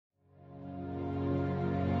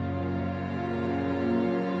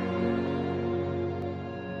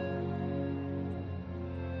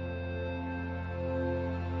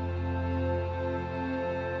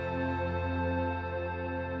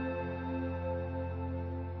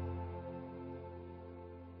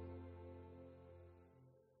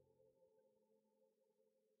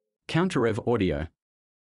Counter-Rev Audio.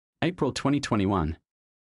 April 2021.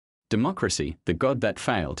 Democracy, the God that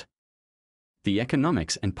failed. The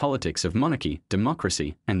Economics and Politics of Monarchy,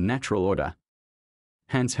 Democracy, and Natural Order.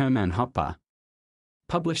 Hans-Herman Hoppe.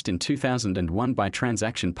 Published in 2001 by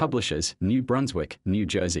Transaction Publishers, New Brunswick, New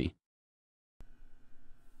Jersey.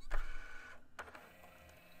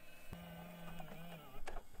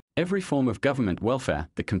 Every form of government welfare,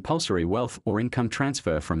 the compulsory wealth or income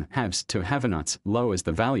transfer from haves to have-nots, lowers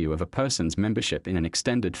the value of a person's membership in an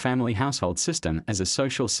extended family household system as a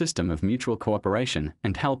social system of mutual cooperation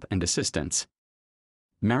and help and assistance.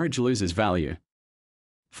 Marriage loses value.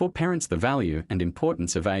 For parents, the value and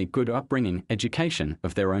importance of a good upbringing, education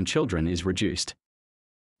of their own children is reduced.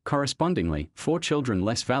 Correspondingly, for children,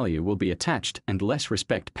 less value will be attached and less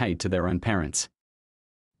respect paid to their own parents.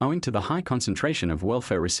 Owing to the high concentration of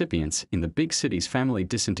welfare recipients in the big cities, family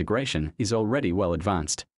disintegration is already well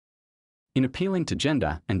advanced. In appealing to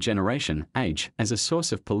gender and generation, age, as a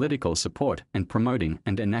source of political support and promoting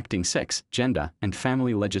and enacting sex, gender, and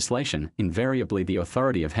family legislation, invariably the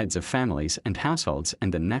authority of heads of families and households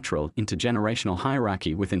and the natural intergenerational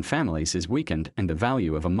hierarchy within families is weakened and the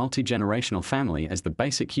value of a multi-generational family as the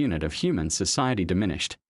basic unit of human society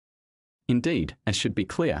diminished. Indeed, as should be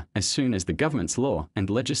clear, as soon as the government's law and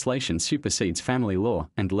legislation supersedes family law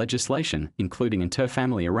and legislation, including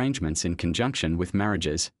interfamily arrangements in conjunction with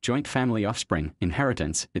marriages, joint family offspring,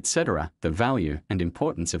 inheritance, etc., the value and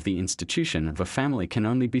importance of the institution of a family can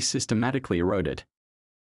only be systematically eroded.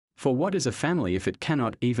 For what is a family if it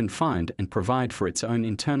cannot even find and provide for its own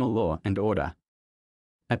internal law and order?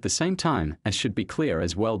 At the same time, as should be clear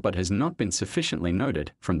as well but has not been sufficiently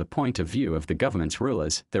noted, from the point of view of the government's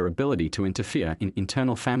rulers, their ability to interfere in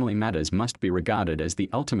internal family matters must be regarded as the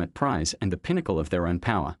ultimate prize and the pinnacle of their own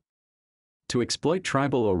power. To exploit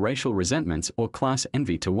tribal or racial resentments or class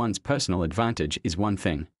envy to one's personal advantage is one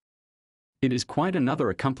thing. It is quite another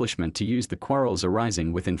accomplishment to use the quarrels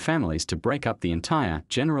arising within families to break up the entire,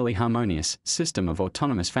 generally harmonious, system of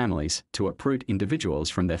autonomous families, to uproot individuals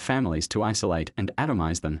from their families, to isolate and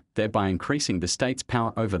atomize them, thereby increasing the state's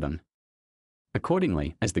power over them.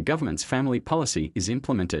 Accordingly, as the government's family policy is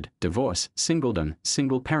implemented, divorce, singledom,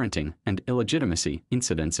 single parenting, and illegitimacy,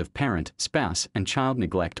 incidents of parent, spouse, and child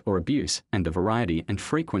neglect or abuse, and the variety and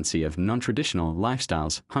frequency of non-traditional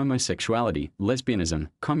lifestyles, homosexuality, lesbianism,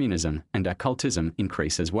 communism, and occultism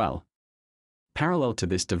increase as well. Parallel to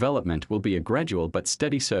this development will be a gradual but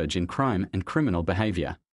steady surge in crime and criminal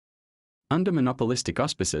behavior. Under monopolistic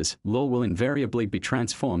auspices, law will invariably be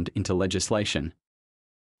transformed into legislation.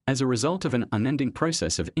 As a result of an unending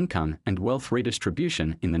process of income and wealth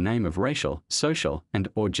redistribution in the name of racial, social,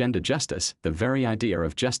 and/or gender justice, the very idea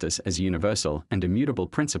of justice as universal and immutable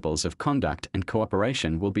principles of conduct and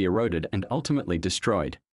cooperation will be eroded and ultimately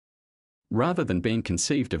destroyed. Rather than being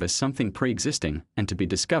conceived of as something pre-existing and to be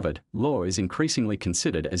discovered, law is increasingly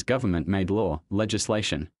considered as government-made law,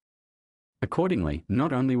 legislation. Accordingly,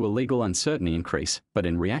 not only will legal uncertainty increase, but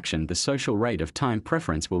in reaction the social rate of time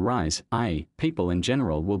preference will rise, i.e., people in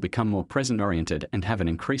general will become more present-oriented and have an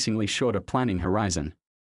increasingly shorter planning horizon.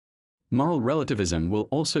 Moral relativism will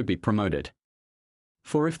also be promoted.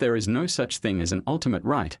 For if there is no such thing as an ultimate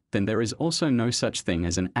right, then there is also no such thing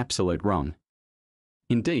as an absolute wrong.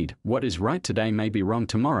 Indeed, what is right today may be wrong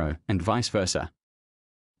tomorrow, and vice versa.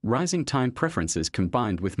 Rising time preferences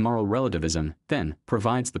combined with moral relativism, then,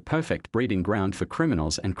 provides the perfect breeding ground for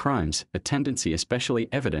criminals and crimes, a tendency especially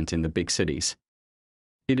evident in the big cities.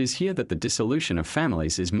 It is here that the dissolution of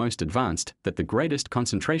families is most advanced, that the greatest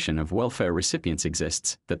concentration of welfare recipients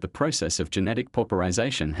exists, that the process of genetic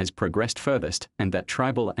pauperization has progressed furthest, and that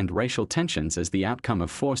tribal and racial tensions as the outcome of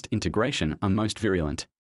forced integration are most virulent.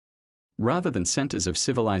 Rather than centers of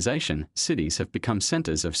civilization, cities have become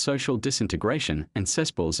centers of social disintegration and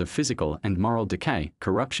cesspools of physical and moral decay,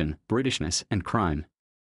 corruption, brutishness, and crime.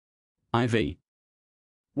 IV.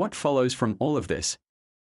 What follows from all of this?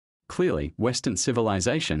 Clearly, Western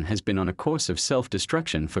civilization has been on a course of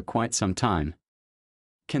self-destruction for quite some time.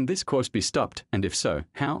 Can this course be stopped, and if so,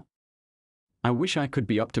 how? I wish I could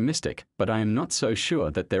be optimistic, but I am not so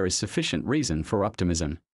sure that there is sufficient reason for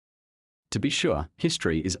optimism. To be sure,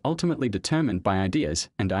 history is ultimately determined by ideas,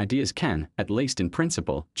 and ideas can, at least in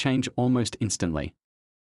principle, change almost instantly.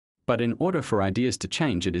 But in order for ideas to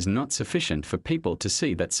change, it is not sufficient for people to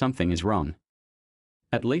see that something is wrong.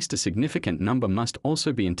 At least a significant number must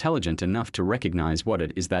also be intelligent enough to recognize what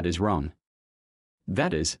it is that is wrong.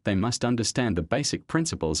 That is, they must understand the basic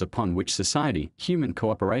principles upon which society, human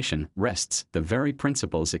cooperation, rests, the very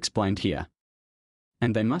principles explained here.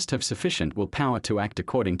 And they must have sufficient willpower to act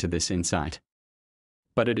according to this insight.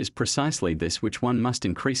 But it is precisely this which one must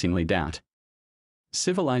increasingly doubt.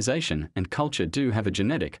 Civilization and culture do have a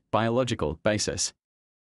genetic, biological basis.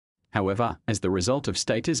 However, as the result of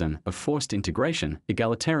statism, of forced integration,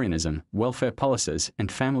 egalitarianism, welfare policies, and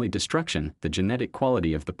family destruction, the genetic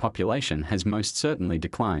quality of the population has most certainly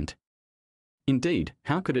declined. Indeed,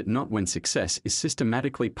 how could it not when success is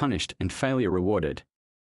systematically punished and failure rewarded?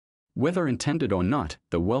 Whether intended or not,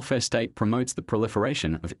 the welfare state promotes the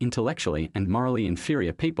proliferation of intellectually and morally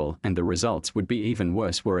inferior people, and the results would be even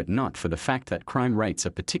worse were it not for the fact that crime rates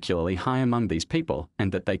are particularly high among these people,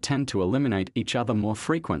 and that they tend to eliminate each other more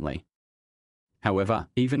frequently. However,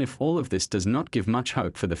 even if all of this does not give much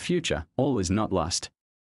hope for the future, all is not lost.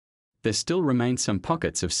 There still remain some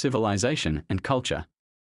pockets of civilization and culture.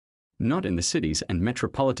 Not in the cities and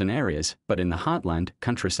metropolitan areas, but in the heartland,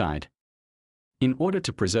 countryside. In order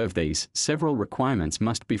to preserve these, several requirements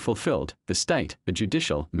must be fulfilled. The state, a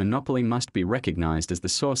judicial monopoly, must be recognized as the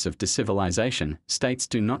source of decivilization. States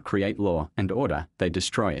do not create law and order, they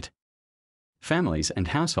destroy it. Families and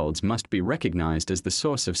households must be recognized as the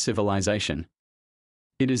source of civilization.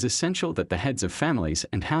 It is essential that the heads of families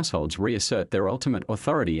and households reassert their ultimate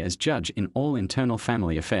authority as judge in all internal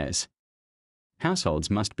family affairs. Households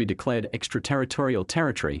must be declared extraterritorial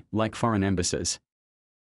territory, like foreign embassies.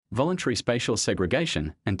 Voluntary spatial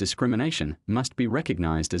segregation and discrimination must be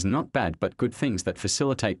recognized as not bad but good things that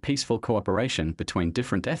facilitate peaceful cooperation between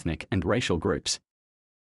different ethnic and racial groups.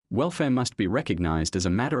 Welfare must be recognized as a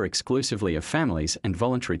matter exclusively of families and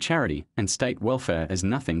voluntary charity, and state welfare as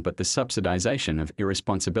nothing but the subsidization of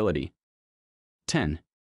irresponsibility. 10.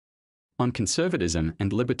 On conservatism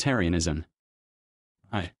and libertarianism.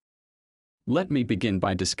 Let me begin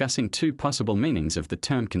by discussing two possible meanings of the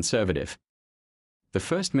term conservative. The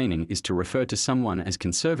first meaning is to refer to someone as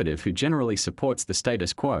conservative who generally supports the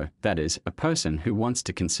status quo, that is, a person who wants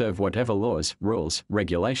to conserve whatever laws, rules,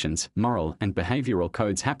 regulations, moral and behavioral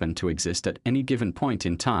codes happen to exist at any given point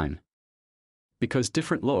in time. Because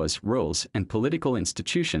different laws, rules, and political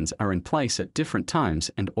institutions are in place at different times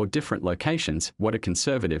and/or different locations, what a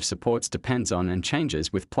conservative supports depends on and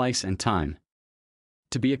changes with place and time.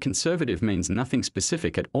 To be a conservative means nothing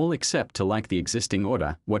specific at all except to like the existing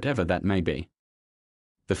order, whatever that may be.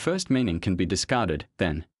 The first meaning can be discarded,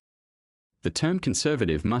 then. The term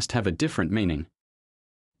conservative must have a different meaning.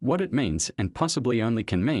 What it means, and possibly only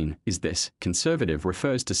can mean, is this: conservative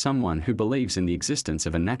refers to someone who believes in the existence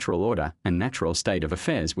of a natural order and natural state of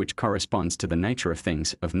affairs which corresponds to the nature of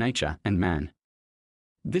things, of nature and man.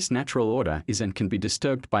 This natural order is and can be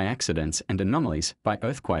disturbed by accidents and anomalies, by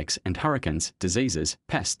earthquakes and hurricanes, diseases,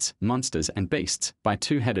 pests, monsters and beasts, by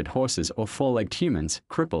two-headed horses or four-legged humans,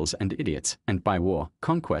 cripples and idiots, and by war,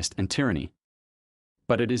 conquest and tyranny.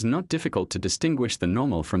 But it is not difficult to distinguish the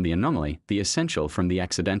normal from the anomaly, the essential from the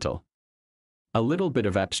accidental. A little bit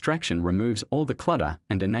of abstraction removes all the clutter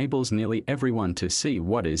and enables nearly everyone to see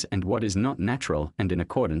what is and what is not natural and in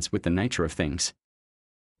accordance with the nature of things.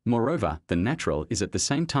 Moreover, the natural is at the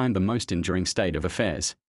same time the most enduring state of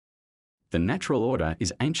affairs. The natural order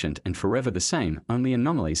is ancient and forever the same, only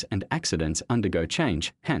anomalies and accidents undergo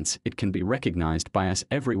change, hence, it can be recognized by us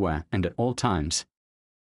everywhere and at all times.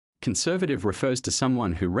 Conservative refers to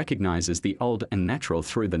someone who recognizes the old and natural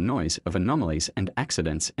through the noise of anomalies and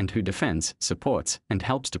accidents and who defends, supports, and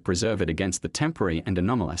helps to preserve it against the temporary and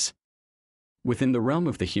anomalous. Within the realm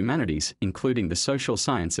of the humanities, including the social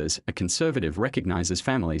sciences, a conservative recognizes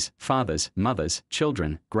families, fathers, mothers,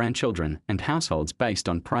 children, grandchildren, and households based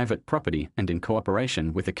on private property and in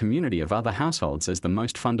cooperation with a community of other households as the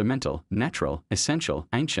most fundamental, natural, essential,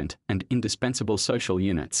 ancient, and indispensable social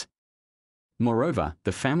units. Moreover,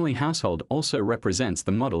 the family household also represents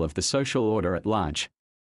the model of the social order at large.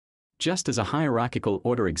 Just as a hierarchical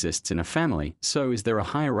order exists in a family, so is there a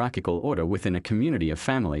hierarchical order within a community of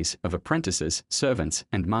families, of apprentices, servants,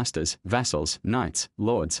 and masters, vassals, knights,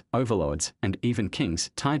 lords, overlords, and even kings,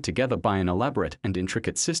 tied together by an elaborate and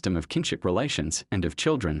intricate system of kinship relations, and of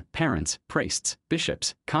children, parents, priests,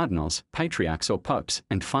 bishops, cardinals, patriarchs or popes,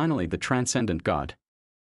 and finally the transcendent God.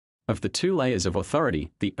 Of the two layers of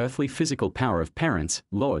authority, the earthly physical power of parents,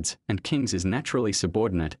 lords, and kings is naturally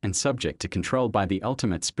subordinate and subject to control by the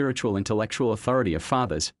ultimate spiritual intellectual authority of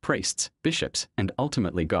fathers, priests, bishops, and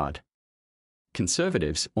ultimately God.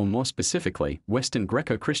 Conservatives, or more specifically, Western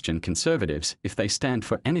Greco-Christian conservatives, if they stand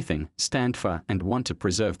for anything, stand for and want to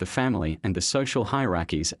preserve the family and the social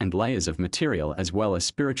hierarchies and layers of material as well as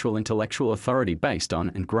spiritual intellectual authority based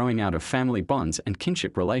on and growing out of family bonds and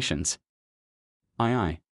kinship relations.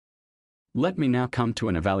 Let me now come to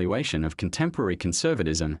an evaluation of contemporary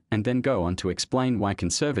conservatism, and then go on to explain why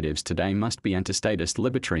conservatives today must be antistatist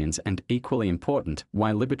libertarians and, equally important,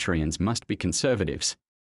 why libertarians must be conservatives.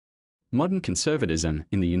 Modern conservatism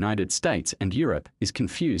in the United States and Europe is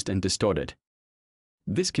confused and distorted.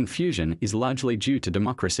 This confusion is largely due to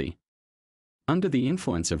democracy. Under the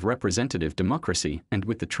influence of representative democracy and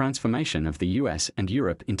with the transformation of the US and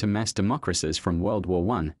Europe into mass democracies from World War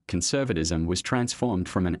I, conservatism was transformed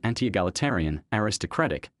from an anti-egalitarian,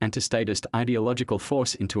 aristocratic, anti-statist ideological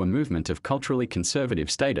force into a movement of culturally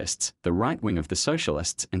conservative statists, the right wing of the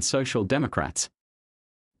socialists and social democrats.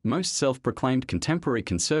 Most self-proclaimed contemporary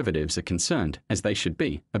conservatives are concerned, as they should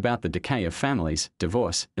be, about the decay of families,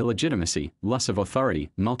 divorce, illegitimacy, loss of authority,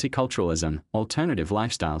 multiculturalism, alternative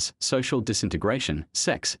lifestyles, social disintegration,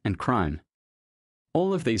 sex, and crime.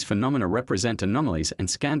 All of these phenomena represent anomalies and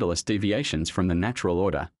scandalous deviations from the natural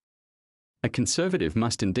order. A conservative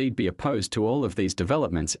must indeed be opposed to all of these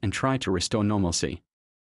developments and try to restore normalcy.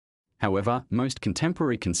 However, most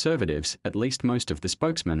contemporary conservatives, at least most of the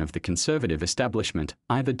spokesmen of the conservative establishment,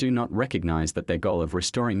 either do not recognize that their goal of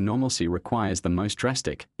restoring normalcy requires the most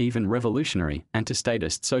drastic, even revolutionary,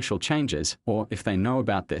 anti-statist social changes, or, if they know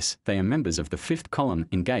about this, they are members of the fifth column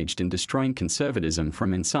engaged in destroying conservatism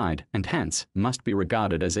from inside, and hence, must be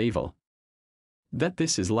regarded as evil. That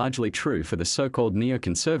this is largely true for the so-called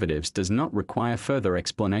neoconservatives does not require further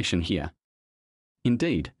explanation here.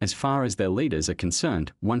 Indeed, as far as their leaders are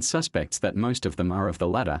concerned, one suspects that most of them are of the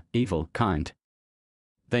latter, evil, kind.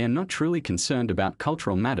 They are not truly concerned about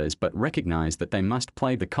cultural matters but recognize that they must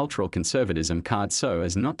play the cultural conservatism card so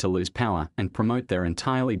as not to lose power and promote their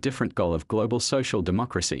entirely different goal of global social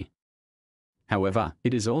democracy. However,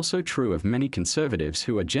 it is also true of many conservatives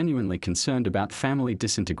who are genuinely concerned about family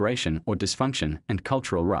disintegration or dysfunction and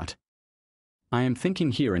cultural rot. I am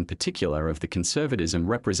thinking here in particular of the conservatism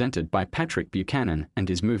represented by Patrick Buchanan and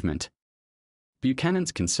his movement.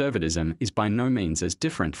 Buchanan's conservatism is by no means as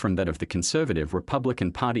different from that of the conservative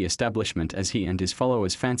Republican Party establishment as he and his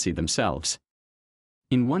followers fancy themselves.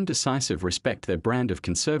 In one decisive respect, their brand of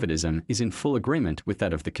conservatism is in full agreement with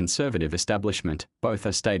that of the conservative establishment. Both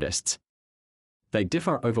are statists. They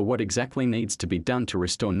differ over what exactly needs to be done to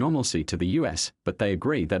restore normalcy to the US, but they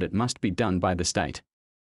agree that it must be done by the state.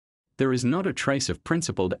 There is not a trace of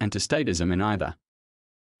principled anti-statism in either.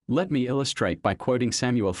 Let me illustrate by quoting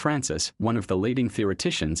Samuel Francis, one of the leading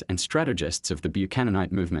theoreticians and strategists of the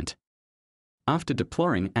Buchananite movement. After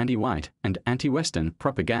deploring anti-white and anti-Western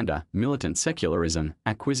propaganda, militant secularism,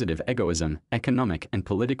 acquisitive egoism, economic and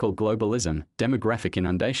political globalism, demographic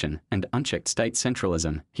inundation, and unchecked state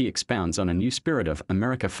centralism, he expounds on a new spirit of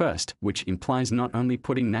America First, which implies not only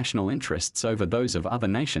putting national interests over those of other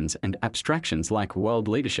nations and abstractions like world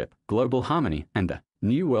leadership, global harmony, and the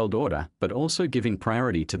New World Order, but also giving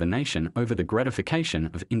priority to the nation over the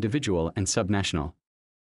gratification of individual and subnational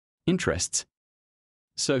interests.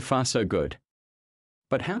 So far so good.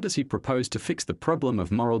 But how does he propose to fix the problem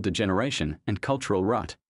of moral degeneration and cultural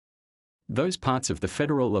rot? Those parts of the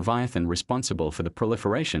federal Leviathan responsible for the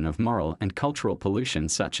proliferation of moral and cultural pollution,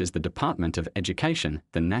 such as the Department of Education,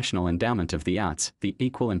 the National Endowment of the Arts, the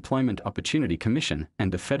Equal Employment Opportunity Commission,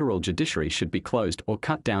 and the federal judiciary, should be closed or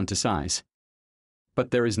cut down to size.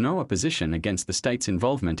 But there is no opposition against the state's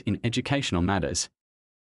involvement in educational matters.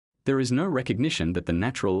 There is no recognition that the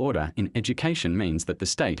natural order in education means that the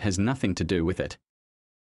state has nothing to do with it.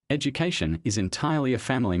 Education is entirely a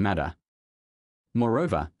family matter.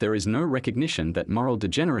 Moreover, there is no recognition that moral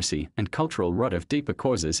degeneracy and cultural rot have deeper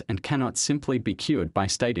causes and cannot simply be cured by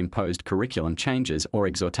state-imposed curriculum changes or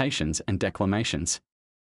exhortations and declamations.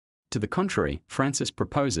 To the contrary, Francis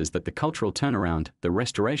proposes that the cultural turnaround, the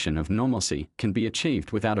restoration of normalcy, can be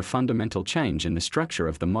achieved without a fundamental change in the structure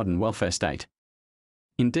of the modern welfare state.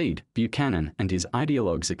 Indeed, Buchanan and his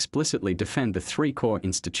ideologues explicitly defend the three core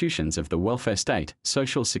institutions of the welfare state: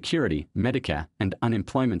 Social Security, Medicare, and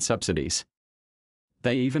unemployment subsidies.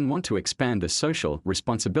 They even want to expand the social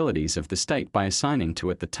responsibilities of the state by assigning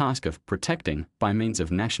to it the task of protecting, by means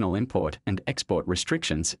of national import and export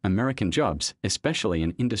restrictions, American jobs, especially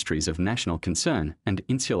in industries of national concern, and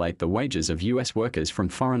insulate the wages of U.S. workers from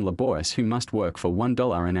foreign laborers who must work for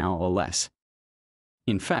 $1 an hour or less.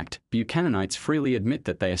 In fact, Buchananites freely admit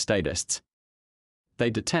that they are statists. They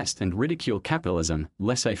detest and ridicule capitalism,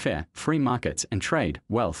 laissez-faire, free markets and trade,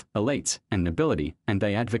 wealth, elites, and nobility, and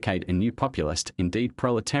they advocate a new populist, indeed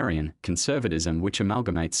proletarian, conservatism which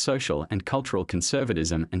amalgamates social and cultural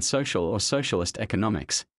conservatism and social or socialist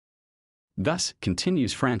economics. Thus,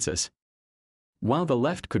 continues Francis, while the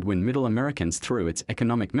left could win middle Americans through its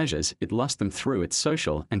economic measures, it lost them through its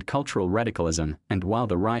social and cultural radicalism, and while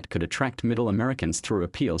the right could attract middle Americans through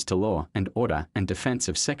appeals to law and order and defense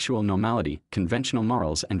of sexual normality, conventional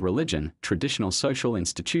morals and religion, traditional social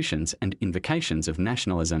institutions and invocations of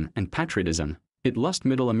nationalism and patriotism, It lost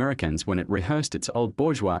middle Americans when it rehearsed its old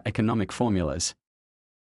bourgeois economic formulas.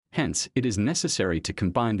 Hence, it is necessary to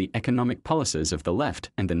combine the economic policies of the left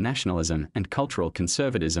and the nationalism and cultural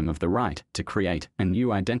conservatism of the right to create a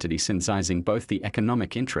new identity synthesizing both the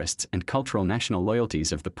economic interests and cultural national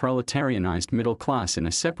loyalties of the proletarianized middle class in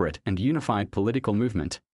a separate and unified political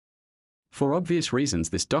movement. For obvious reasons,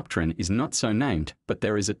 this doctrine is not so named, but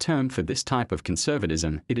there is a term for this type of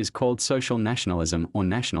conservatism. It is called social nationalism or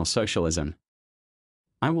national socialism.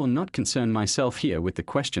 I will not concern myself here with the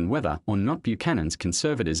question whether or not Buchanan's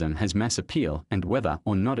conservatism has mass appeal and whether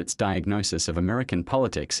or not its diagnosis of American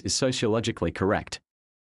politics is sociologically correct.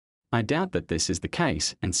 I doubt that this is the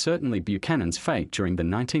case, and certainly Buchanan's fate during the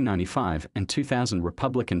 1995 and 2000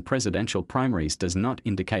 Republican presidential primaries does not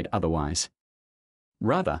indicate otherwise.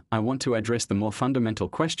 Rather, I want to address the more fundamental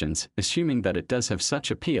questions, assuming that it does have such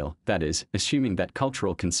appeal, that is, assuming that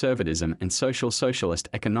cultural conservatism and social socialist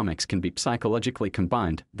economics can be psychologically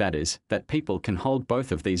combined, that is, that people can hold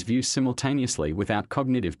both of these views simultaneously without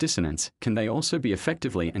cognitive dissonance. Can they also be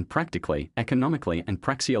effectively and practically, economically and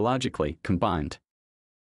praxeologically, combined?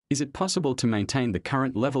 Is it possible to maintain the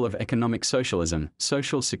current level of economic socialism,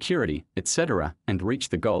 social security, etc., and reach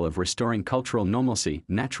the goal of restoring cultural normalcy,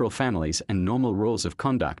 natural families, and normal rules of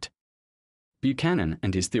conduct? Buchanan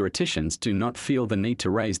and his theoreticians do not feel the need to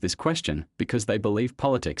raise this question because they believe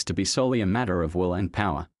politics to be solely a matter of will and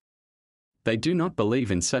power. They do not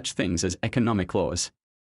believe in such things as economic laws.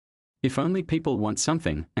 If only people want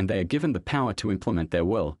something and they are given the power to implement their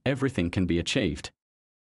will, everything can be achieved.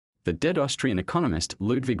 The dead Austrian economist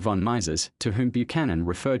Ludwig von Mises, to whom Buchanan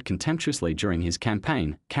referred contemptuously during his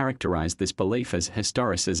campaign, characterized this belief as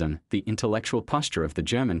historicism, the intellectual posture of the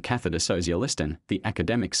German Kathedersozialisten, the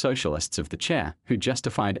academic socialists of the chair, who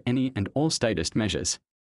justified any and all statist measures.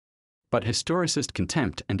 But historicist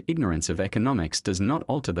contempt and ignorance of economics does not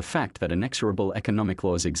alter the fact that inexorable economic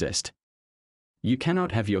laws exist. You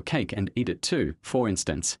cannot have your cake and eat it too, for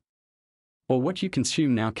instance. Or what you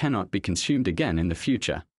consume now cannot be consumed again in the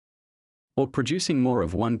future. Or producing more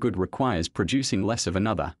of one good requires producing less of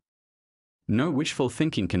another. No wishful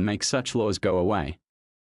thinking can make such laws go away.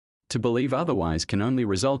 To believe otherwise can only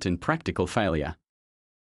result in practical failure.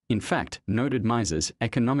 In fact, noted Mises,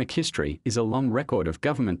 economic history is a long record of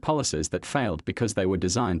government policies that failed because they were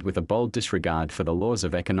designed with a bold disregard for the laws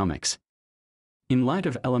of economics. In light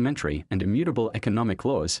of elementary and immutable economic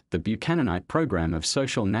laws, the Buchananite program of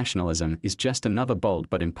social nationalism is just another bold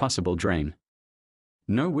but impossible dream.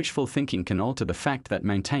 No wishful thinking can alter the fact that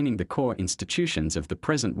maintaining the core institutions of the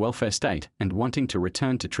present welfare state and wanting to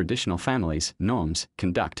return to traditional families, norms,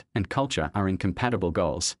 conduct, and culture are incompatible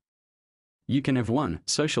goals. You can have one,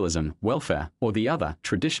 socialism, welfare, or the other,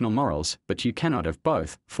 traditional morals, but you cannot have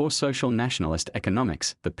both. For social nationalist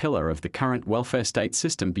economics, the pillar of the current welfare state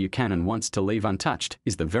system Buchanan wants to leave untouched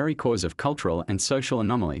is the very cause of cultural and social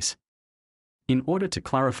anomalies. In order to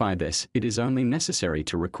clarify this, it is only necessary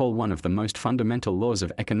to recall one of the most fundamental laws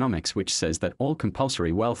of economics, which says that all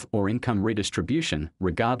compulsory wealth or income redistribution,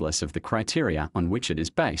 regardless of the criteria on which it is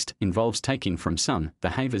based, involves taking from some,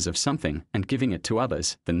 the havers of something, and giving it to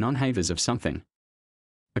others, the non-havers of something.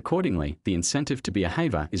 Accordingly, the incentive to be a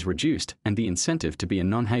haver is reduced, and the incentive to be a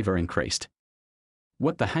non-haver increased.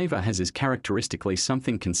 What the haver has is characteristically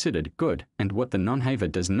something considered good, and what the non-haver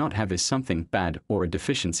does not have is something bad or a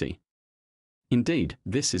deficiency. Indeed,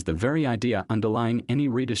 this is the very idea underlying any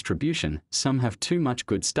redistribution. Some have too much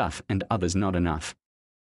good stuff and others not enough.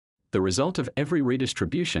 The result of every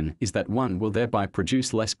redistribution is that one will thereby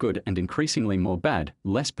produce less good and increasingly more bad,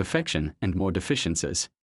 less perfection and more deficiencies.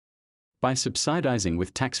 By subsidizing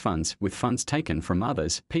with tax funds, with funds taken from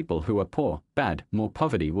others, people who are poor, bad, more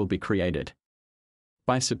poverty will be created.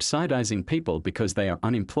 By subsidizing people because they are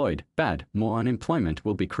unemployed, bad, more unemployment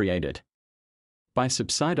will be created. By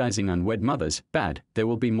subsidizing unwed mothers, bad, there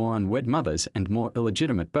will be more unwed mothers and more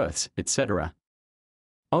illegitimate births, etc.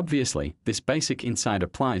 Obviously, this basic insight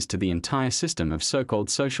applies to the entire system of so-called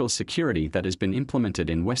social security that has been implemented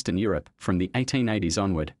in Western Europe from the 1880s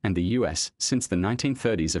onward, and the US since the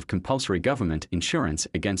 1930s, of compulsory government insurance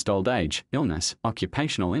against old age, illness,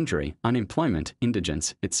 occupational injury, unemployment,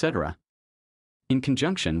 indigence, etc. In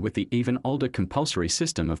conjunction with the even older compulsory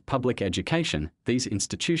system of public education, these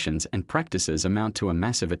institutions and practices amount to a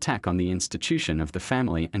massive attack on the institution of the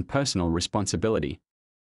family and personal responsibility.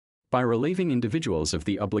 By relieving individuals of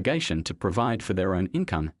the obligation to provide for their own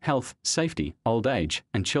income, health, safety, old age,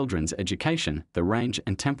 and children's education, the range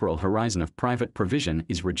and temporal horizon of private provision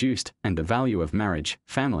is reduced, and the value of marriage,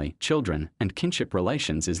 family, children, and kinship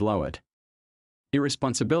relations is lowered.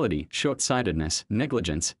 Irresponsibility, short-sightedness,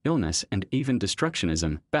 negligence, illness, and even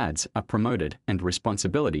destructionism, bads, are promoted, and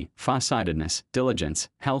responsibility, far-sightedness, diligence,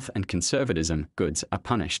 health, and conservatism, goods, are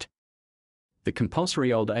punished. The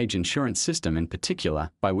compulsory old age insurance system in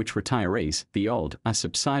particular, by which retirees, the old, are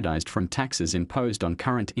subsidized from taxes imposed on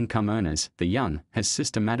current income earners, the young, has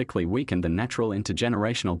systematically weakened the natural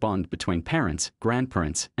intergenerational bond between parents,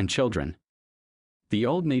 grandparents, and children. The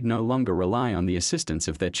old need no longer rely on the assistance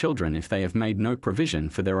of their children if they have made no provision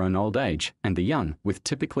for their own old age, and the young, with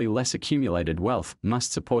typically less accumulated wealth,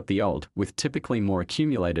 must support the old, with typically more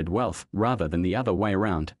accumulated wealth, rather than the other way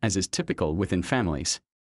around, as is typical within families.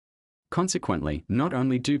 Consequently, not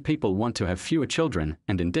only do people want to have fewer children,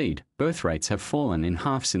 and indeed, birth rates have fallen in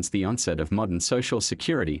half since the onset of modern social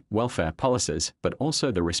security, welfare policies, but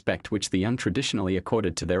also the respect which the young traditionally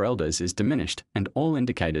accorded to their elders is diminished, and all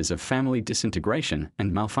indicators of family disintegration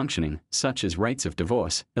and malfunctioning, such as rates of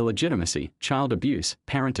divorce, illegitimacy, child abuse,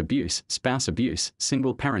 parent abuse, spouse abuse,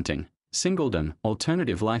 single parenting, singledom,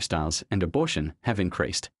 alternative lifestyles, and abortion, have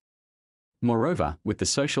increased. Moreover, with the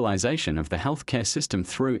socialization of the healthcare system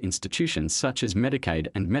through institutions such as Medicaid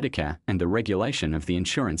and Medicare, and the regulation of the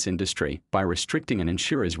insurance industry, by restricting an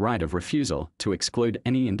insurer's right of refusal to exclude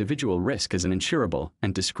any individual risk as an insurable,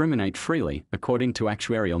 and discriminate freely, according to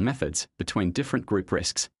actuarial methods, between different group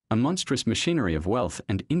risks, a monstrous machinery of wealth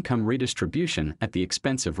and income redistribution at the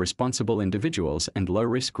expense of responsible individuals and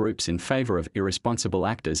low-risk groups in favor of irresponsible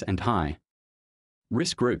actors and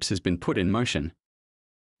high-risk groups has been put in motion.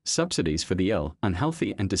 Subsidies for the ill,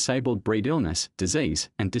 unhealthy, and disabled breed illness, disease,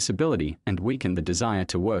 and disability, and weaken the desire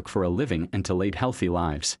to work for a living and to lead healthy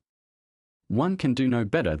lives. One can do no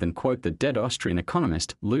better than quote the dead Austrian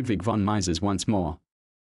economist Ludwig von Mises once more.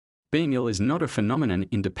 Being ill is not a phenomenon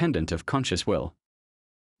independent of conscious will.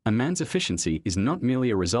 A man's efficiency is not merely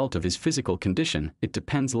a result of his physical condition, it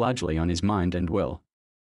depends largely on his mind and will.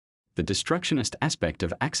 The destructionist aspect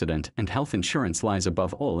of accident and health insurance lies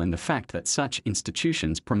above all in the fact that such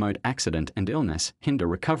institutions promote accident and illness, hinder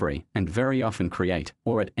recovery, and very often create,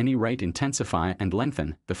 or at any rate intensify and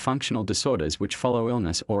lengthen, the functional disorders which follow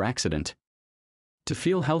illness or accident. To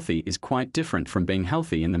feel healthy is quite different from being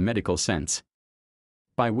healthy in the medical sense.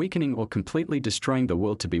 By weakening or completely destroying the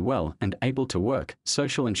will to be well and able to work,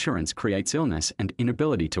 social insurance creates illness and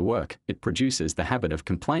inability to work. It produces the habit of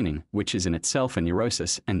complaining, which is in itself a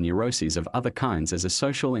neurosis, and neuroses of other kinds. As a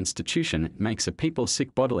social institution, it makes a people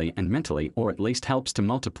sick bodily and mentally, or at least helps to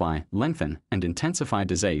multiply, lengthen, and intensify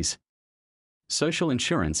disease. Social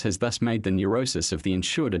insurance has thus made the neurosis of the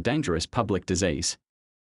insured a dangerous public disease.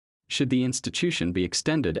 Should the institution be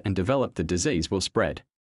extended and developed, the disease will spread.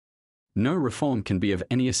 No reform can be of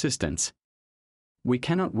any assistance. We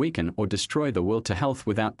cannot weaken or destroy the will to health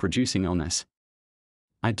without producing illness.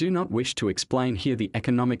 I do not wish to explain here the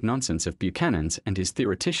economic nonsense of Buchanan's and his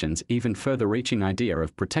theoreticians' even further-reaching idea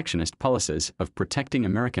of protectionist policies, of protecting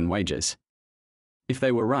American wages. If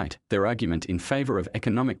they were right, their argument in favor of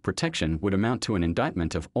economic protection would amount to an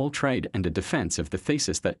indictment of all trade and a defense of the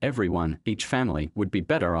thesis that everyone, each family, would be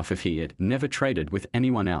better off if he had never traded with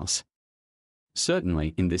anyone else.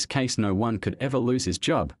 Certainly, in this case no one could ever lose his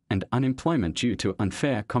job, and unemployment due to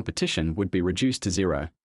unfair competition would be reduced to zero.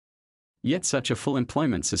 Yet such a full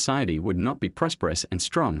employment society would not be prosperous and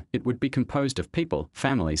strong. It would be composed of people,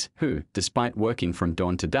 families, who, despite working from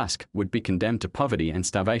dawn to dusk, would be condemned to poverty and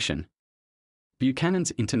starvation.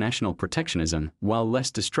 Buchanan's international protectionism, while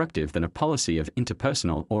less destructive than a policy of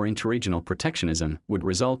interpersonal or interregional protectionism, would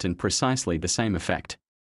result in precisely the same effect.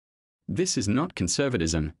 This is not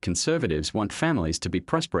conservatism. Conservatives want families to be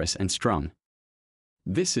prosperous and strong.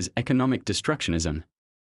 This is economic destructionism.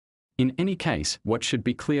 In any case, what should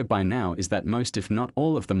be clear by now is that most, if not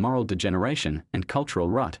all, of the moral degeneration and cultural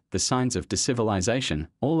rot, the signs of decivilization,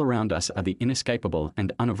 all around us are the inescapable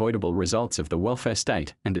and unavoidable results of the welfare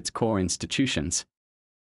state and its core institutions.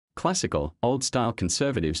 Classical, old-style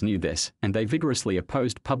conservatives knew this, and they vigorously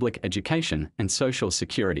opposed public education and social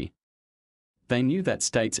security. They knew that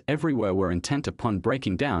states everywhere were intent upon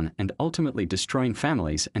breaking down and ultimately destroying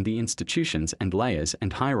families and the institutions and layers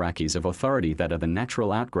and hierarchies of authority that are the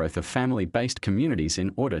natural outgrowth of family-based communities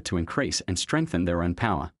in order to increase and strengthen their own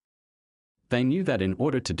power. They knew that in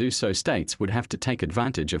order to do so, states would have to take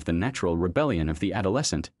advantage of the natural rebellion of the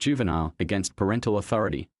adolescent, juvenile, against parental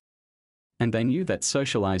authority. And they knew that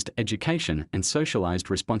socialized education and socialized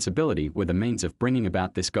responsibility were the means of bringing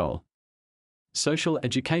about this goal. Social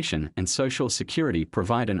education and social security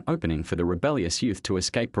provide an opening for the rebellious youth to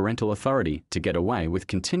escape parental authority, to get away with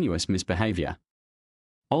continuous misbehavior.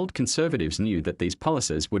 Old conservatives knew that these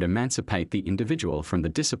policies would emancipate the individual from the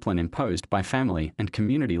discipline imposed by family and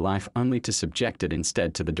community life only to subject it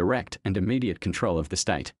instead to the direct and immediate control of the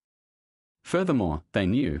state. Furthermore, they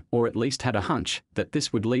knew, or at least had a hunch, that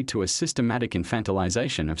this would lead to a systematic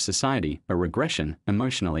infantilization of society, a regression,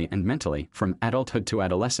 emotionally and mentally, from adulthood to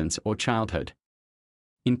adolescence or childhood.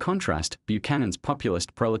 In contrast, Buchanan's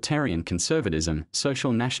populist proletarian conservatism,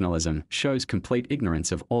 social nationalism, shows complete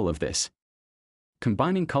ignorance of all of this.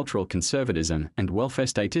 Combining cultural conservatism and welfare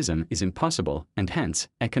statism is impossible, and hence,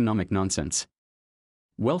 economic nonsense.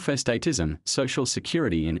 Welfare statism, social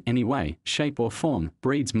security in any way, shape or form,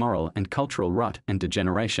 breeds moral and cultural rot and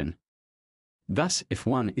degeneration. Thus, if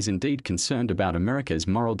one is indeed concerned about America's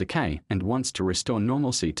moral decay and wants to restore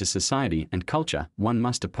normalcy to society and culture, one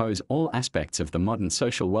must oppose all aspects of the modern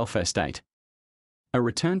social welfare state. A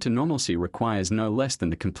return to normalcy requires no less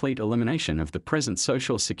than the complete elimination of the present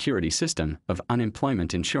social security system, of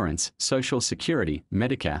unemployment insurance, social security,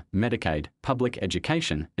 Medicare, Medicaid, public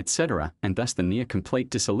education, etc., and thus the near complete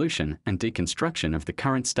dissolution and deconstruction of the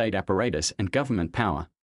current state apparatus and government power.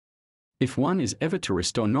 If one is ever to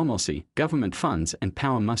restore normalcy, government funds and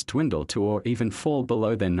power must dwindle to or even fall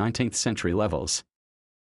below their 19th century levels.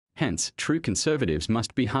 Hence, true conservatives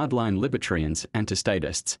must be hardline libertarians,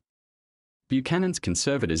 anti-statists. Buchanan's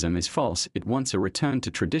conservatism is false. It wants a return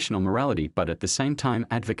to traditional morality but at the same time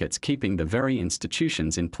advocates keeping the very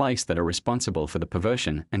institutions in place that are responsible for the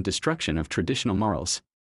perversion and destruction of traditional morals.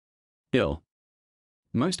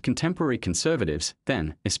 Most contemporary conservatives,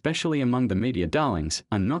 then, especially among the media darlings,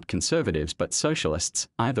 are not conservatives but socialists,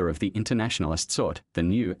 either of the internationalist sort, the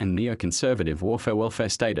new and neoconservative welfare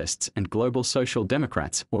statists and global social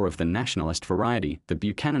democrats, or of the nationalist variety, the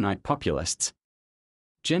Buchananite populists.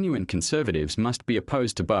 Genuine conservatives must be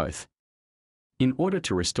opposed to both. In order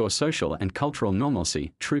to restore social and cultural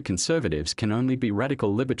normalcy, true conservatives can only be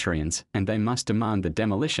radical libertarians, and they must demand the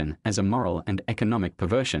demolition, as a moral and economic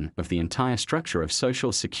perversion, of the entire structure of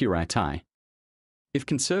social security. If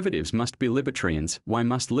conservatives must be libertarians, why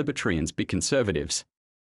must libertarians be conservatives?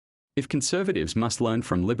 If conservatives must learn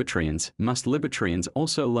from libertarians, must libertarians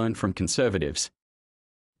also learn from conservatives?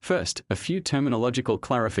 First, a few terminological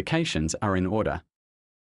clarifications are in order.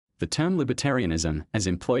 The term libertarianism, as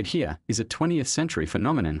employed here, is a 20th century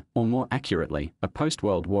phenomenon, or more accurately, a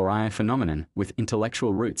post-World War I phenomenon, with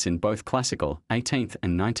intellectual roots in both classical, 18th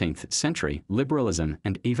and 19th century, liberalism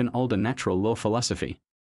and even older natural law philosophy.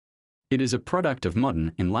 It is a product of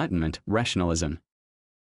modern Enlightenment rationalism.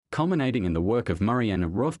 Culminating in the work of Murray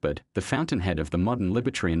Rothbard, the fountainhead of the modern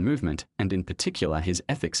libertarian movement, and in particular his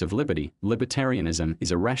Ethics of Liberty, libertarianism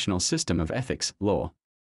is a rational system of ethics, law.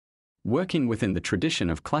 Working within the tradition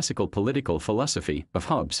of classical political philosophy of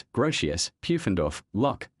Hobbes, Grotius, Pufendorf,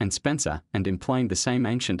 Locke, and Spencer, and employing the same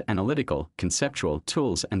ancient analytical, conceptual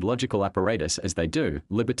tools and logical apparatus as they do,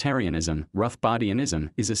 libertarianism, Rothbardianism,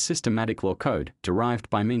 is a systematic law code, derived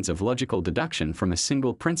by means of logical deduction from a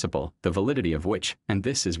single principle, the validity of which, and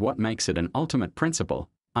this is what makes it an ultimate principle,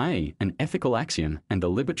 i.e., an ethical axiom, and the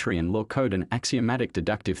libertarian law code an axiomatic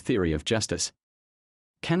deductive theory of justice,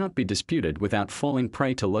 cannot be disputed without falling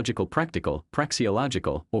prey to logical practical,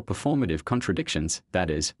 praxeological, or performative contradictions, that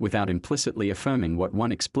is, without implicitly affirming what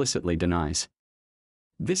one explicitly denies.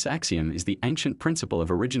 This axiom is the ancient principle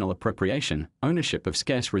of original appropriation, ownership of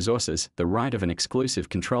scarce resources. The right of an exclusive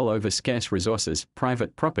control over scarce resources,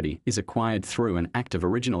 private property, is acquired through an act of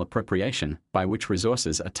original appropriation, by which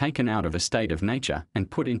resources are taken out of a state of nature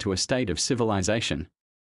and put into a state of civilization.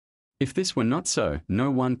 If this were not so, no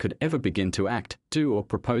one could ever begin to act, do or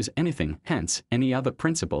propose anything, hence, any other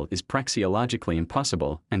principle is praxeologically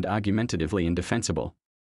impossible and argumentatively indefensible.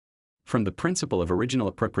 From the principle of original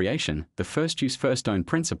appropriation, the first use first own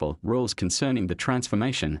principle, rules concerning the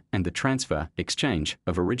transformation and the transfer, exchange,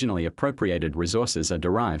 of originally appropriated resources are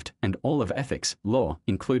derived, and all of ethics, law,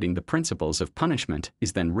 including the principles of punishment,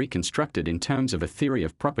 is then reconstructed in terms of a theory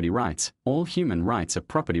of property rights. All human rights are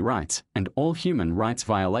property rights, and all human rights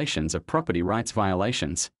violations are property rights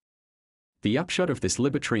violations. The upshot of this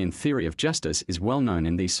libertarian theory of justice is well known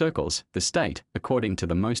in these circles. The state, according to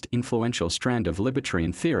the most influential strand of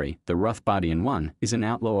libertarian theory, the Rothbardian one, is an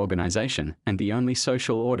outlaw organization, and the only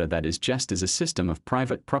social order that is just is a system of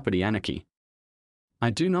private property anarchy. I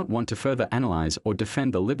do not want to further analyze or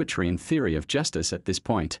defend the libertarian theory of justice at this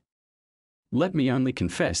point. Let me only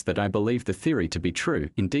confess that I believe the theory to be true,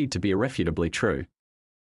 indeed to be irrefutably true.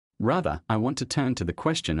 Rather, I want to turn to the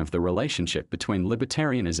question of the relationship between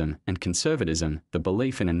libertarianism and conservatism, the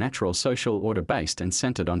belief in a natural social order based and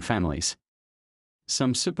centered on families.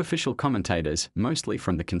 some superficial commentators, mostly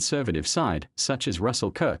from the conservative side, such as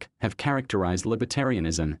Russell Kirk, have characterized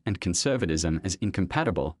libertarianism and conservatism as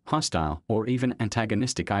incompatible, hostile, or even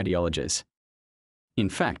antagonistic ideologies. In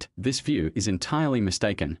fact, this view is entirely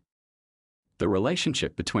mistaken. The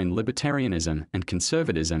relationship between libertarianism and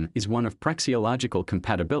conservatism is one of praxeological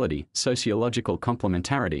compatibility, sociological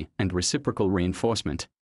complementarity, and reciprocal reinforcement.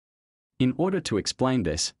 In order to explain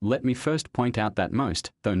this, let me first point out that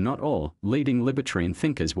most, though not all, leading libertarian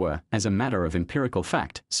thinkers were, as a matter of empirical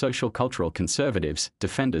fact, social-cultural conservatives,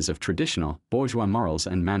 defenders of traditional, bourgeois morals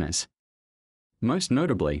and manners. Most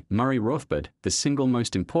notably, Murray Rothbard, the single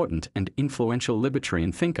most important and influential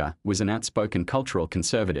libertarian thinker, was an outspoken cultural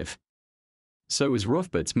conservative. So was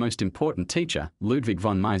Rothbard's most important teacher, Ludwig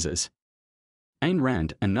von Mises. Ayn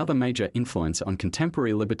Rand, another major influence on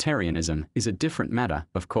contemporary libertarianism, is a different matter,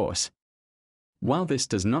 of course. While this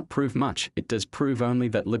does not prove much, it does prove only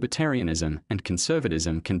that libertarianism and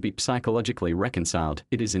conservatism can be psychologically reconciled.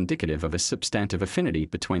 It is indicative of a substantive affinity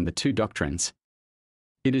between the two doctrines.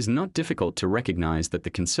 It is not difficult to recognize that the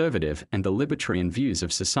conservative and the libertarian views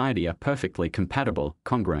of society are perfectly compatible,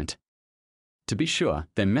 congruent. To be sure,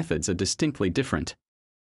 their methods are distinctly different.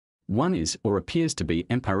 One is, or appears to be,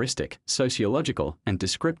 empiristic, sociological, and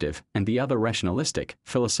descriptive, and the other rationalistic,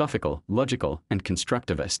 philosophical, logical, and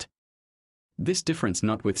constructivist. This difference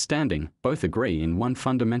notwithstanding, both agree in one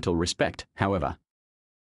fundamental respect, however.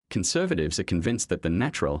 Conservatives are convinced that the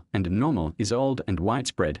natural and normal is old and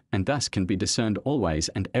widespread, and thus can be discerned always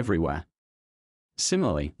and everywhere.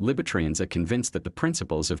 Similarly, libertarians are convinced that the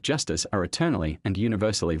principles of justice are eternally and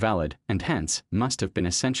universally valid, and hence, must have been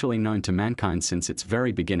essentially known to mankind since its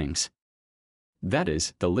very beginnings. That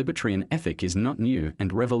is, the libertarian ethic is not new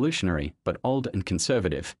and revolutionary, but old and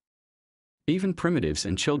conservative. Even primitives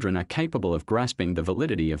and children are capable of grasping the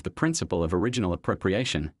validity of the principle of original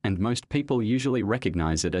appropriation, and most people usually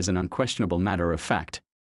recognize it as an unquestionable matter of fact.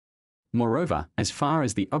 Moreover, as far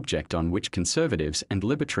as the object on which conservatives and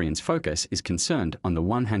libertarians focus is concerned, on the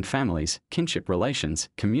one hand families, kinship relations,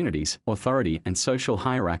 communities, authority and social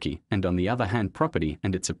hierarchy, and on the other hand property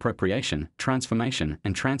and its appropriation, transformation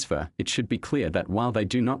and transfer, it should be clear that while they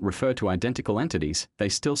do not refer to identical entities, they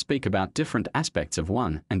still speak about different aspects of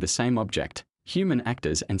one and the same object: human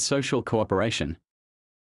actors and social cooperation.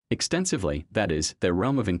 Extensively, that is, their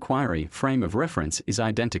realm of inquiry, frame of reference is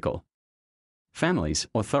identical. Families,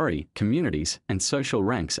 authority, communities, and social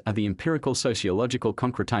ranks are the empirical sociological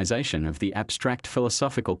concretization of the abstract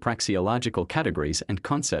philosophical praxeological categories and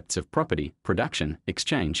concepts of property, production,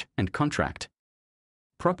 exchange, and contract.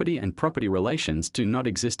 Property and property relations do not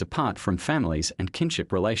exist apart from families and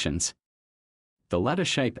kinship relations. The latter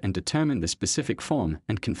shape and determine the specific form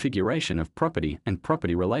and configuration of property and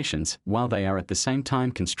property relations, while they are at the same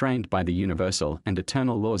time constrained by the universal and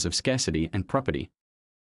eternal laws of scarcity and property.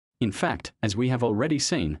 In fact, as we have already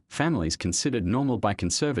seen, families considered normal by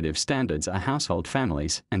conservative standards are household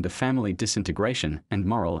families, and the family disintegration and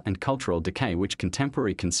moral and cultural decay which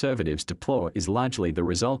contemporary conservatives deplore is largely the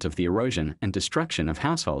result of the erosion and destruction of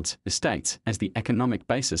households, estates, as the economic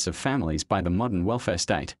basis of families by the modern welfare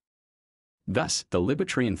state. Thus, the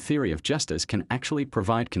libertarian theory of justice can actually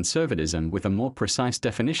provide conservatism with a more precise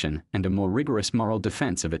definition and a more rigorous moral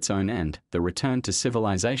defense of its own end, the return to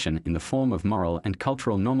civilization in the form of moral and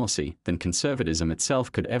cultural normalcy, than conservatism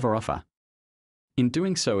itself could ever offer. In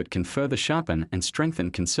doing so, it can further sharpen and strengthen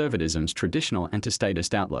conservatism's traditional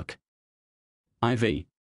antistatist outlook. IV.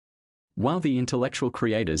 While the intellectual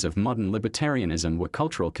creators of modern libertarianism were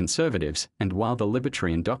cultural conservatives, and while the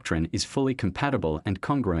libertarian doctrine is fully compatible and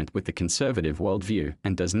congruent with the conservative worldview,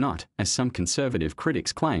 and does not, as some conservative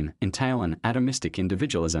critics claim, entail an atomistic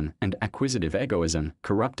individualism and acquisitive egoism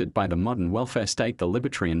corrupted by the modern welfare state, the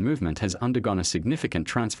libertarian movement has undergone a significant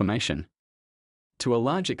transformation. To a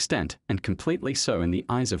large extent, and completely so in the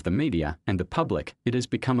eyes of the media and the public, it has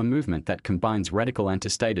become a movement that combines radical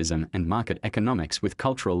antistatism and market economics with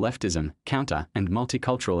cultural leftism, counter and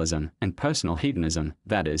multiculturalism, and personal hedonism.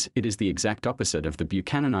 That is, it is the exact opposite of the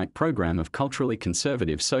Buchananite program of culturally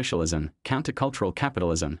conservative socialism, countercultural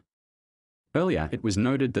capitalism. Earlier it was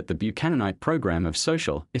noted that the Buchananite program of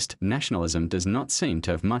socialist nationalism does not seem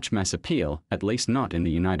to have much mass appeal, at least not in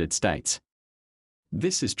the United States.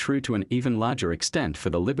 This is true to an even larger extent for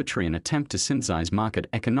the libertarian attempt to synthesize market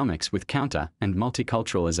economics with counter and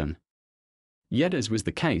multiculturalism. Yet, as was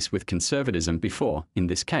the case with conservatism before, in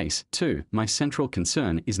this case, too, my central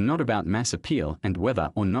concern is not about mass appeal and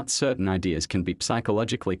whether or not certain ideas can be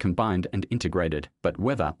psychologically combined and integrated, but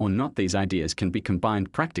whether or not these ideas can be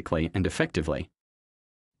combined practically and effectively.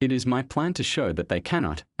 It is my plan to show that they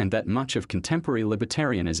cannot, and that much of contemporary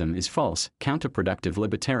libertarianism is false, counterproductive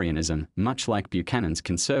libertarianism, much like Buchanan's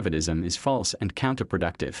conservatism is false and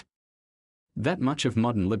counterproductive. That much of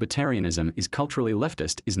modern libertarianism is culturally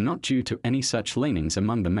leftist is not due to any such leanings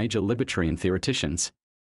among the major libertarian theoreticians.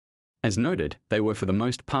 As noted, they were for the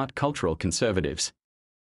most part cultural conservatives.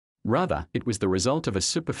 Rather, it was the result of a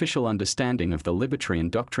superficial understanding of the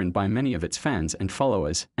libertarian doctrine by many of its fans and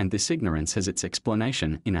followers, and this ignorance has its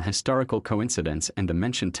explanation in a historical coincidence and the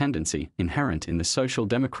mentioned tendency, inherent in the social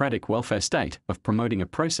democratic welfare state, of promoting a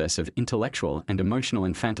process of intellectual and emotional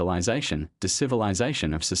infantilization,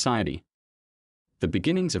 decivilization of society. The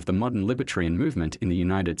beginnings of the modern libertarian movement in the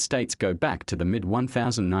United States go back to the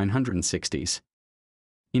mid-1960s.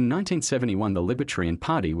 In 1971 the Libertarian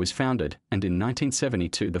Party was founded, and in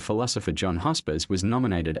 1972 the philosopher John Hospes was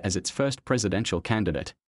nominated as its first presidential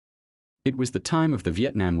candidate. It was the time of the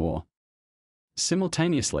Vietnam War.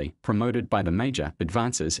 Simultaneously, promoted by the major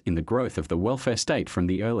advances in the growth of the welfare state from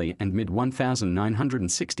the early and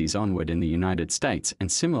mid-1960s onward in the United States and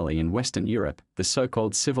similarly in Western Europe, the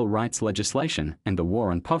so-called civil rights legislation and the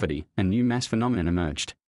war on poverty, a new mass phenomenon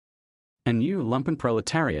emerged. A new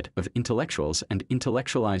lumpenproletariat of intellectuals and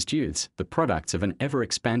intellectualized youths, the products of an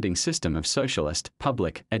ever-expanding system of socialist,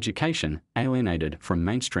 public, education, alienated from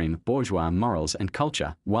mainstream bourgeois morals and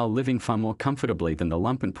culture, while living far more comfortably than the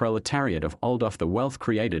lumpenproletariat of old off the wealth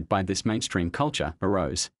created by this mainstream culture,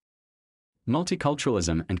 arose.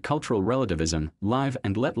 Multiculturalism and cultural relativism, live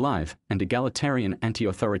and let live, and egalitarian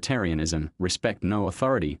anti-authoritarianism, respect no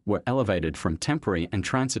authority, were elevated from temporary and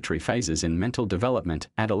transitory phases in mental development,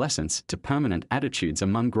 adolescence, to permanent attitudes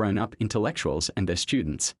among grown-up intellectuals and their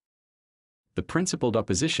students. The principled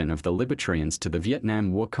opposition of the libertarians to the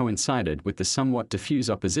Vietnam War coincided with the somewhat diffuse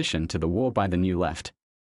opposition to the war by the New Left.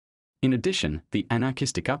 In addition, the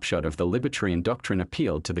anarchistic upshot of the libertarian doctrine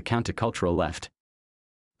appealed to the countercultural left.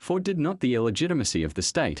 For did not the illegitimacy of the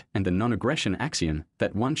state and the non-aggression axiom,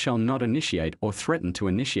 that one shall not initiate or threaten to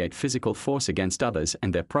initiate physical force against others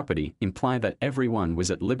and their property, imply that every one was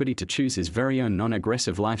at liberty to choose his very own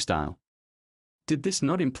non-aggressive lifestyle? Did this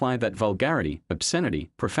not imply that vulgarity, obscenity,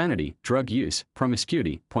 profanity, drug use,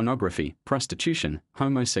 promiscuity, pornography, prostitution,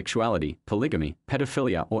 homosexuality, polygamy,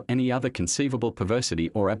 pedophilia or any other conceivable perversity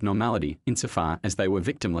or abnormality, insofar as they were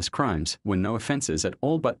victimless crimes, were no offenses at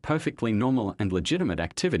all but perfectly normal and legitimate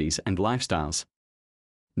activities and lifestyles?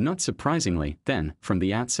 Not surprisingly, then, from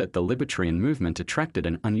the outset the libertarian movement attracted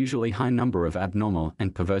an unusually high number of abnormal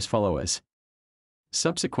and perverse followers.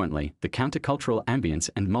 Subsequently, the countercultural ambience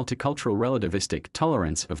and multicultural relativistic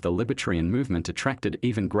tolerance of the libertarian movement attracted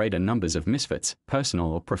even greater numbers of misfits,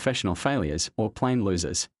 personal or professional failures, or plain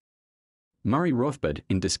losers. Murray Rothbard,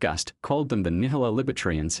 in disgust, called them the nihilo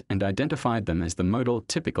libertarians and identified them as the modal,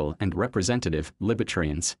 typical, and representative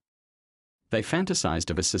libertarians. They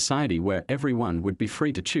fantasized of a society where everyone would be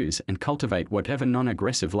free to choose and cultivate whatever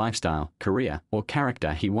non-aggressive lifestyle, career, or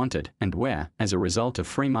character he wanted, and where, as a result of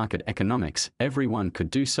free market economics, everyone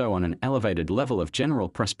could do so on an elevated level of general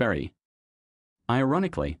prosperity.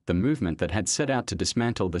 Ironically, the movement that had set out to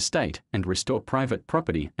dismantle the state and restore private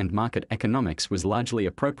property and market economics was largely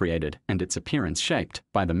appropriated and its appearance shaped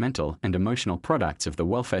by the mental and emotional products of the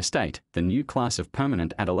welfare state, the new class of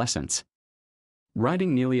permanent adolescents.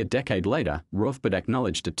 Writing nearly a decade later, Rothbard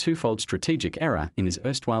acknowledged a twofold strategic error in his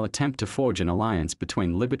erstwhile attempt to forge an alliance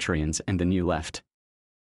between libertarians and the New Left.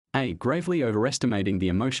 A. Gravely overestimating the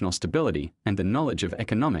emotional stability and the knowledge of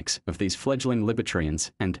economics of these fledgling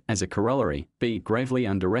libertarians, and, as a corollary, B. Gravely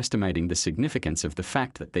underestimating the significance of the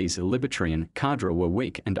fact that these libertarian cadre were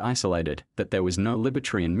weak and isolated, that there was no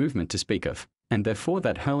libertarian movement to speak of, and therefore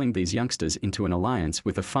that hurling these youngsters into an alliance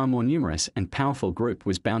with a far more numerous and powerful group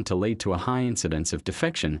was bound to lead to a high incidence of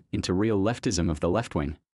defection into real leftism of the left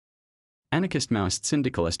wing. Anarchist Maoist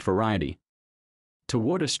syndicalist variety.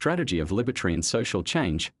 Toward a Strategy of Libertarian Social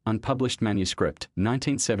Change, unpublished manuscript,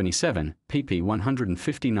 1977, pp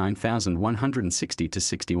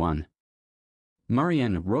 159,160-61. Murray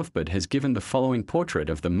N. Rothbard has given the following portrait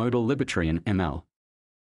of the modal libertarian ML.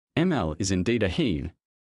 ML is indeed a he.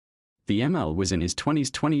 The ML was in his 20s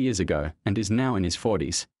 20 years ago, and is now in his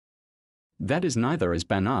 40s. That is neither as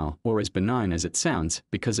banal or as benign as it sounds,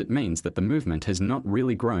 because it means that the movement has not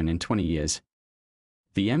really grown in 20 years.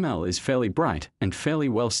 The ML is fairly bright and fairly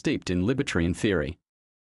well steeped in libertarian theory.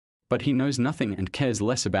 But he knows nothing and cares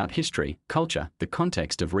less about history, culture, the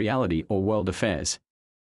context of reality or world affairs.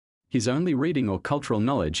 His only reading or cultural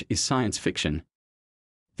knowledge is science fiction.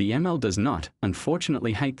 The ML does not,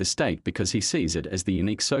 unfortunately, hate the state because he sees it as the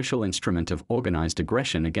unique social instrument of organized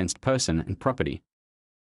aggression against person and property.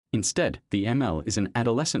 Instead, the ML is an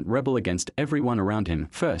adolescent rebel against everyone around him,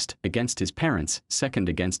 first, against his parents, second,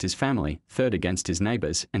 against his family, third, against his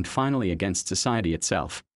neighbors, and finally against society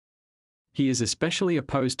itself. He is especially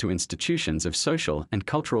opposed to institutions of social and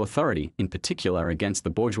cultural authority, in particular against the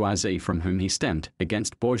bourgeoisie from whom he stemmed,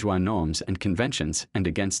 against bourgeois norms and conventions, and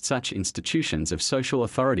against such institutions of social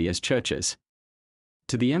authority as churches.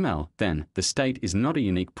 To the ML, then, the state is not a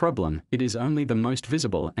unique problem, it is only the most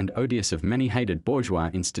visible and odious of many hated bourgeois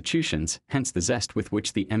institutions, hence the zest with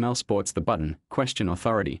which the ML sports the button, question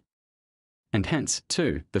authority. And hence,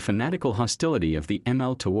 too, the fanatical hostility of the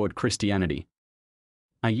ML toward Christianity.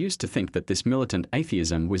 I used to think that this militant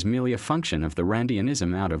atheism was merely a function of the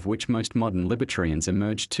Randianism out of which most modern libertarians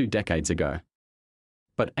emerged 2 decades ago.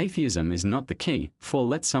 But atheism is not the key, for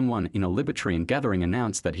let someone in a libertarian gathering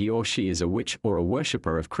announce that he or she is a witch or a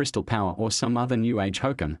worshipper of crystal power or some other New Age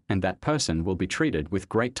hokum, and that person will be treated with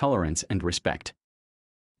great tolerance and respect.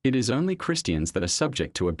 It is only Christians that are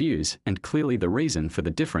subject to abuse, and clearly the reason for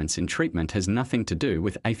the difference in treatment has nothing to do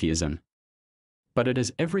with atheism. But it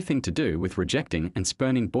has everything to do with rejecting and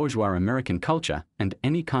spurning bourgeois American culture, and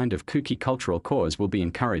any kind of kooky cultural cause will be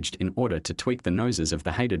encouraged in order to tweak the noses of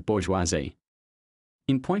the hated bourgeoisie.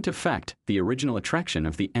 In point of fact, the original attraction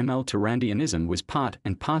of the ML to Randianism was part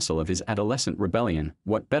and parcel of his adolescent rebellion.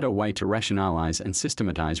 What better way to rationalize and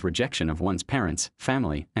systematize rejection of one's parents,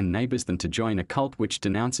 family, and neighbors than to join a cult which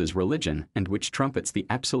denounces religion and which trumpets the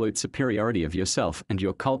absolute superiority of yourself and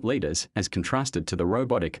your cult leaders, as contrasted to the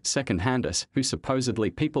robotic second-handers who supposedly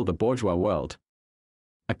people the bourgeois world.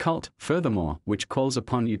 A cult, furthermore, which calls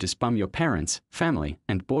upon you to spum your parents, family,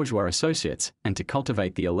 and bourgeois associates, and to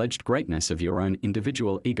cultivate the alleged greatness of your own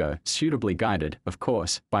individual ego, suitably guided, of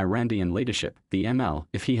course, by Randian leadership. The ML,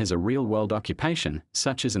 if he has a real-world occupation,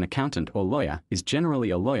 such as an accountant or lawyer, is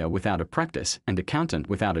generally a lawyer without a practice, and accountant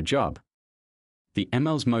without a job. The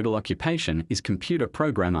ML's modal occupation is computer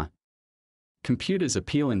programmer. Computers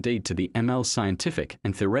appeal indeed to the ML's scientific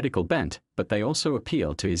and theoretical bent, but they also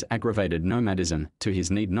appeal to his aggravated nomadism, to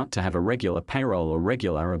his need not to have a regular payroll or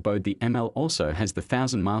regular abode. The ML also has the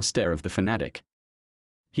 1,000-mile stare of the fanatic.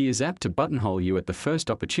 He is apt to buttonhole you at the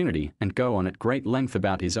first opportunity and go on at great length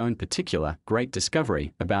about his own particular, great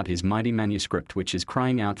discovery, about his mighty manuscript which is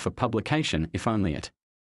crying out for publication if only it.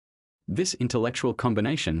 This intellectual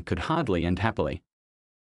combination could hardly end happily.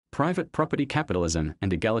 Private property capitalism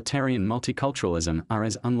and egalitarian multiculturalism are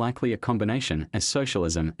as unlikely a combination as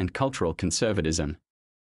socialism and cultural conservatism.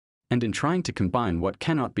 And in trying to combine what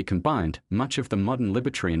cannot be combined, much of the modern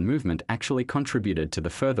libertarian movement actually contributed to the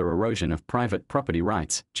further erosion of private property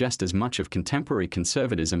rights, just as much of contemporary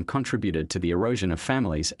conservatism contributed to the erosion of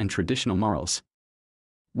families and traditional morals.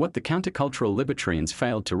 What the countercultural libertarians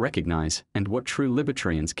failed to recognize, and what true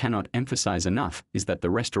libertarians cannot emphasize enough, is that the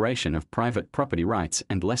restoration of private property rights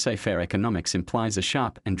and laissez-faire economics implies a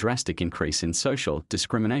sharp and drastic increase in social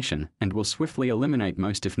discrimination, and will swiftly eliminate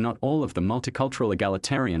most if not all of the multicultural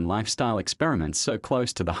egalitarian lifestyle experiments so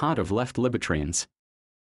close to the heart of left libertarians.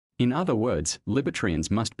 In other words, libertarians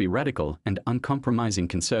must be radical and uncompromising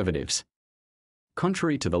conservatives.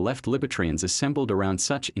 Contrary to the left libertarians assembled around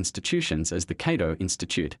such institutions as the Cato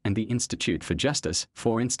Institute and the Institute for Justice,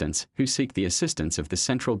 for instance, who seek the assistance of the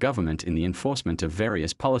central government in the enforcement of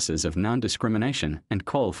various policies of non-discrimination and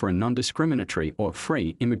call for a non-discriminatory or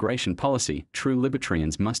free immigration policy, true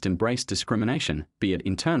libertarians must embrace discrimination, be it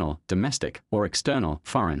internal, domestic, or external,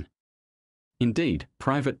 foreign. Indeed,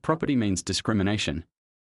 private property means discrimination.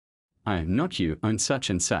 I, not you, own such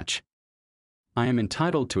and such. I am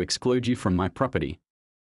entitled to exclude you from my property.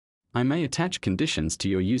 I may attach conditions to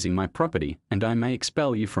your using my property, and I may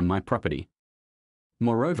expel you from my property.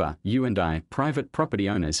 Moreover, you and I, private property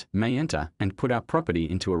owners, may enter and put our property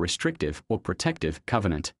into a restrictive or protective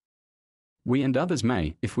covenant. We and others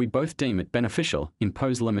may, if we both deem it beneficial,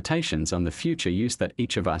 impose limitations on the future use that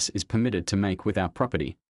each of us is permitted to make with our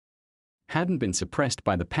property. Hadn't been suppressed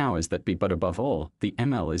by the powers that be, but above all, the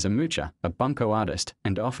ML is a moocher, a bunco artist,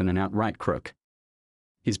 and often an outright crook.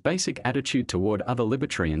 His basic attitude toward other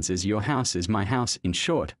libertarians is your house is my house. In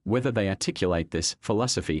short, whether they articulate this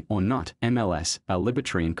philosophy or not, MLS are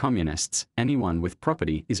libertarian communists. Anyone with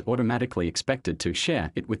property is automatically expected to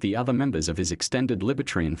share it with the other members of his extended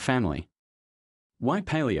libertarian family. Why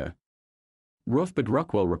paleo? Rothbard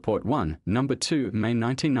Rockwell Report 1, No. 2, May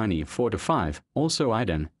 1990, 4-5, also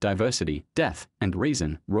item, Diversity, Death, and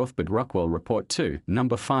Reason, Rothbard Rockwell Report 2, No.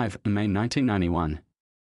 5, May 1991.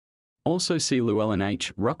 Also see Llewellyn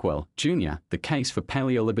H. Rockwell, Jr., The Case for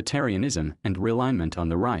Paleo-Libertarianism and Realignment on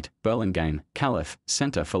the Right, Burlingame, Calif.,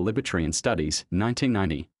 Center for Libertarian Studies,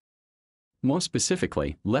 1990. More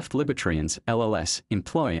specifically, left libertarians, LLS,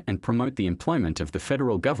 employ and promote the employment of the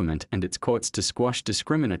federal government and its courts to squash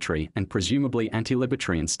discriminatory and presumably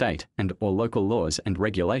anti-libertarian state and or local laws and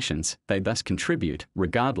regulations. They thus contribute,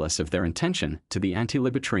 regardless of their intention, to the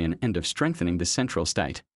anti-libertarian end of strengthening the central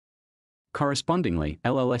state. Correspondingly,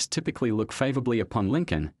 LLS typically look favorably upon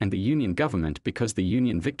Lincoln and the Union government because the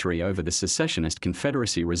Union victory over the secessionist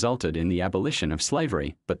Confederacy resulted in the abolition of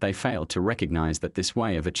slavery, but they fail to recognize that this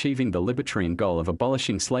way of achieving the libertarian goal of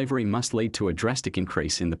abolishing slavery must lead to a drastic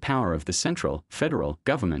increase in the power of the central, federal,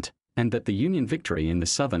 government, and that the Union victory in the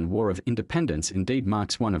Southern War of Independence indeed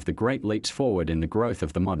marks one of the great leaps forward in the growth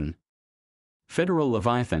of the modern federal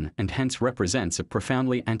leviathan and hence represents a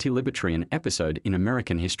profoundly anti-libertarian episode in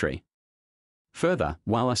American history. Further,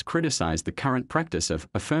 while us criticize the current practice of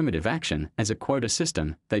affirmative action as a quota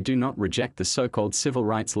system, they do not reject the so-called civil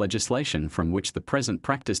rights legislation from which the present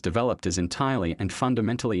practice developed as entirely and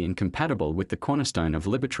fundamentally incompatible with the cornerstone of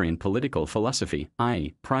libertarian political philosophy,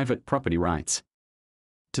 i.e., private property rights.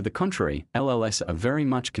 To the contrary, LLS are very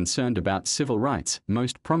much concerned about civil rights,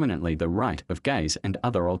 most prominently the right of gays and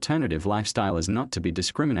other alternative lifestylers not to be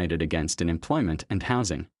discriminated against in employment and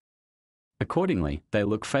housing. Accordingly, they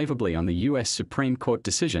look favorably on the U.S. Supreme Court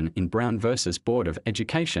decision in Brown v. Board of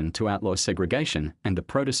Education to outlaw segregation and the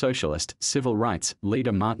proto-socialist civil rights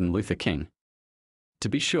leader Martin Luther King. To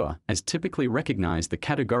be sure, as typically recognize the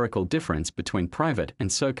categorical difference between private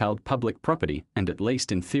and so-called public property, and at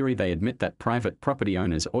least in theory they admit that private property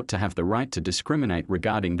owners ought to have the right to discriminate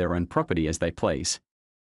regarding their own property as they please.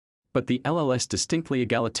 But the LLS distinctly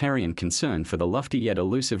egalitarian concern for the lofty yet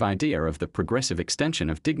elusive idea of the progressive extension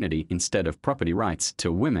of dignity instead of property rights to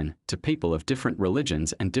women, to people of different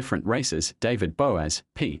religions and different races, David Boaz,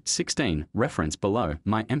 p. 16, reference below,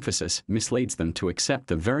 my emphasis, misleads them to accept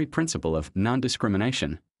the very principle of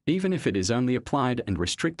non-discrimination, even if it is only applied and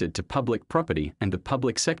restricted to public property and the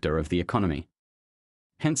public sector of the economy.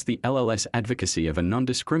 Hence the LLS advocacy of a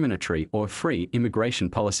non-discriminatory or free immigration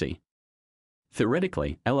policy.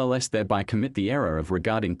 Theoretically, LLS thereby commit the error of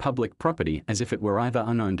regarding public property as if it were either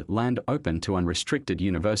unowned land open to unrestricted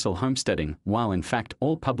universal homesteading, while in fact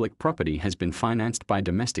all public property has been financed by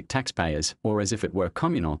domestic taxpayers, or as if it were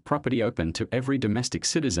communal property open to every domestic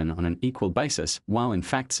citizen on an equal basis, while in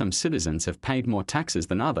fact some citizens have paid more taxes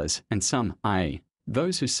than others, and some, i.e.,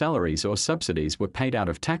 those whose salaries or subsidies were paid out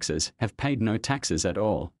of taxes, have paid no taxes at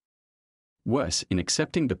all. Worse, in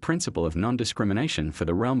accepting the principle of non-discrimination for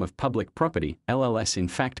the realm of public property, LLS in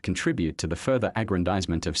fact contribute to the further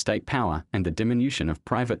aggrandizement of state power and the diminution of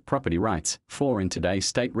private property rights, for in today's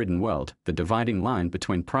state-ridden world, the dividing line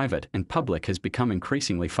between private and public has become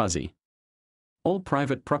increasingly fuzzy. All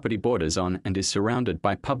private property borders on and is surrounded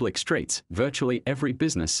by public streets. Virtually every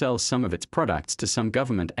business sells some of its products to some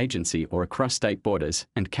government agency or across state borders,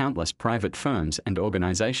 and countless private firms and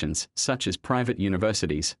organizations, such as private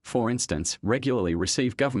universities, for instance, regularly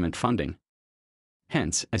receive government funding.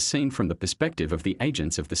 Hence, as seen from the perspective of the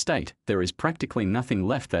agents of the state, there is practically nothing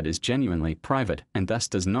left that is genuinely private and thus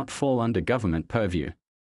does not fall under government purview.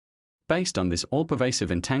 Based on this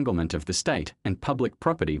all-pervasive entanglement of the state and public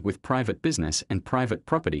property with private business and private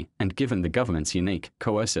property, and given the government's unique,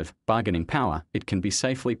 coercive, bargaining power, it can be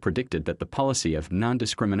safely predicted that the policy of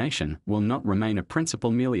non-discrimination will not remain a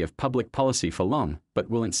principle merely of public policy for long, but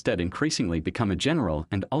will instead increasingly become a general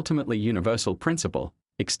and ultimately universal principle,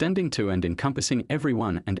 extending to and encompassing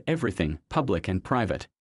everyone and everything, public and private.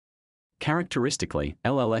 Characteristically,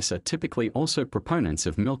 LLS are typically also proponents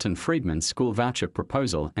of Milton Friedman's school voucher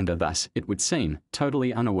proposal and are thus, it would seem,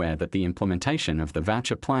 totally unaware that the implementation of the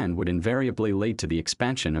voucher plan would invariably lead to the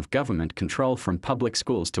expansion of government control from public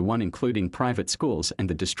schools to one including private schools and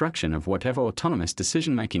the destruction of whatever autonomous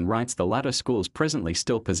decision-making rights the latter schools presently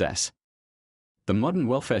still possess. The modern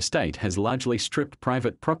welfare state has largely stripped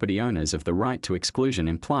private property owners of the right to exclusion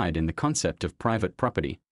implied in the concept of private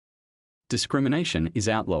property. Discrimination is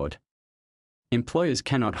outlawed. Employers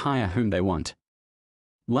cannot hire whom they want.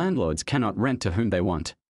 Landlords cannot rent to whom they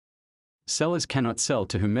want. Sellers cannot sell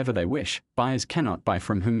to whomever they wish, buyers cannot buy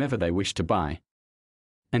from whomever they wish to buy.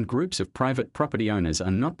 And groups of private property owners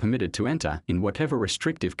are not permitted to enter in whatever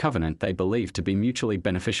restrictive covenant they believe to be mutually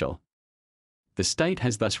beneficial. The state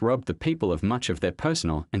has thus robbed the people of much of their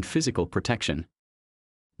personal and physical protection.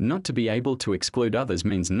 Not to be able to exclude others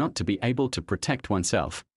means not to be able to protect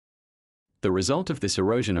oneself. The result of this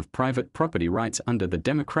erosion of private property rights under the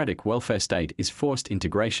democratic welfare state is forced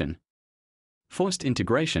integration. Forced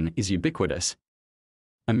integration is ubiquitous.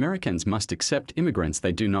 Americans must accept immigrants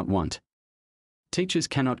they do not want. Teachers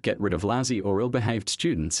cannot get rid of lousy or ill-behaved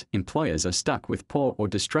students, employers are stuck with poor or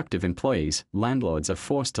destructive employees, landlords are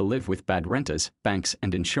forced to live with bad renters, banks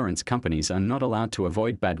and insurance companies are not allowed to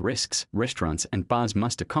avoid bad risks, restaurants and bars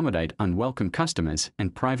must accommodate unwelcome customers,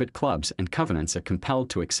 and private clubs and covenants are compelled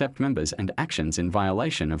to accept members and actions in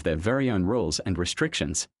violation of their very own rules and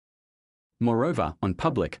restrictions. Moreover, on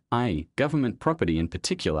public, i.e., government property in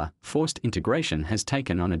particular, forced integration has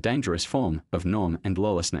taken on a dangerous form of norm and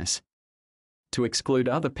lawlessness. To exclude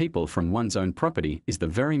other people from one's own property is the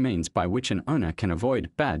very means by which an owner can avoid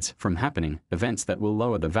bads from happening, events that will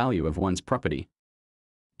lower the value of one's property.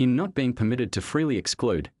 In not being permitted to freely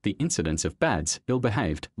exclude, the incidence of bads,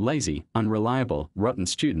 ill-behaved, lazy, unreliable, rotten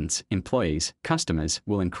students, employees, customers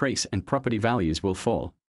will increase and property values will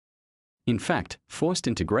fall. In fact, forced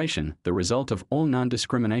integration, the result of all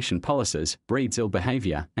non-discrimination policies, breeds ill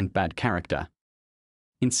behavior and bad character.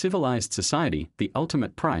 In civilized society, the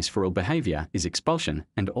ultimate price for ill behavior is expulsion,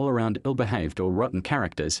 and all-around ill-behaved or rotten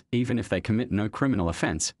characters, even if they commit no criminal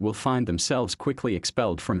offense, will find themselves quickly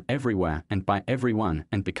expelled from everywhere and by everyone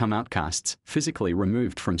and become outcasts, physically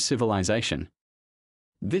removed from civilization.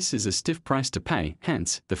 This is a stiff price to pay,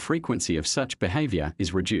 hence, the frequency of such behavior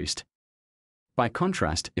is reduced. By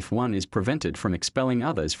contrast, if one is prevented from expelling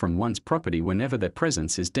others from one's property whenever their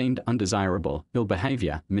presence is deemed undesirable, ill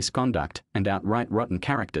behavior, misconduct, and outright rotten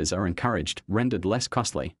characters are encouraged, rendered less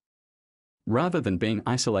costly. Rather than being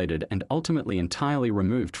isolated and ultimately entirely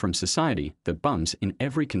removed from society, the bums in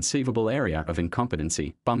every conceivable area of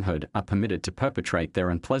incompetency, bumhood, are permitted to perpetrate their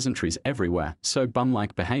unpleasantries everywhere, so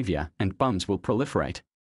bum-like behavior and bums will proliferate.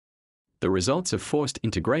 The results of forced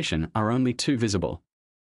integration are only too visible.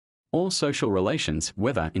 All social relations,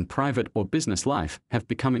 whether in private or business life, have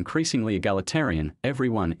become increasingly egalitarian.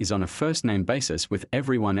 Everyone is on a first-name basis with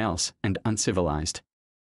everyone else, and uncivilized.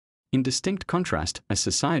 In distinct contrast, a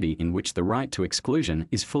society in which the right to exclusion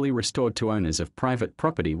is fully restored to owners of private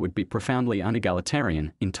property would be profoundly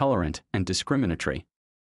unegalitarian, intolerant, and discriminatory.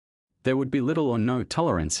 There would be little or no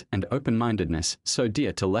tolerance and open-mindedness, so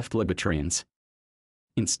dear to left libertarians.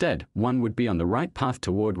 Instead, one would be on the right path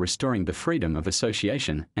toward restoring the freedom of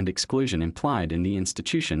association and exclusion implied in the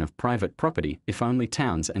institution of private property, if only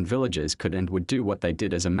towns and villages could and would do what they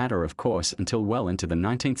did as a matter of course until well into the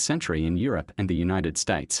 19th century in Europe and the United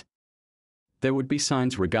States. There would be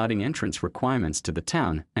signs regarding entrance requirements to the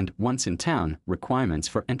town, and, once in town, requirements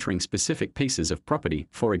for entering specific pieces of property,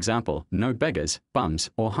 for example, no beggars,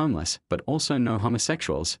 bums, or homeless, but also no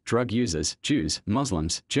homosexuals, drug users, Jews,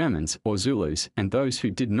 Muslims, Germans, or Zulus, and those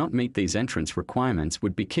who did not meet these entrance requirements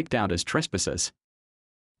would be kicked out as trespassers.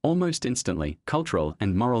 Almost instantly, cultural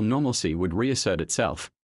and moral normalcy would reassert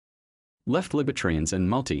itself. Left libertarians and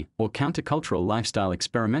multi- or countercultural lifestyle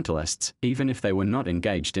experimentalists, even if they were not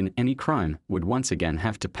engaged in any crime, would once again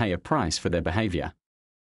have to pay a price for their behavior.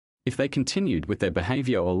 If they continued with their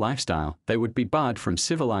behavior or lifestyle, they would be barred from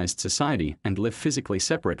civilized society and live physically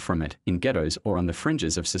separate from it, in ghettos or on the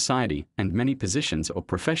fringes of society, and many positions or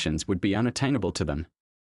professions would be unattainable to them.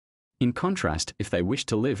 In contrast, if they wished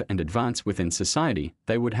to live and advance within society,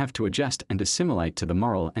 they would have to adjust and assimilate to the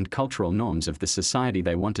moral and cultural norms of the society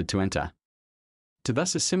they wanted to enter. To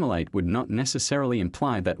thus assimilate would not necessarily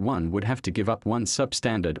imply that one would have to give up one's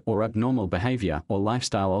substandard or abnormal behavior or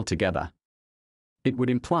lifestyle altogether. It would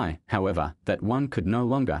imply, however, that one could no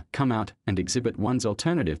longer come out and exhibit one's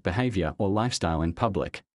alternative behavior or lifestyle in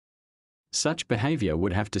public. Such behavior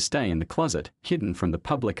would have to stay in the closet, hidden from the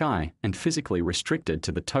public eye, and physically restricted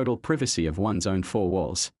to the total privacy of one's own four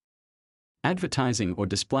walls. Advertising or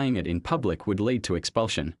displaying it in public would lead to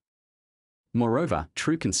expulsion. Moreover,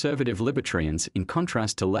 true conservative libertarians, in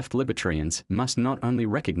contrast to left libertarians, must not only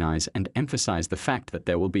recognize and emphasize the fact that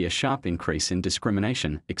there will be a sharp increase in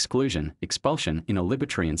discrimination, exclusion, expulsion in a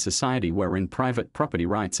libertarian society wherein private property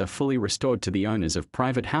rights are fully restored to the owners of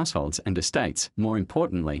private households and estates. More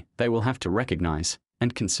importantly, they will have to recognize,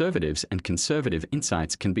 and conservatives and conservative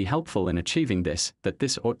insights can be helpful in achieving this, that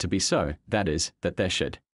this ought to be so, that is, that there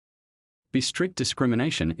should be strict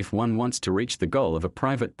discrimination if one wants to reach the goal of a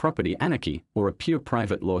private property anarchy or a pure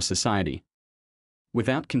private law society.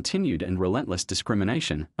 Without continued and relentless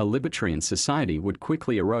discrimination, a libertarian society would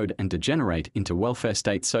quickly erode and degenerate into welfare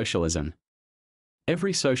state socialism.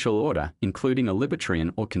 Every social order, including a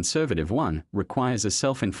libertarian or conservative one, requires a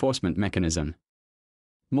self-enforcement mechanism.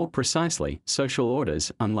 More precisely, social orders,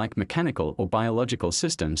 unlike mechanical or biological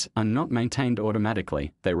systems, are not maintained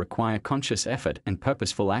automatically. They require conscious effort and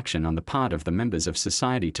purposeful action on the part of the members of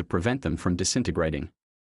society to prevent them from disintegrating.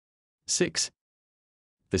 6.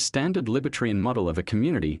 The standard libertarian model of a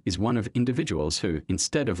community is one of individuals who,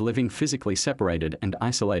 instead of living physically separated and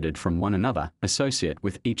isolated from one another, associate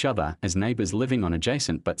with each other as neighbors living on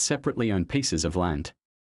adjacent but separately owned pieces of land.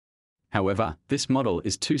 However, this model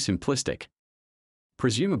is too simplistic.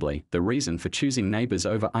 Presumably, the reason for choosing neighbors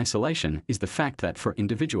over isolation is the fact that for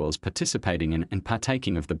individuals participating in and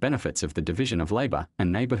partaking of the benefits of the division of labor, a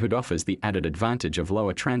neighborhood offers the added advantage of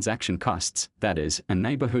lower transaction costs, that is, a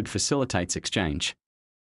neighborhood facilitates exchange.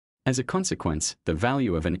 As a consequence, the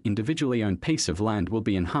value of an individually owned piece of land will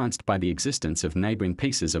be enhanced by the existence of neighboring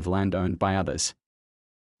pieces of land owned by others.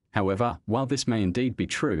 However, while this may indeed be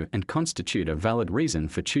true and constitute a valid reason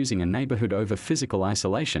for choosing a neighborhood over physical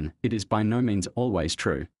isolation, it is by no means always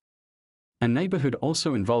true. A neighborhood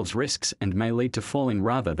also involves risks and may lead to falling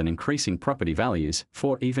rather than increasing property values,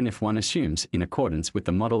 for even if one assumes, in accordance with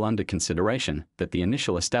the model under consideration, that the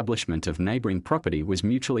initial establishment of neighboring property was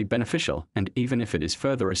mutually beneficial, and even if it is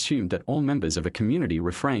further assumed that all members of a community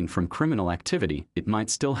refrain from criminal activity, it might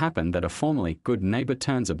still happen that a formerly good neighbor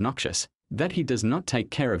turns obnoxious, that he does not take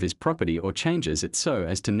care of his property or changes it so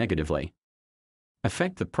as to negatively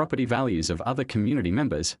affect the property values of other community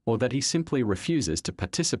members, or that he simply refuses to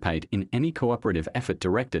participate in any cooperative effort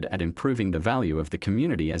directed at improving the value of the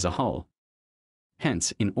community as a whole.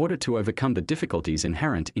 Hence, in order to overcome the difficulties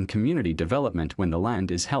inherent in community development when the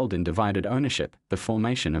land is held in divided ownership, the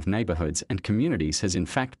formation of neighborhoods and communities has in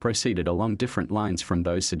fact proceeded along different lines from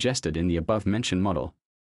those suggested in the above-mentioned model.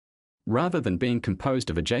 Rather than being composed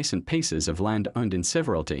of adjacent pieces of land owned in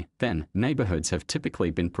severalty, then, neighborhoods have typically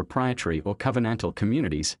been proprietary or covenantal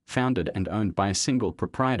communities, founded and owned by a single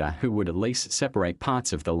proprietor who would lease separate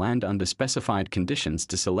parts of the land under specified conditions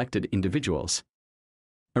to selected individuals.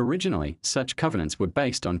 Originally, such covenants were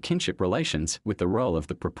based on kinship relations, with the role of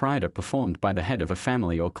the proprietor performed by the head of a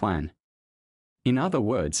family or clan. In other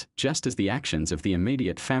words, just as the actions of the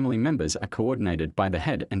immediate family members are coordinated by the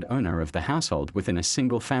head and owner of the household within a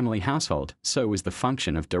single family household, so was the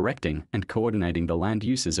function of directing and coordinating the land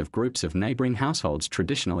uses of groups of neighboring households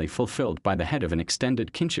traditionally fulfilled by the head of an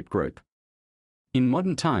extended kinship group. In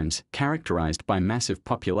modern times, characterized by massive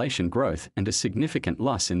population growth and a significant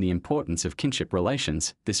loss in the importance of kinship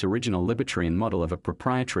relations, this original libertarian model of a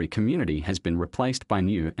proprietary community has been replaced by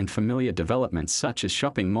new and familiar developments such as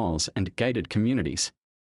shopping malls and gated communities.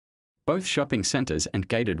 Both shopping centers and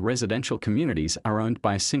gated residential communities are owned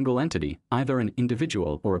by a single entity, either an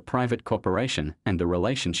individual or a private corporation, and the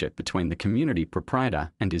relationship between the community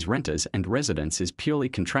proprietor and his renters and residents is purely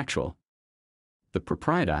contractual. The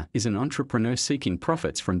proprietor is an entrepreneur seeking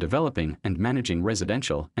profits from developing and managing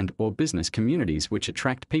residential and/or business communities which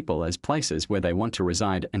attract people as places where they want to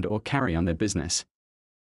reside and/or carry on their business.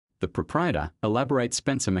 The proprietor, elaborates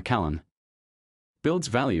Spencer McCallum, builds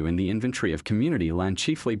value in the inventory of community land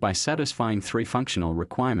chiefly by satisfying three functional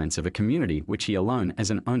requirements of a community which he alone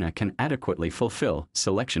as an owner can adequately fulfill: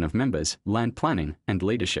 selection of members, land planning, and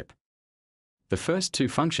leadership. The first two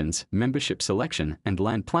functions, membership selection and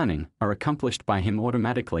land planning, are accomplished by him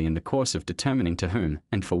automatically in the course of determining to whom,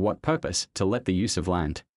 and for what purpose, to let the use of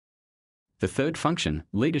land. The third function,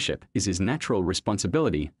 leadership, is his natural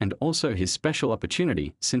responsibility and also his special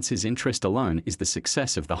opportunity, since his interest alone is the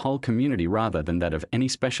success of the whole community rather than that of any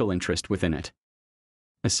special interest within it.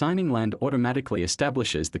 Assigning land automatically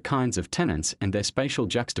establishes the kinds of tenants and their spatial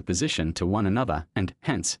juxtaposition to one another, and,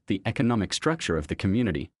 hence, the economic structure of the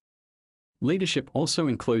community. Leadership also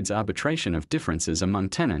includes arbitration of differences among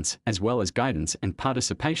tenants, as well as guidance and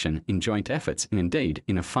participation in joint efforts, and indeed,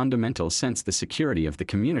 in a fundamental sense, the security of the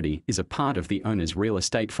community is a part of the owner's real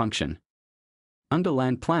estate function. Under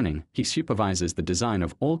land planning, he supervises the design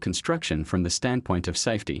of all construction from the standpoint of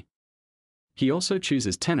safety. He also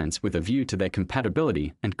chooses tenants with a view to their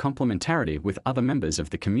compatibility and complementarity with other members of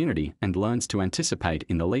the community, and learns to anticipate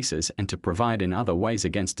in the leases and to provide in other ways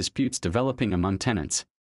against disputes developing among tenants.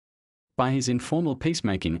 By his informal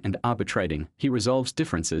peacemaking and arbitrating, he resolves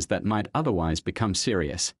differences that might otherwise become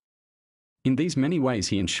serious. In these many ways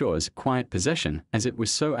he ensures quiet possession, as it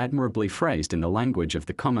was so admirably phrased in the language of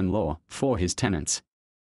the common law, for his tenants.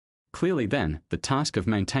 Clearly then, the task of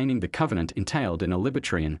maintaining the covenant entailed in a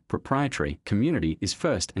libertarian, proprietary community is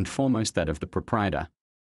first and foremost that of the proprietor.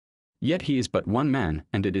 Yet he is but one man,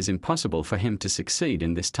 and it is impossible for him to succeed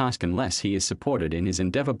in this task unless he is supported in his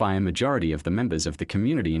endeavor by a majority of the members of the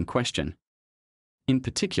community in question. In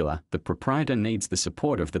particular, the proprietor needs the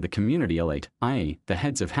support of the community elite, i.e., the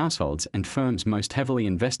heads of households and firms most heavily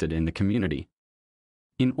invested in the community.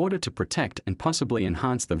 In order to protect and possibly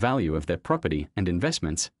enhance the value of their property and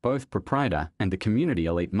investments, both proprietor and the community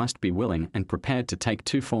elite must be willing and prepared to take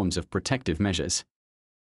two forms of protective measures.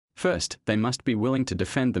 First, they must be willing to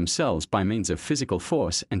defend themselves by means of physical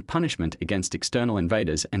force and punishment against external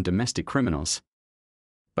invaders and domestic criminals.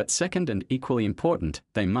 But second, and equally important,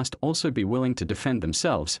 they must also be willing to defend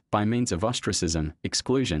themselves by means of ostracism,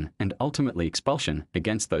 exclusion, and ultimately expulsion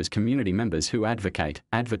against those community members who advocate,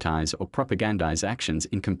 advertise, or propagandize actions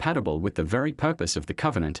incompatible with the very purpose of the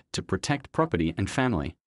covenant to protect property and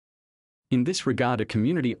family. In this regard, a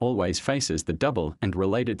community always faces the double and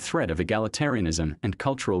related threat of egalitarianism and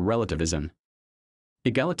cultural relativism.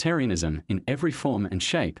 Egalitarianism, in every form and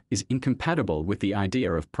shape, is incompatible with the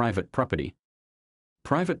idea of private property.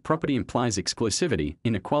 Private property implies exclusivity,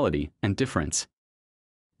 inequality, and difference.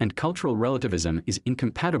 And cultural relativism is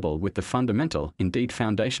incompatible with the fundamental, indeed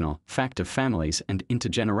foundational, fact of families and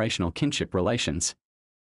intergenerational kinship relations.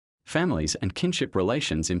 Families and kinship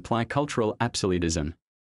relations imply cultural absolutism.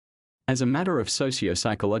 As a matter of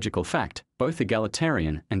socio-psychological fact, both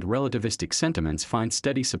egalitarian and relativistic sentiments find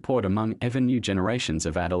steady support among ever-new generations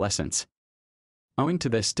of adolescents. Owing to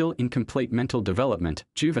their still incomplete mental development,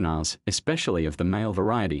 juveniles, especially of the male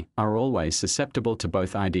variety, are always susceptible to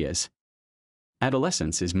both ideas.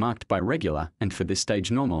 Adolescence is marked by regular, and for this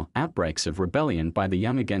stage normal, outbreaks of rebellion by the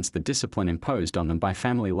young against the discipline imposed on them by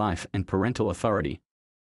family life and parental authority.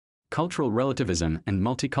 Cultural relativism and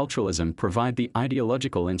multiculturalism provide the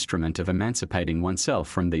ideological instrument of emancipating oneself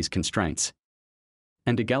from these constraints.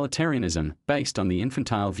 And egalitarianism, based on the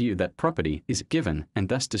infantile view that property is given and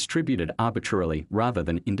thus distributed arbitrarily rather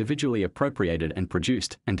than individually appropriated and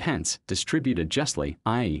produced, and hence distributed justly,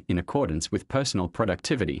 i.e., in accordance with personal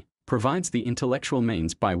productivity, provides the intellectual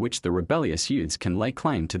means by which the rebellious youths can lay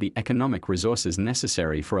claim to the economic resources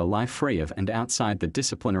necessary for a life free of and outside the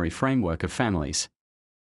disciplinary framework of families.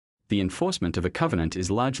 The enforcement of a covenant is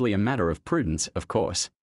largely a matter of prudence, of course.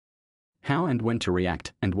 How and when to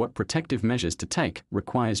react, and what protective measures to take,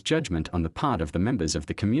 requires judgment on the part of the members of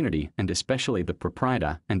the community and especially the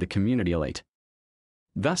proprietor and the community elite.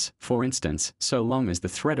 Thus, for instance, so long as the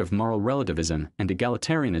threat of moral relativism and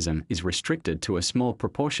egalitarianism is restricted to a small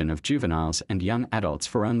proportion of juveniles and young adults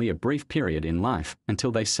for only a brief period in life,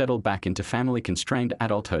 until they settle back into family-constrained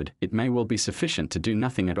adulthood, it may well be sufficient to do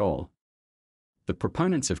nothing at all. The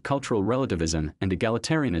proponents of cultural relativism and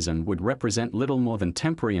egalitarianism would represent little more than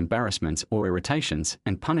temporary embarrassments or irritations,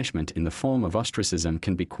 and punishment in the form of ostracism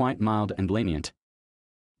can be quite mild and lenient.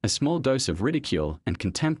 A small dose of ridicule and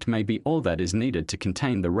contempt may be all that is needed to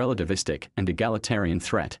contain the relativistic and egalitarian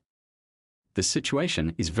threat. The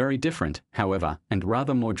situation is very different, however, and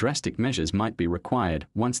rather more drastic measures might be required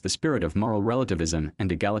once the spirit of moral relativism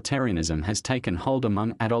and egalitarianism has taken hold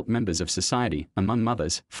among adult members of society, among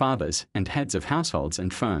mothers, fathers, and heads of households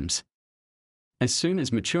and firms. As soon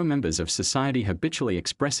as mature members of society habitually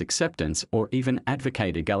express acceptance or even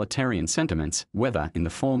advocate egalitarian sentiments, whether in the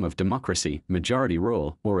form of democracy, majority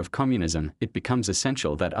rule, or of communism, it becomes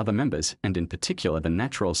essential that other members, and in particular the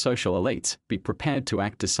natural social elites, be prepared to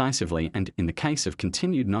act decisively and, in the case of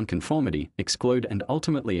continued nonconformity, exclude and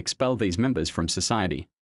ultimately expel these members from society.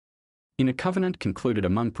 In a covenant concluded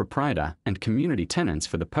among proprietor and community tenants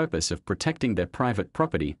for the purpose of protecting their private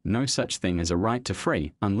property, no such thing as a right to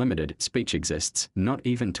free, unlimited speech exists, not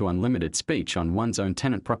even to unlimited speech on one's own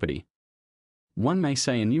tenant property. One may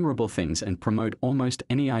say innumerable things and promote almost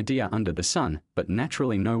any idea under the sun, but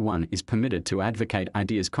naturally no one is permitted to advocate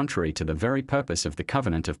ideas contrary to the very purpose of the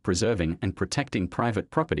covenant of preserving and protecting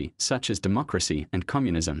private property, such as democracy and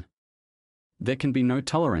communism. There can be no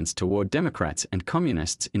tolerance toward Democrats and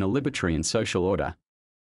Communists in a libertarian social order.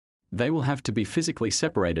 They will have to be physically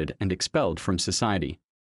separated and expelled from society.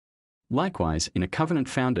 Likewise, in a covenant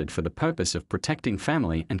founded for the purpose of protecting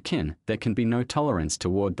family and kin, there can be no tolerance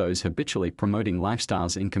toward those habitually promoting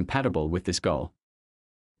lifestyles incompatible with this goal.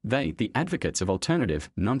 They, the advocates of alternative,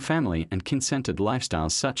 non-family and kin-centered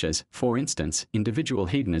lifestyles such as, for instance, individual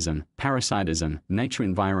hedonism, parasitism,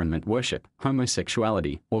 nature-environment worship,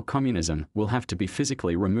 homosexuality, or communism, will have to be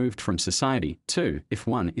physically removed from society, too, if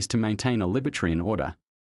one is to maintain a libertarian order.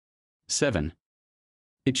 7.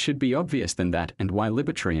 It should be obvious then that and why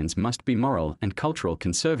libertarians must be moral and cultural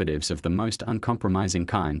conservatives of the most uncompromising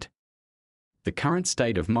kind. The current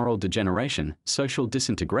state of moral degeneration, social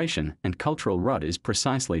disintegration, and cultural rot is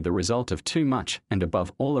precisely the result of too much, and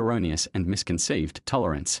above all erroneous and misconceived,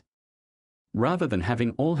 tolerance. Rather than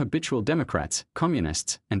having all habitual Democrats,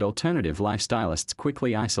 communists, and alternative lifestylists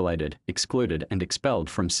quickly isolated, excluded, and expelled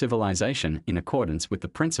from civilization in accordance with the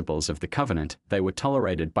principles of the covenant, they were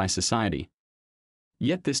tolerated by society.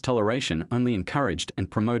 Yet this toleration only encouraged and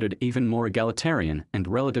promoted even more egalitarian and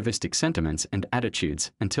relativistic sentiments and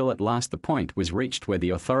attitudes, until at last the point was reached where the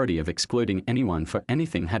authority of excluding anyone for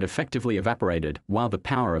anything had effectively evaporated, while the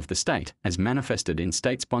power of the state, as manifested in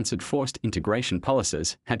state-sponsored forced integration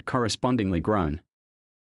policies, had correspondingly grown.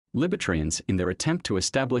 Libertarians, in their attempt to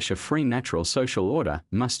establish a free natural social order,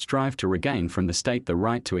 must strive to regain from the state the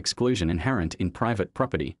right to exclusion inherent in private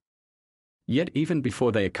property. Yet even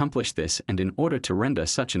before they accomplish this, and in order to render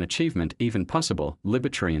such an achievement even possible,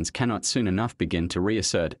 libertarians cannot soon enough begin to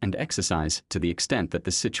reassert and exercise, to the extent that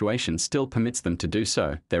the situation still permits them to do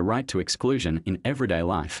so, their right to exclusion in everyday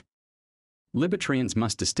life. Libertarians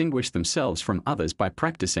must distinguish themselves from others by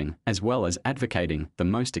practicing, as well as advocating, the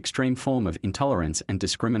most extreme form of intolerance and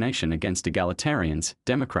discrimination against egalitarians,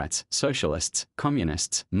 Democrats, socialists,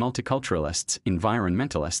 communists, multiculturalists,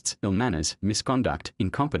 environmentalists, ill manners, misconduct,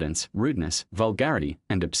 incompetence, rudeness, vulgarity,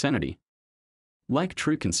 and obscenity. Like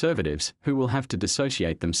true conservatives, who will have to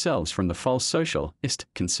dissociate themselves from the false socialist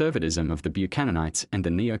conservatism of the Buchananites and the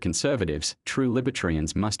neoconservatives, true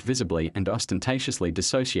libertarians must visibly and ostentatiously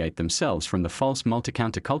dissociate themselves from the false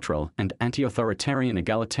multi-countercultural and anti-authoritarian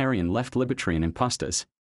egalitarian left libertarian imposters.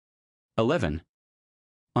 11.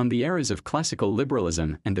 On the errors of classical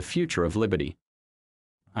liberalism and the future of liberty.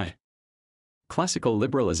 Classical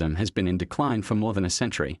liberalism has been in decline for more than a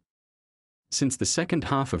century. Since the second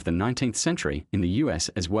half of the 19th century, in the US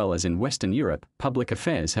as well as in Western Europe, public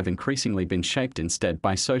affairs have increasingly been shaped instead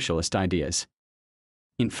by socialist ideas.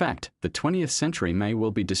 In fact, the 20th century may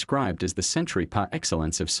well be described as the century par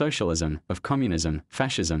excellence of socialism, of communism,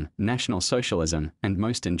 fascism, National Socialism, and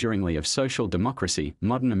most enduringly of social democracy,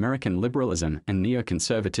 modern American liberalism, and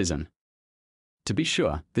neoconservatism. To be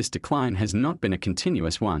sure, this decline has not been a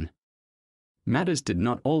continuous one. Matters did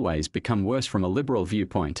not always become worse from a liberal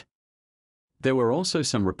viewpoint. There were also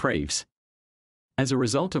some reprieves. As a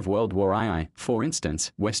result of World War II, for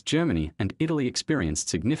instance, West Germany and Italy experienced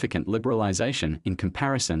significant liberalization in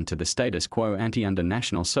comparison to the status quo ante under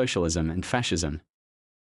National Socialism and fascism.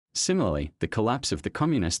 Similarly, the collapse of the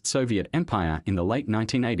communist Soviet Empire in the late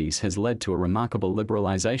 1980s has led to a remarkable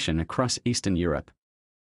liberalization across Eastern Europe.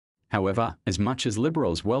 However, as much as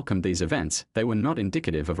liberals welcomed these events, they were not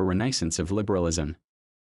indicative of a renaissance of liberalism.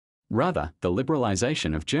 Rather, the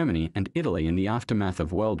liberalization of Germany and Italy in the aftermath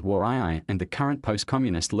of World War II and the current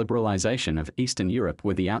post-communist liberalization of Eastern Europe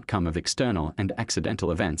were the outcome of external and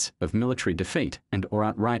accidental events, of military defeat and/or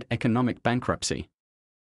outright economic bankruptcy.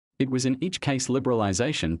 It was in each case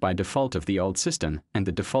liberalization by default of the old system, and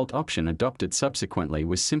the default option adopted subsequently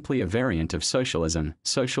was simply a variant of socialism,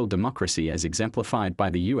 social democracy as exemplified by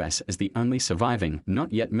the US as the only surviving,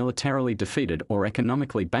 not yet militarily defeated or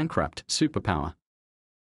economically bankrupt, superpower.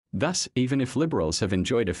 Thus, even if liberals have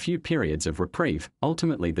enjoyed a few periods of reprieve,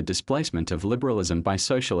 ultimately the displacement of liberalism by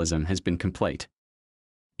socialism has been complete.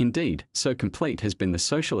 Indeed, so complete has been the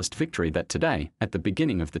socialist victory that today, at the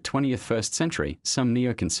beginning of the 21st century, some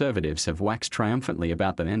neoconservatives have waxed triumphantly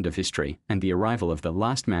about the end of history and the arrival of the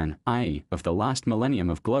last man, i.e., of the last millennium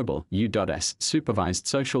of global U.S. supervised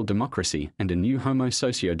social democracy and a new Homo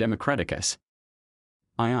socio-democraticus.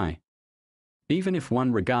 II. Even if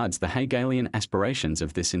one regards the Hegelian aspirations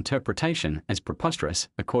of this interpretation as preposterous,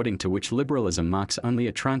 according to which liberalism marks only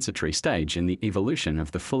a transitory stage in the evolution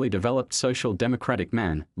of the fully developed social democratic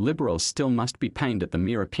man, liberals still must be pained at the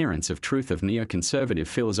mere appearance of truth of neoconservative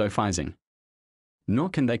philosophizing. Nor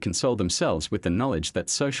can they console themselves with the knowledge that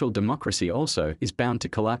social democracy also is bound to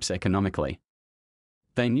collapse economically.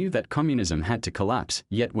 They knew that communism had to collapse,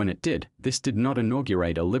 yet when it did, this did not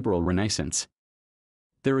inaugurate a liberal renaissance.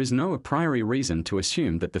 There is no a priori reason to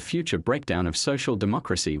assume that the future breakdown of social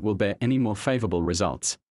democracy will bear any more favorable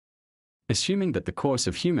results. Assuming that the course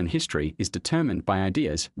of human history is determined by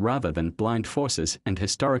ideas rather than blind forces and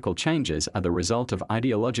historical changes are the result of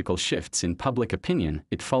ideological shifts in public opinion,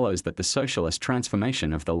 it follows that the socialist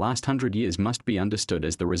transformation of the last 100 years must be understood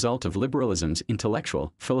as the result of liberalism's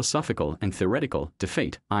intellectual, philosophical, and theoretical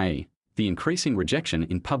defeat, i.e., the increasing rejection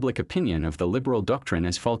in public opinion of the liberal doctrine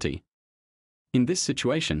as faulty. In this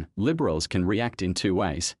situation, liberals can react in two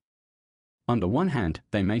ways. On the one hand,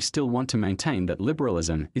 they may still want to maintain that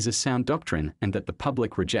liberalism is a sound doctrine and that the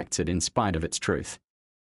public rejects it in spite of its truth.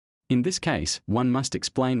 In this case, one must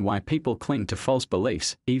explain why people cling to false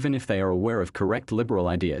beliefs, even if they are aware of correct liberal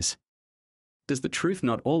ideas. Does the truth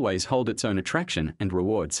not always hold its own attraction and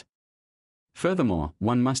rewards? Furthermore,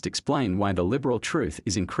 one must explain why the liberal truth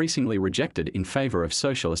is increasingly rejected in favor of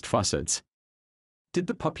socialist falsehoods. Did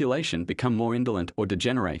the population become more indolent or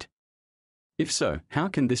degenerate? If so, how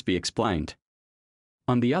can this be explained?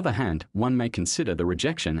 On the other hand, one may consider the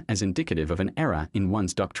rejection as indicative of an error in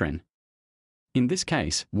one's doctrine. In this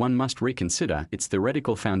case, one must reconsider its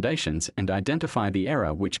theoretical foundations and identify the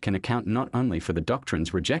error which can account not only for the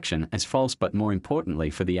doctrine's rejection as false but more importantly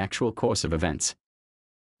for the actual course of events.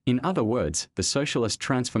 In other words, the socialist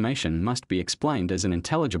transformation must be explained as an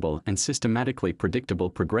intelligible and systematically predictable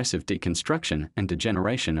progressive deconstruction and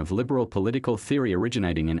degeneration of liberal political theory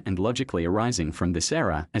originating in and logically arising from this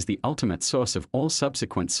error as the ultimate source of all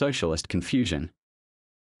subsequent socialist confusion.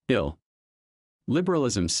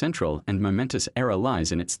 Liberalism's central and momentous error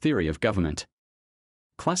lies in its theory of government.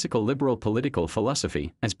 Classical liberal political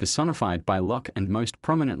philosophy, as personified by Locke and most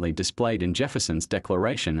prominently displayed in Jefferson's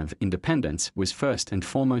Declaration of Independence, was first and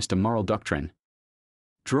foremost a moral doctrine.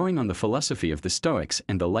 Drawing on the philosophy of the Stoics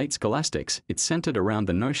and the late Scholastics, it centered around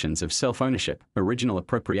the notions of self-ownership, original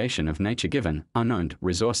appropriation of nature-given, unowned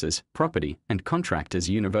resources, property, and contract as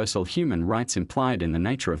universal human rights implied in the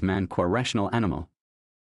nature of man qua rational animal.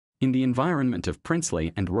 In the environment of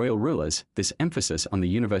princely and royal rulers, this emphasis on the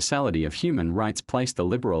universality of human rights placed the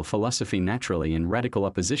liberal philosophy naturally in radical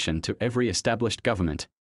opposition to every established government.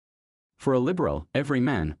 For a liberal, every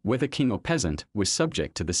man, whether king or peasant, was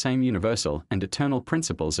subject to the same universal and eternal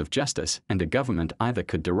principles of justice, and a government either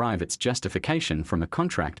could derive its justification from a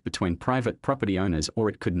contract between private property owners or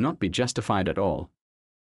it could not be justified at all.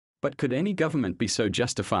 But could any government be so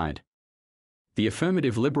justified? The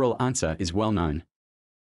affirmative liberal answer is well known.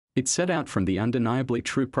 It set out from the undeniably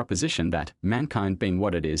true proposition that, mankind being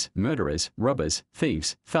what it is, murderers, robbers,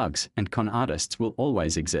 thieves, thugs, and con artists will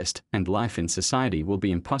always exist, and life in society will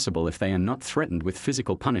be impossible if they are not threatened with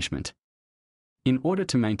physical punishment. In order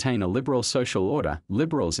to maintain a liberal social order,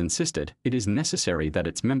 liberals insisted, it is necessary that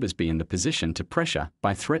its members be in the position to pressure,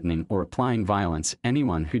 by threatening or applying violence,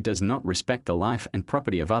 anyone who does not respect the life and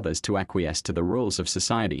property of others to acquiesce to the rules of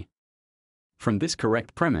society. From this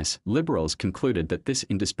correct premise, liberals concluded that this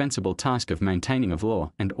indispensable task of maintaining of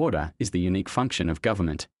law and order is the unique function of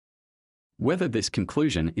government. Whether this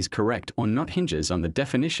conclusion is correct or not hinges on the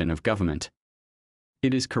definition of government.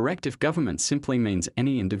 It is correct if government simply means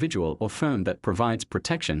any individual or firm that provides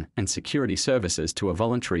protection and security services to a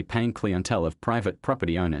voluntary paying clientele of private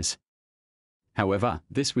property owners. However,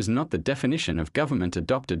 this was not the definition of government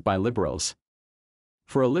adopted by liberals.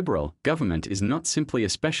 For a liberal, government is not simply a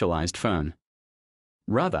specialized firm.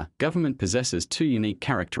 Rather, government possesses two unique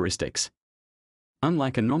characteristics.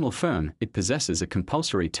 Unlike a normal firm, it possesses a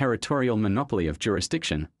compulsory territorial monopoly of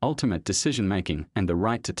jurisdiction, ultimate decision-making, and the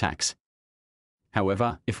right to tax.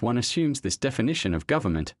 However, if one assumes this definition of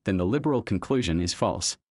government, then the liberal conclusion is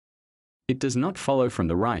false. It does not follow from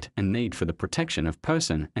the right and need for the protection of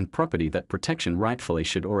person and property that protection rightfully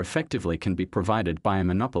should or effectively can be provided by a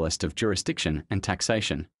monopolist of jurisdiction and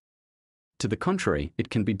taxation. To the contrary, it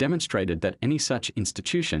can be demonstrated that any such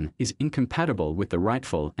institution is incompatible with the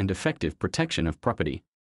rightful and effective protection of property.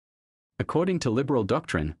 According to liberal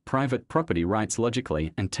doctrine, private property rights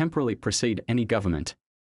logically and temporally precede any government.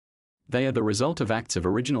 They are the result of acts of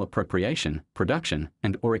original appropriation, production,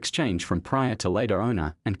 and/or exchange from prior to later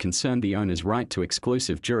owner, and concern the owner's right to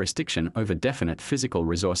exclusive jurisdiction over definite physical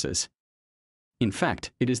resources. In fact,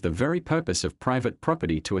 it is the very purpose of private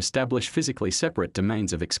property to establish physically separate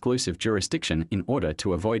domains of exclusive jurisdiction in order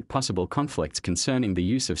to avoid possible conflicts concerning the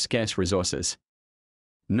use of scarce resources.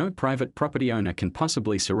 No private property owner can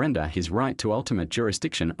possibly surrender his right to ultimate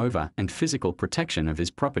jurisdiction over and physical protection of his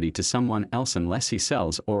property to someone else unless he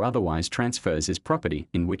sells or otherwise transfers his property,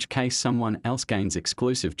 in which case someone else gains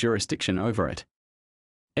exclusive jurisdiction over it.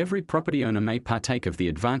 Every property owner may partake of the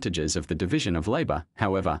advantages of the division of labor,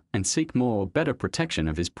 however, and seek more or better protection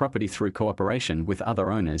of his property through cooperation with other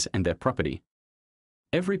owners and their property.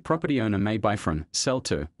 Every property owner may buy from, sell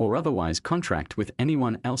to, or otherwise contract with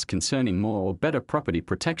anyone else concerning more or better property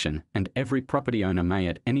protection, and every property owner may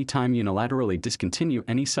at any time unilaterally discontinue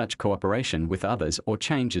any such cooperation with others or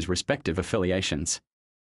change his respective affiliations.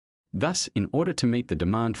 Thus, in order to meet the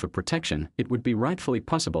demand for protection, it would be rightfully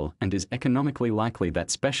possible and is economically likely that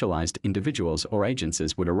specialized individuals or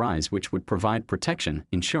agencies would arise which would provide protection,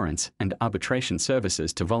 insurance, and arbitration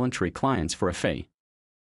services to voluntary clients for a fee.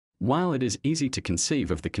 While it is easy to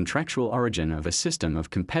conceive of the contractual origin of a system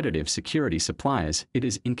of competitive security suppliers, it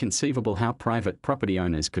is inconceivable how private property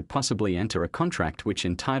owners could possibly enter a contract which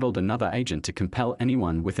entitled another agent to compel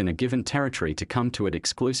anyone within a given territory to come to it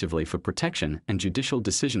exclusively for protection and judicial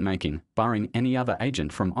decision-making, barring any other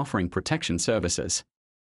agent from offering protection services.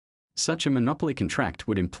 Such a monopoly contract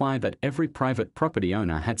would imply that every private property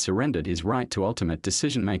owner had surrendered his right to ultimate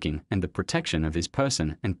decision-making and the protection of his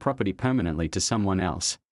person and property permanently to someone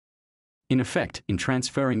else. In effect, in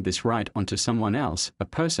transferring this right onto someone else, a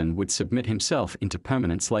person would submit himself into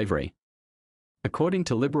permanent slavery. According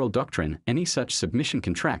to liberal doctrine, any such submission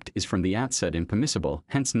contract is from the outset impermissible,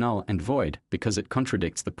 hence null and void, because it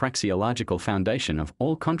contradicts the praxeological foundation of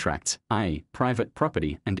all contracts, i.e., private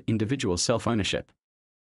property and individual self-ownership.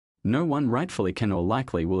 No one rightfully can or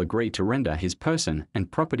likely will agree to render his person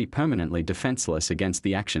and property permanently defenseless against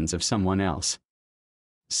the actions of someone else.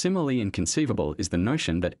 Similarly inconceivable is the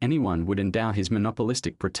notion that anyone would endow his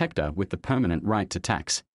monopolistic protector with the permanent right to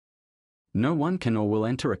tax. No one can or will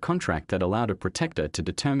enter a contract that allowed a protector to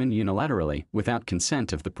determine unilaterally, without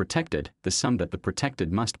consent of the protected, the sum that the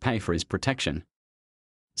protected must pay for his protection.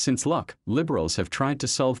 Since Locke, liberals have tried to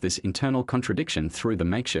solve this internal contradiction through the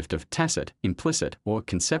makeshift of tacit, implicit, or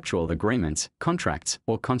conceptual agreements, contracts,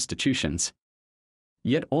 or constitutions.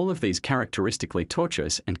 Yet all of these characteristically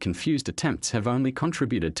tortuous and confused attempts have only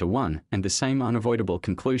contributed to one and the same unavoidable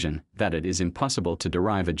conclusion, that it is impossible to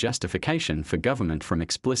derive a justification for government from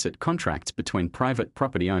explicit contracts between private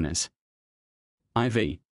property owners.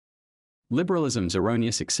 IV. Liberalism's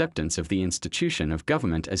erroneous acceptance of the institution of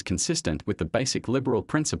government as consistent with the basic liberal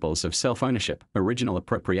principles of self-ownership, original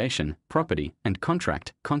appropriation, property, and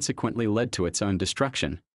contract consequently led to its own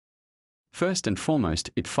destruction. First and foremost,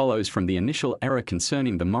 it follows from the initial error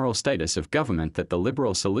concerning the moral status of government that the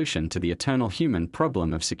liberal solution to the eternal human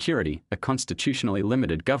problem of security, a constitutionally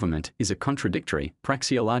limited government, is a contradictory,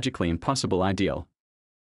 praxeologically impossible ideal.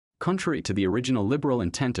 Contrary to the original liberal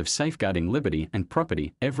intent of safeguarding liberty and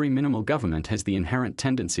property, every minimal government has the inherent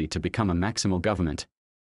tendency to become a maximal government.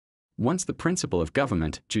 Once the principle of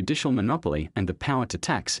government, judicial monopoly, and the power to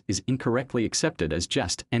tax is incorrectly accepted as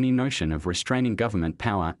just, any notion of restraining government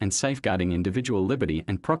power and safeguarding individual liberty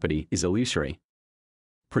and property is illusory.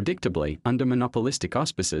 Predictably, under monopolistic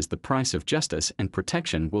auspices, the price of justice and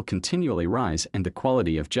protection will continually rise and the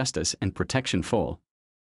quality of justice and protection fall.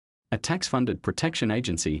 A tax-funded protection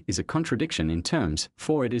agency is a contradiction in terms,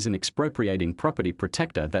 for it is an expropriating property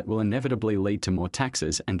protector that will inevitably lead to more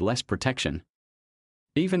taxes and less protection.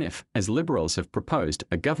 Even if, as liberals have proposed,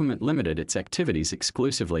 a government limited its activities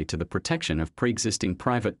exclusively to the protection of pre-existing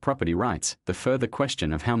private property rights, the further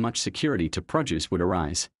question of how much security to produce would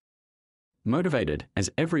arise. Motivated, as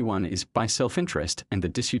everyone is, by self-interest and the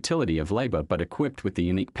disutility of labor but equipped with the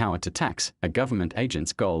unique power to tax, a government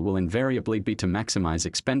agent's goal will invariably be to maximize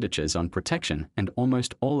expenditures on protection, and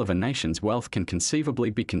almost all of a nation's wealth can conceivably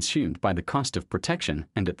be consumed by the cost of protection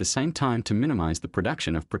and at the same time to minimize the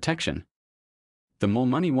production of protection. The more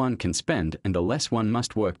money one can spend and the less one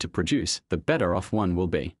must work to produce, the better off one will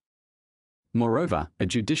be. Moreover, a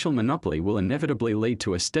judicial monopoly will inevitably lead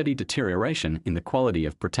to a steady deterioration in the quality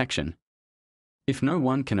of protection. If no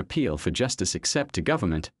one can appeal for justice except to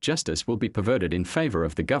government, justice will be perverted in favor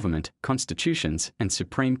of the government, constitutions, and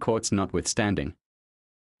supreme courts notwithstanding.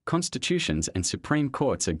 Constitutions and Supreme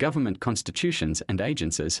Courts are government constitutions and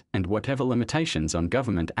agencies, and whatever limitations on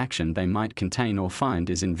government action they might contain or find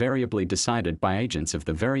is invariably decided by agents of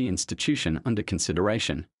the very institution under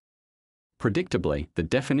consideration. Predictably, the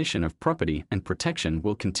definition of property and protection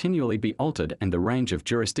will continually be altered and the range of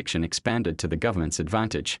jurisdiction expanded to the government's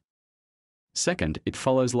advantage. Second, it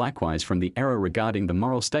follows likewise from the error regarding the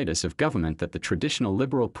moral status of government that the traditional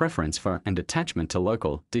liberal preference for and attachment to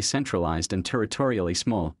local, decentralized and territorially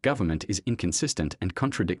small government is inconsistent and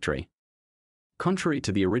contradictory. Contrary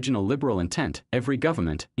to the original liberal intent, every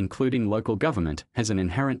government, including local government, has an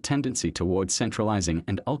inherent tendency towards centralizing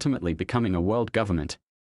and ultimately becoming a world government.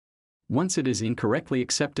 Once it is incorrectly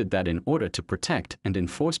accepted that in order to protect and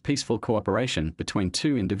enforce peaceful cooperation between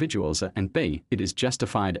two individuals A and B, it is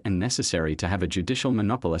justified and necessary to have a judicial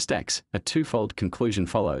monopolist X, a twofold conclusion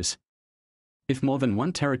follows. If more than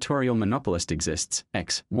one territorial monopolist exists,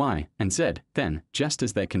 X, Y, and Z, then, just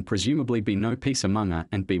as there can presumably be no peace among A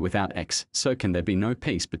and B without X, so can there be no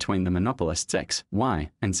peace between the monopolists X,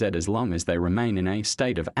 Y, and Z as long as they remain in a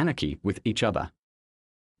state of anarchy with each other.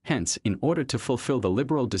 Hence, in order to fulfill the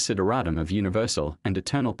liberal desideratum of universal and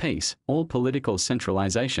eternal peace, all political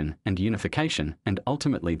centralization and unification, and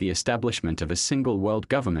ultimately the establishment of a single world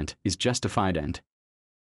government, is justified and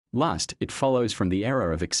last, it follows from the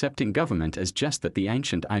error of accepting government as just that the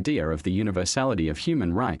ancient idea of the universality of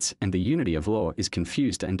human rights and the unity of law is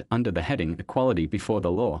confused and, under the heading equality before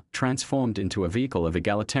the law, transformed into a vehicle of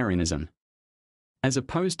egalitarianism. As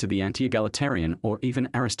opposed to the anti-egalitarian or even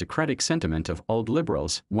aristocratic sentiment of old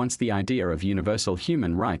liberals, once the idea of universal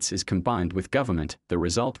human rights is combined with government, the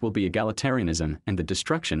result will be egalitarianism and the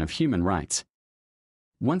destruction of human rights.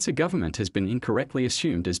 Once a government has been incorrectly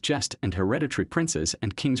assumed as just and hereditary princes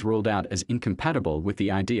and kings ruled out as incompatible with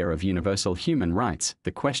the idea of universal human rights,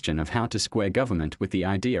 the question of how to square government with the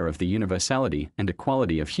idea of the universality and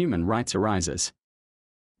equality of human rights arises.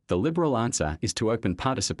 the liberal answer is to open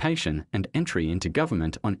participation and entry into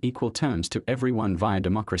government on equal terms to everyone via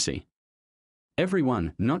democracy.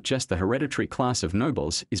 Everyone, not just the hereditary class of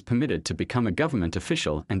nobles, is permitted to become a government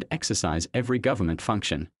official and exercise every government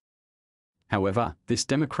function. However, this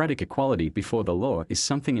democratic equality before the law is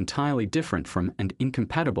something entirely different from and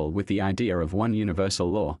incompatible with the idea of one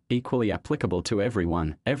universal law, equally applicable to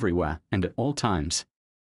everyone, everywhere, and at all times.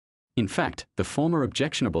 In fact, the former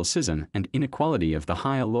objectionable schism and inequality of the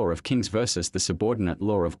higher law of kings versus the subordinate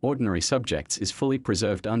law of ordinary subjects is fully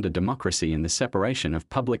preserved under democracy in the separation of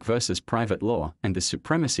public versus private law and the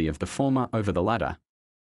supremacy of the former over the latter.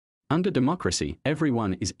 Under democracy,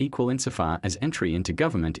 everyone is equal insofar as entry into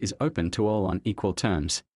government is open to all on equal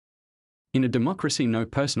terms. In a democracy, no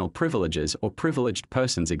personal privileges or privileged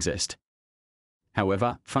persons exist.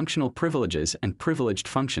 However, functional privileges and privileged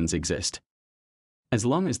functions exist. As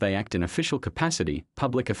long as they act in official capacity,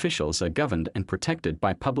 public officials are governed and protected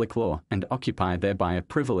by public law and occupy thereby a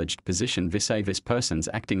privileged position vis-a-vis persons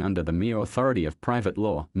acting under the mere authority of private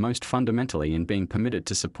law, most fundamentally in being permitted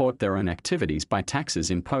to support their own activities by taxes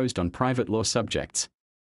imposed on private law subjects.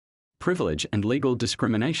 Privilege and legal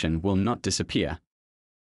discrimination will not disappear.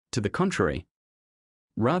 To the contrary,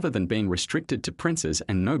 rather than being restricted to princes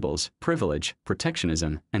and nobles, privilege,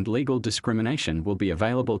 protectionism, and legal discrimination will be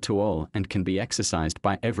available to all and can be exercised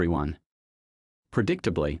by everyone.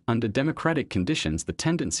 Predictably, under democratic conditions, the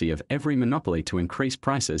tendency of every monopoly to increase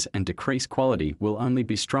prices and decrease quality will only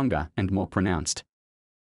be stronger and more pronounced.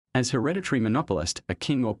 As hereditary monopolist, a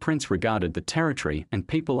king or prince regarded the territory and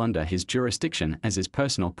people under his jurisdiction as his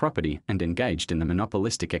personal property and engaged in the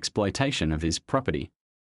monopolistic exploitation of his property.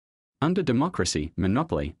 Under democracy,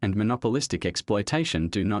 monopoly and monopolistic exploitation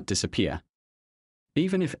do not disappear.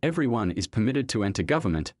 Even if everyone is permitted to enter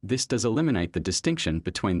government, this does eliminate the distinction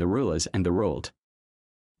between the rulers and the ruled.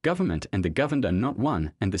 Government and the governed are not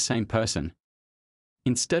one and the same person.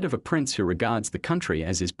 Instead of a prince who regards the country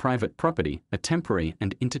as his private property, a temporary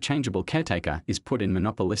and interchangeable caretaker is put in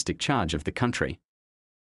monopolistic charge of the country.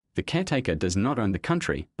 The caretaker does not own the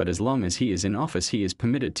country, but as long as he is in office he is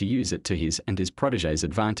permitted to use it to his and his protégés'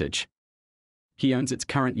 advantage. He owns its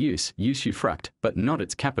current usufruct, but not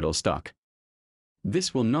its capital stock.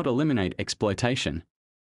 This will not eliminate exploitation.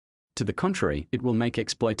 To the contrary, it will make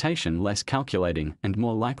exploitation less calculating and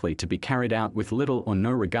more likely to be carried out with little or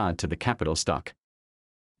no regard to the capital stock.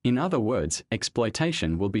 In other words,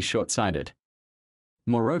 exploitation will be short-sighted.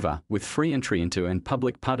 Moreover, with free entry into and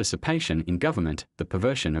public participation in government, the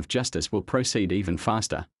perversion of justice will proceed even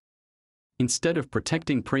faster. Instead of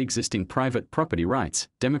protecting pre-existing private property rights,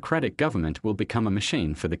 democratic government will become a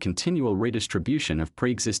machine for the continual redistribution of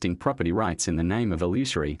pre-existing property rights in the name of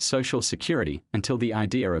illusory social security until the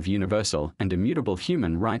idea of universal and immutable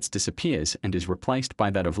human rights disappears and is replaced by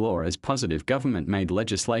that of law as positive government-made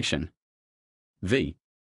legislation.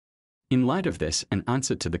 In light of this, an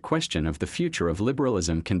answer to the question of the future of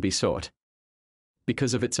liberalism can be sought.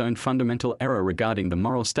 Because of its own fundamental error regarding the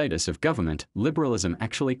moral status of government, liberalism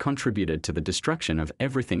actually contributed to the destruction of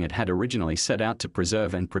everything it had originally set out to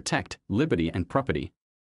preserve and protect, liberty and property.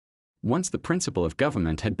 Once the principle of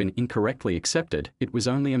government had been incorrectly accepted, it was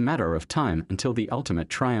only a matter of time until the ultimate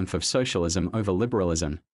triumph of socialism over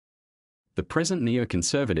liberalism. The present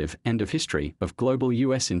neoconservative end of history of global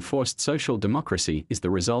US enforced social democracy is the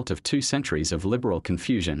result of 2 centuries of liberal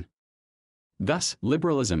confusion. Thus,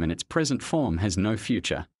 liberalism in its present form has no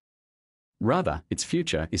future. Rather, its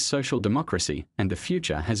future is social democracy, and the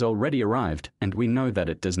future has already arrived, and we know that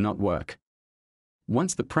it does not work.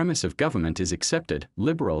 Once the premise of government is accepted,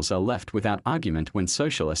 liberals are left without argument when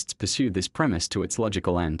socialists pursue this premise to its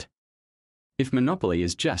logical end. If monopoly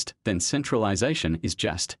is just, then centralization is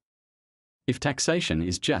just. If taxation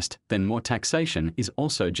is just, then more taxation is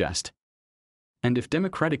also just. And if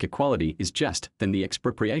democratic equality is just, then the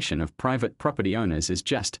expropriation of private property owners is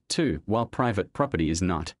just, too, while private property is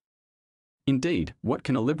not. Indeed, what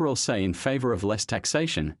can a liberal say in favor of less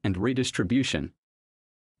taxation and redistribution?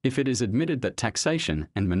 If it is admitted that taxation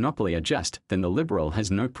and monopoly are just, then the liberal has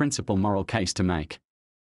no principal moral case to make.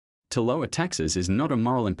 To lower taxes is not a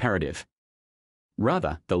moral imperative.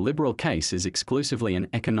 Rather, the liberal case is exclusively an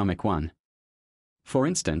economic one. For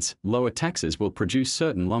instance, lower taxes will produce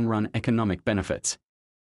certain long-run economic benefits.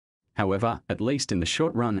 However, at least in the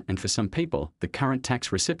short run and for some people, the current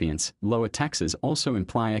tax recipients, lower taxes also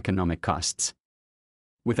imply economic costs.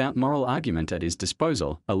 Without moral argument at his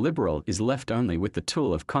disposal, a liberal is left only with the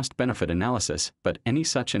tool of cost-benefit analysis, but any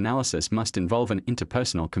such analysis must involve an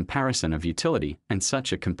interpersonal comparison of utility, and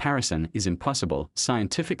such a comparison is impossible,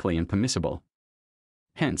 scientifically impermissible.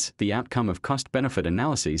 Hence, the outcome of cost-benefit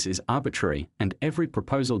analyses is arbitrary, and every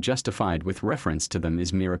proposal justified with reference to them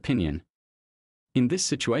is mere opinion. In this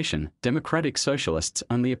situation, democratic socialists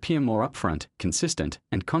only appear more upfront, consistent,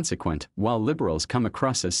 and consequent, while liberals come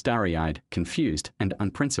across as starry-eyed, confused, and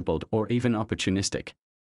unprincipled or even opportunistic.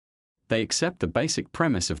 They accept the basic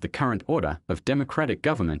premise of the current order of democratic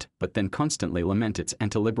government, but then constantly lament its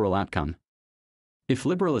anti-liberal outcome. If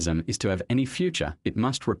liberalism is to have any future, it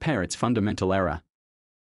must repair its fundamental error.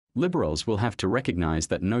 Liberals will have to recognize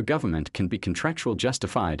that no government can be contractual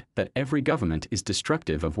justified, that every government is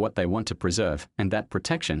destructive of what they want to preserve, and that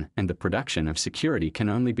protection and the production of security can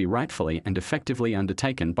only be rightfully and effectively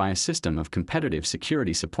undertaken by a system of competitive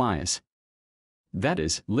security suppliers. That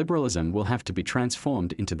is, liberalism will have to be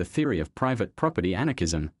transformed into the theory of private property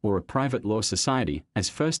anarchism, or a private law society, as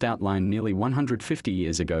first outlined nearly 150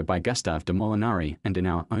 years ago by Gustave de Molinari and in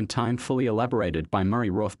our own time fully elaborated by Murray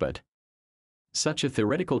Rothbard. Such a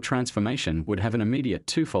theoretical transformation would have an immediate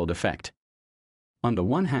twofold effect. On the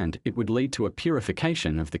one hand, it would lead to a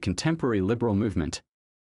purification of the contemporary liberal movement.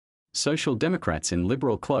 Social democrats in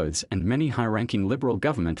liberal clothes and many high-ranking liberal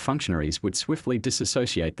government functionaries would swiftly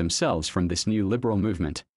disassociate themselves from this new liberal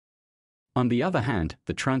movement. On the other hand,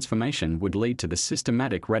 the transformation would lead to the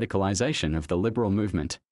systematic radicalization of the liberal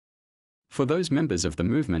movement. For those members of the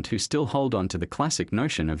movement who still hold on to the classic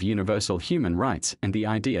notion of universal human rights and the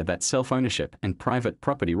idea that self-ownership and private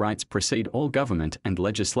property rights precede all government and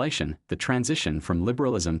legislation, the transition from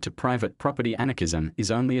liberalism to private property anarchism is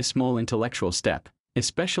only a small intellectual step,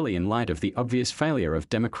 especially in light of the obvious failure of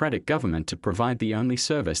democratic government to provide the only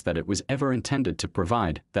service that it was ever intended to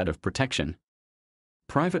provide, that of protection.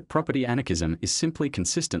 Private property anarchism is simply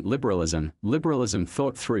consistent liberalism, liberalism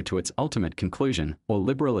thought through to its ultimate conclusion, or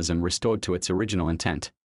liberalism restored to its original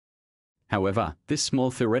intent. However, this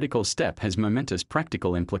small theoretical step has momentous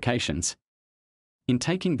practical implications. In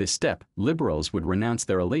taking this step, liberals would renounce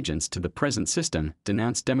their allegiance to the present system,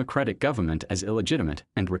 denounce democratic government as illegitimate,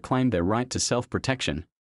 and reclaim their right to self-protection.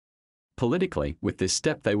 Politically, with this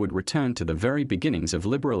step they would return to the very beginnings of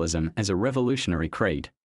liberalism as a revolutionary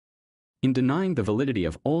creed. In denying the validity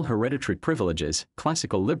of all hereditary privileges,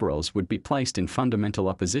 classical liberals would be placed in fundamental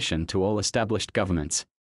opposition to all established governments.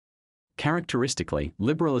 Characteristically,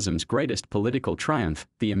 liberalism's greatest political triumph,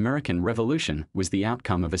 the American Revolution, was the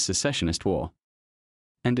outcome of a secessionist war.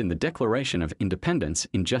 And in the Declaration of Independence,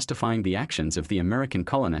 in justifying the actions of the American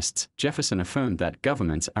colonists, Jefferson affirmed that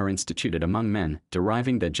governments are instituted among men,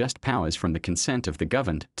 deriving their just powers from the consent of the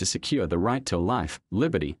governed, to secure the right to life,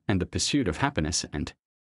 liberty, and the pursuit of happiness, and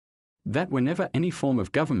that whenever any form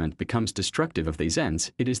of government becomes destructive of these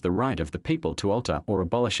ends, it is the right of the people to alter or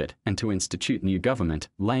abolish it, and to institute new government,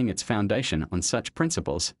 laying its foundation on such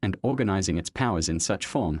principles, and organizing its powers in such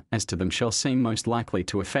form, as to them shall seem most likely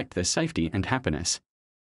to effect their safety and happiness.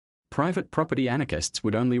 Private property anarchists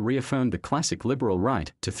would only reaffirm the classic liberal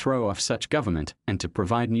right to throw off such government, and to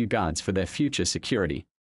provide new guards for their future security.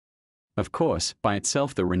 Of course, by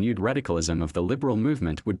itself the renewed radicalism of the liberal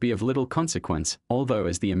movement would be of little consequence, although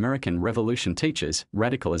as the American Revolution teaches,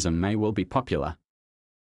 radicalism may well be popular.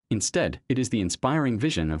 Instead, it is the inspiring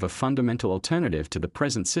vision of a fundamental alternative to the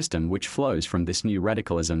present system which flows from this new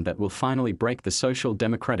radicalism that will finally break the social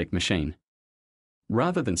democratic machine.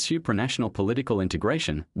 Rather than supranational political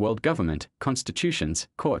integration, world government, constitutions,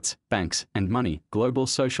 courts, banks, and money, global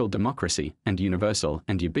social democracy, and universal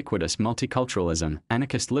and ubiquitous multiculturalism,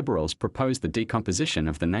 anarchist liberals propose the decomposition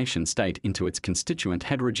of the nation-state into its constituent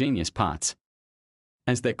heterogeneous parts.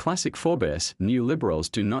 As their classic forebears, new liberals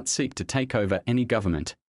do not seek to take over any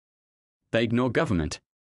government. They ignore government.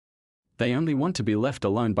 They only want to be left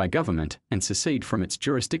alone by government, and secede from its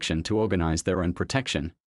jurisdiction to organize their own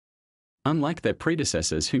protection. Unlike their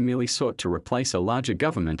predecessors who merely sought to replace a larger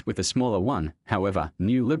government with a smaller one, however,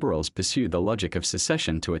 new liberals pursue the logic of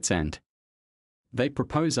secession to its end. They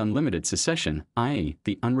propose unlimited secession, i.e.,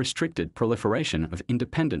 the unrestricted proliferation of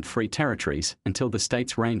independent free territories, until the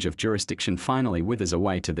state's range of jurisdiction finally withers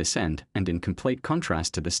away to this end, and in complete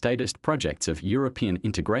contrast to the statist projects of European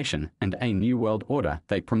integration and a New World Order,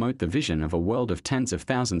 they promote the vision of a world of tens of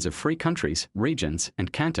thousands of free countries, regions,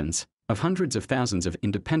 and cantons, of hundreds of thousands of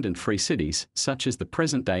independent free cities, such as the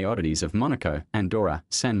present-day oddities of Monaco, Andorra,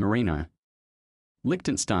 San Marino,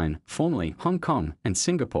 Liechtenstein, formerly Hong Kong, and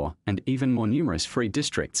Singapore, and even more numerous free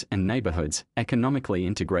districts and neighborhoods, economically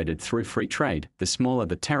integrated through free trade. The smaller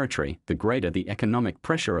the territory, the greater the economic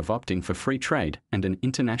pressure of opting for free trade and an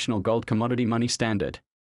international gold commodity money standard.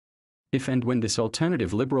 If and when this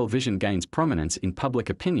alternative liberal vision gains prominence in public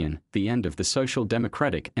opinion, the end of the social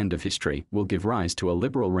democratic end of history will give rise to a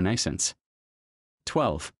liberal renaissance.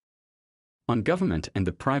 12. On government and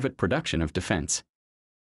the private production of defense.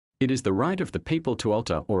 It is the right of the people to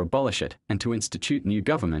alter or abolish it, and to institute new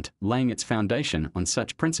government, laying its foundation on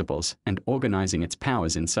such principles, and organizing its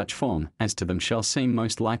powers in such form, as to them shall seem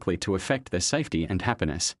most likely to affect their safety and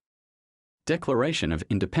happiness. Declaration of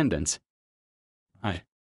Independence.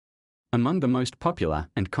 Among the most popular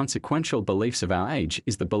and consequential beliefs of our age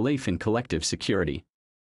is the belief in collective security.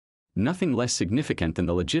 Nothing less significant than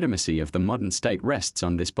the legitimacy of the modern state rests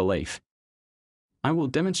on this belief. I will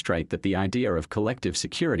demonstrate that the idea of collective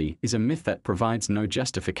security is a myth that provides no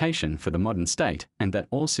justification for the modern state, and that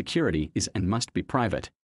all security is and must be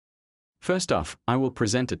private. First off, I will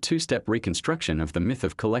present a two-step reconstruction of the myth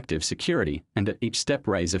of collective security, and at each step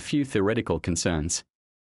raise a few theoretical concerns.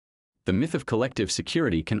 The myth of collective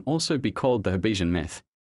security can also be called the Hobbesian myth.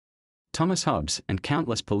 Thomas Hobbes and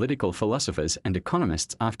countless political philosophers and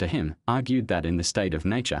economists after him argued that in the state of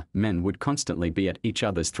nature, men would constantly be at each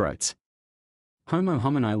other's throats. Homo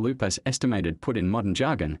homini lupus estimated, put in modern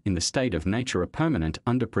jargon, in the state of nature a permanent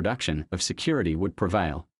underproduction of security would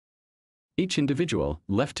prevail. Each individual,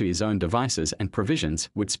 left to his own devices and provisions,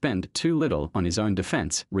 would spend too little on his own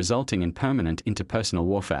defense, resulting in permanent interpersonal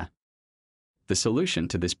warfare. The solution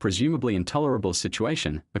to this presumably intolerable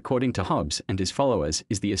situation, according to Hobbes and his followers,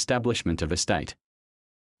 is the establishment of a state.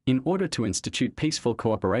 In order to institute peaceful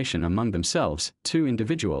cooperation among themselves, two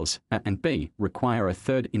individuals, A and B, require a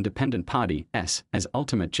third independent party, S, as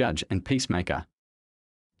ultimate judge and peacemaker.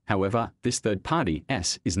 However, this third party,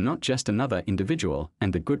 S, is not just another individual,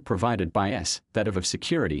 and the good provided by S, that of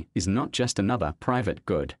security, is not just another private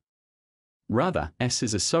good. Rather, S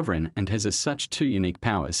is a sovereign and has as such two unique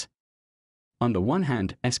powers. On the one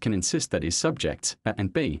hand, S can insist that his subjects, A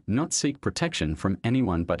and B, not seek protection from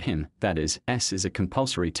anyone but him, that is, S is a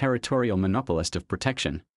compulsory territorial monopolist of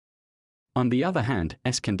protection. On the other hand,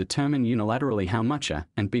 S can determine unilaterally how much A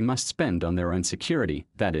and B must spend on their own security,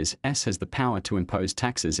 that is, S has the power to impose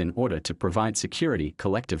taxes in order to provide security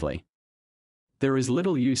collectively. There is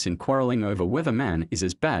little use in quarreling over whether man is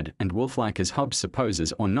as bad and wolf-like as Hobbes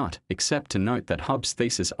supposes or not, except to note that Hobbes'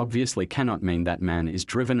 thesis obviously cannot mean that man is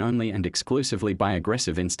driven only and exclusively by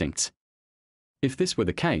aggressive instincts. If this were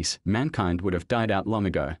the case, mankind would have died out long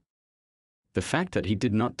ago. The fact that he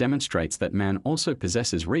did not demonstrates that man also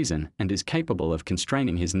possesses reason and is capable of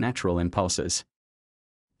constraining his natural impulses.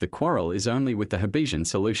 The quarrel is only with the Hobbesian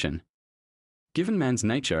solution. Given man's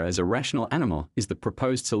nature as a rational animal, is the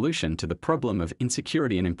proposed solution to the problem of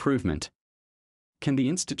insecurity and improvement. Can the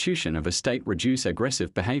institution of a state reduce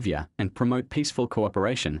aggressive behavior and promote peaceful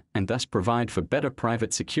cooperation, and thus provide for better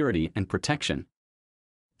private security and protection?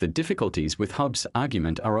 The difficulties with Hobbes'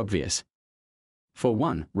 argument are obvious. For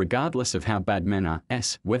one, regardless of how bad men are,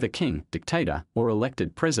 S, whether king, dictator, or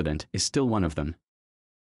elected president, is still one of them.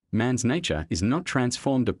 Man's nature is not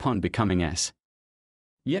transformed upon becoming S.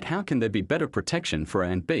 Yet how can there be better protection for A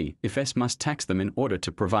and B if S must tax them in order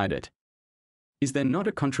to provide it? Is there not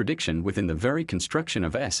a contradiction within the very construction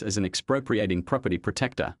of S as an expropriating property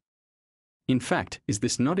protector? In fact, is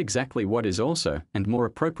this not exactly what is also, and more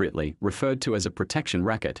appropriately, referred to as a protection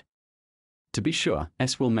racket? To be sure,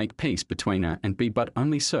 S will make peace between A and B, but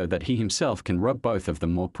only so that he himself can rob both of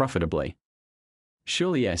them more profitably.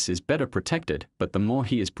 Surely S is better protected, but the more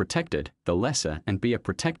he is protected, the less A and B are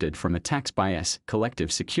protected from attacks by S.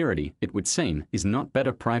 Collective security, it would seem, is not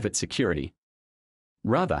better private security.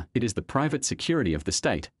 Rather, it is the private security of the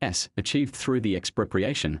state, S, achieved through the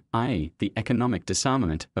expropriation, i.e., the economic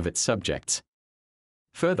disarmament, of its subjects.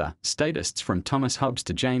 Further, statists from Thomas Hobbes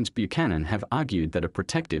to James Buchanan have argued that a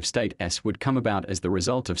protective state S would come about as the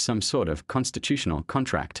result of some sort of constitutional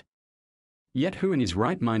contract. Yet who in his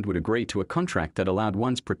right mind would agree to a contract that allowed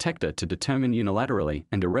one's protector to determine unilaterally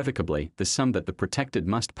and irrevocably the sum that the protected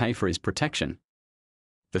must pay for his protection?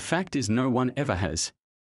 The fact is, no one ever has.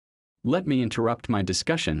 Let me interrupt my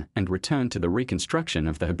discussion and return to the reconstruction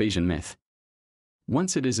of the Hobbesian myth.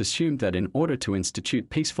 Once it is assumed that in order to institute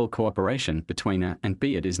peaceful cooperation between A and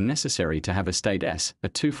B it is necessary to have a state S, a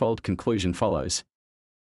twofold conclusion follows.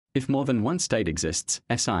 If more than one state exists,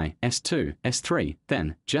 SI, S2, S3,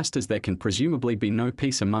 then, just as there can presumably be no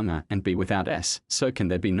peace among A and B without S, so can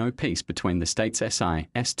there be no peace between the states SI,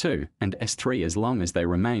 S2, and S3 as long as they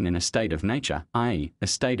remain in a state of nature, i.e., a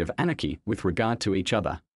state of anarchy, with regard to each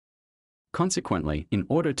other. Consequently, in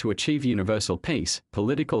order to achieve universal peace,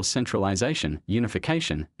 political centralization,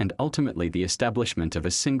 unification, and ultimately the establishment of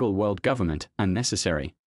a single world government are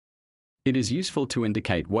necessary. It is useful to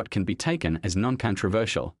indicate what can be taken as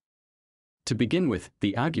non-controversial. To begin with,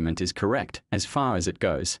 the argument is correct, as far as it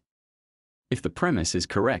goes. If the premise is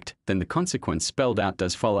correct, then the consequence spelled out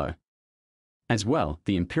does follow. As well,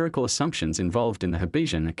 the empirical assumptions involved in the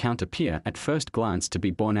Hobbesian account appear at first glance to be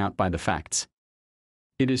borne out by the facts.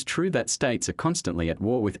 It is true that states are constantly at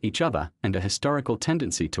war with each other, and a historical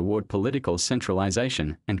tendency toward political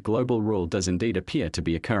centralization and global rule does indeed appear to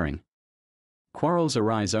be occurring. Quarrels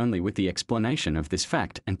arise only with the explanation of this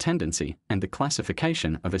fact and tendency, and the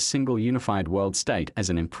classification of a single unified world state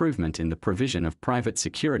as an improvement in the provision of private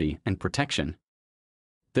security and protection.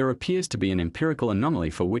 There appears to be an empirical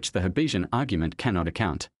anomaly for which the Hobbesian argument cannot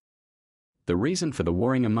account. The reason for the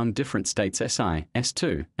warring among different states SI,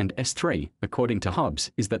 S2, and S3, according to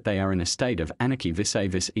Hobbes, is that they are in a state of anarchy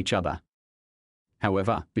vis-a-vis each other.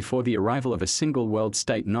 However, before the arrival of a single world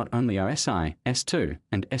state, not only are SI, S2,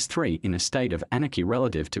 and S3 in a state of anarchy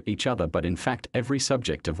relative to each other, but in fact every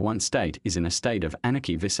subject of one state is in a state of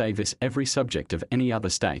anarchy vis-a-vis every subject of any other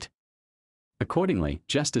state. Accordingly,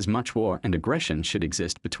 just as much war and aggression should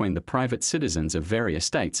exist between the private citizens of various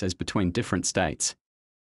states as between different states.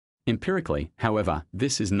 Empirically, however,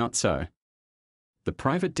 this is not so. The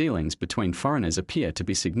private dealings between foreigners appear to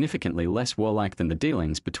be significantly less warlike than the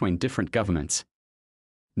dealings between different governments.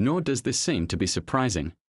 Nor does this seem to be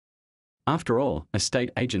surprising. After all, a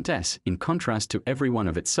state agent S, in contrast to every one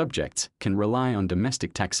of its subjects, can rely on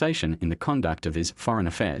domestic taxation in the conduct of his foreign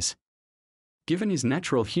affairs. Given his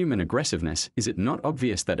natural human aggressiveness, is it not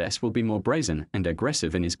obvious that S will be more brazen and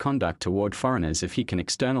aggressive in his conduct toward foreigners if he can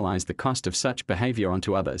externalize the cost of such behavior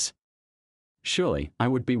onto others? Surely, I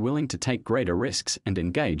would be willing to take greater risks and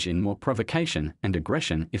engage in more provocation and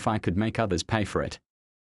aggression if I could make others pay for it.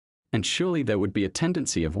 And surely there would be a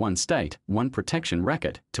tendency of one state, one protection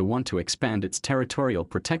racket, to want to expand its territorial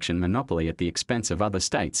protection monopoly at the expense of other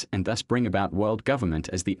states and thus bring about world government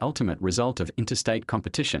as the ultimate result of interstate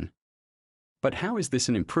competition. But how is this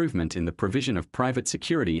an improvement in the provision of private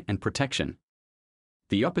security and protection?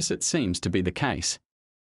 The opposite seems to be the case.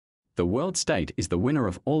 The world state is the winner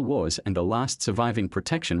of all wars and the last surviving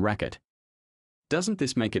protection racket. Doesn't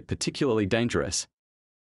this make it particularly dangerous?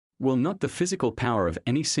 Will not the physical power of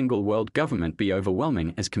any single world government be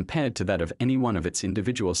overwhelming as compared to that of any one of its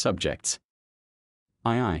individual subjects?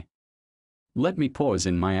 Aye. Let me pause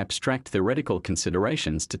in my abstract theoretical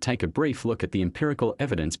considerations to take a brief look at the empirical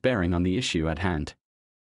evidence bearing on the issue at hand.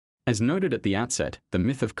 As noted at the outset, the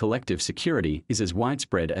myth of collective security is as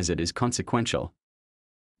widespread as it is consequential.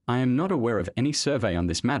 I am not aware of any survey on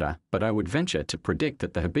this matter, but I would venture to predict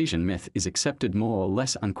that the Hobbesian myth is accepted more or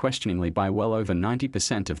less unquestioningly by well over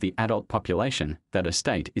 90% of the adult population, that a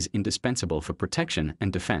state is indispensable for protection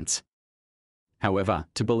and defense. However,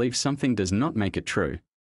 to believe something does not make it true.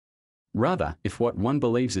 Rather, if what one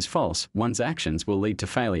believes is false, one's actions will lead to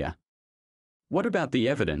failure. What about the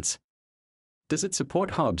evidence? Does it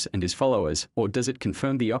support Hobbes and his followers, or does it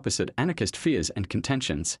confirm the opposite anarchist fears and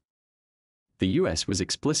contentions? The US was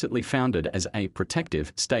explicitly founded as a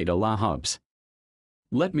protective state a la Hobbes.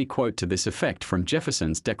 Let me quote to this effect from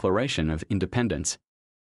Jefferson's Declaration of Independence.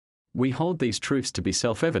 We hold these truths to be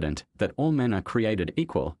self-evident, that all men are created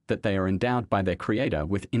equal, that they are endowed by their Creator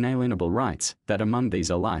with inalienable rights, that among these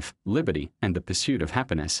are life, liberty, and the pursuit of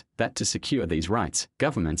happiness, that to secure these rights,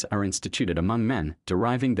 governments are instituted among men,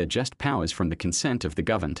 deriving their just powers from the consent of the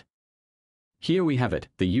governed. Here we have it,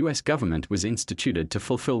 the US government was instituted to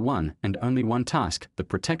fulfill one and only one task, the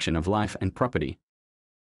protection of life and property.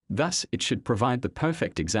 Thus, it should provide the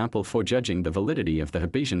perfect example for judging the validity of the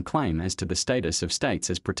Hobbesian claim as to the status of states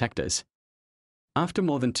as protectors. After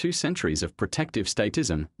more than 2 centuries of protective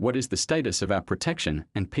statism, what is the status of our protection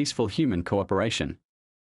and peaceful human cooperation?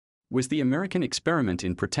 Was the American experiment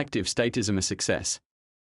in protective statism a success?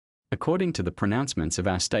 According to the pronouncements of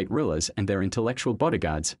our state rulers and their intellectual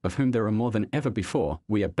bodyguards, of whom there are more than ever before,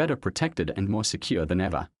 we are better protected and more secure than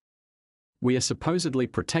ever. We are supposedly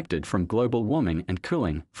protected from global warming and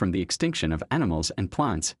cooling, from the extinction of animals and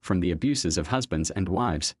plants, from the abuses of husbands and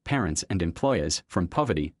wives, parents and employers, from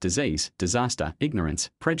poverty, disease, disaster, ignorance,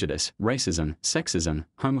 prejudice, racism, sexism,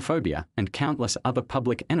 homophobia, and countless other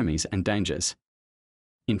public enemies and dangers.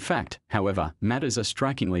 In fact, however, matters are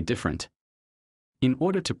strikingly different. In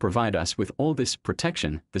order to provide us with all this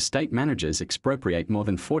protection, the state managers expropriate more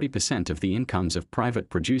than 40% of the incomes of private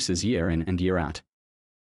producers year in and year out.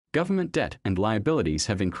 Government debt and liabilities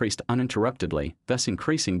have increased uninterruptedly, thus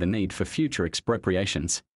increasing the need for future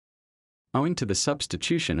expropriations. Owing to the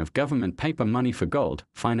substitution of government paper money for gold,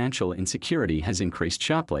 financial insecurity has increased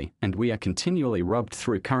sharply, and we are continually robbed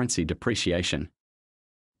through currency depreciation.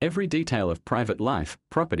 Every detail of private life,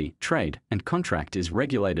 property, trade, and contract is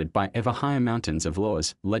regulated by ever higher mountains of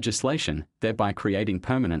laws, legislation, thereby creating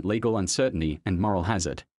permanent legal uncertainty and moral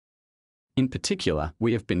hazard. In particular,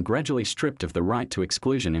 we have been gradually stripped of the right to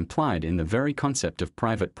exclusion implied in the very concept of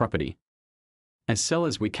private property. As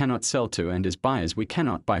sellers we cannot sell to, and as buyers we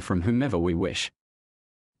cannot buy from whomever we wish.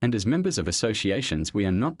 And as members of associations, we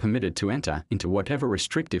are not permitted to enter into whatever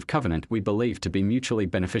restrictive covenant we believe to be mutually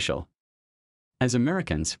beneficial. As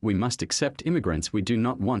Americans, we must accept immigrants we do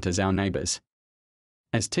not want as our neighbors.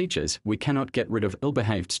 As teachers, we cannot get rid of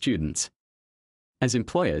ill-behaved students. As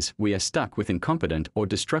employers, we are stuck with incompetent or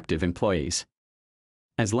destructive employees.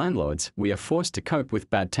 As landlords, we are forced to cope with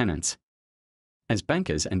bad tenants. As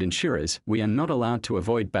bankers and insurers, we are not allowed to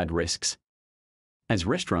avoid bad risks. As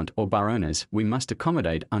restaurant or bar owners, we must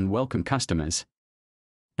accommodate unwelcome customers.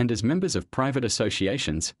 And as members of private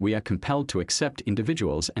associations, we are compelled to accept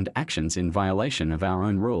individuals and actions in violation of our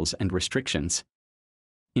own rules and restrictions.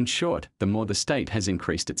 In short, the more the state has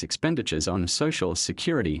increased its expenditures on social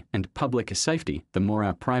security and public safety, the more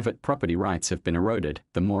our private property rights have been eroded,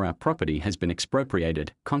 the more our property has been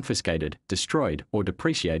expropriated, confiscated, destroyed, or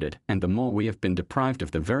depreciated, and the more we have been deprived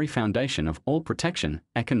of the very foundation of all protection,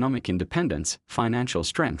 economic independence, financial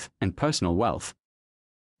strength, and personal wealth.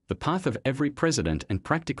 The path of every president and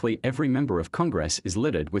practically every member of Congress is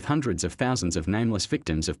littered with hundreds of thousands of nameless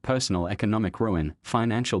victims of personal economic ruin,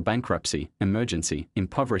 financial bankruptcy, emergency,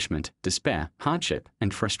 impoverishment, despair, hardship,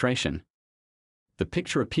 and frustration. The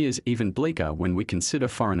picture appears even bleaker when we consider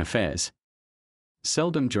foreign affairs.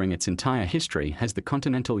 Seldom during its entire history has the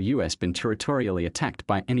continental US been territorially attacked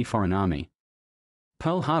by any foreign army.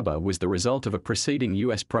 Pearl Harbor was the result of a preceding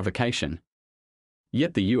US provocation.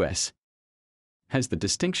 Yet the US has the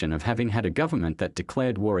distinction of having had a government that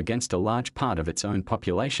declared war against a large part of its own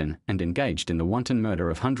population and engaged in the wanton murder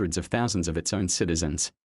of hundreds of thousands of its own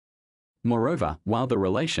citizens. Moreover, while the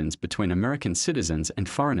relations between American citizens and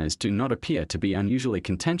foreigners do not appear to be unusually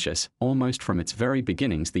contentious, almost from its very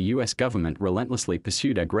beginnings the US government relentlessly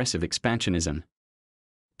pursued aggressive expansionism.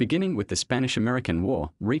 Beginning with the Spanish-American War,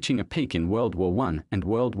 reaching a peak in World War I and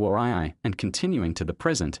World War II, and continuing to the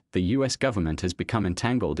present, the US government has become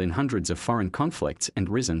entangled in hundreds of foreign conflicts and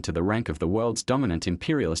risen to the rank of the world's dominant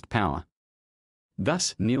imperialist power.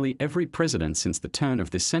 Thus, nearly every president since the turn of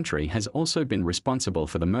this century has also been responsible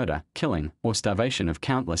for the murder, killing, or starvation of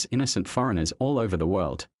countless innocent foreigners all over the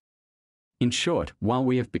world. In short, while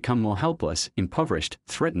we have become more helpless, impoverished,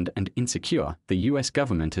 threatened, and insecure, the US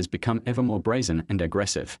government has become ever more brazen and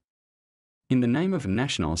aggressive. In the name of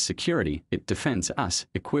national security, it defends us,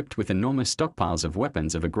 equipped with enormous stockpiles of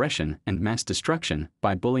weapons of aggression and mass destruction,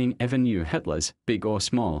 by bullying ever new Hitlers, big or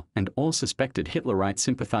small, and all suspected Hitlerite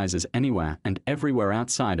sympathizers anywhere and everywhere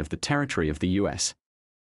outside of the territory of the US.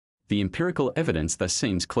 The empirical evidence thus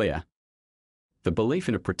seems clear. The belief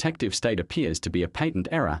in a protective state appears to be a patent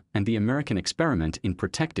error, and the American experiment in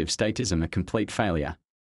protective statism a complete failure.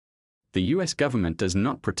 The US government does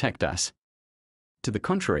not protect us. To the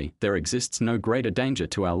contrary, there exists no greater danger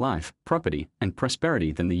to our life, property, and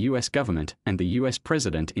prosperity than the US government, and the US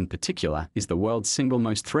president in particular is the world's single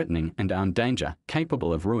most threatening and armed danger,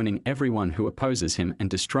 capable of ruining everyone who opposes him and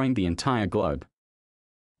destroying the entire globe.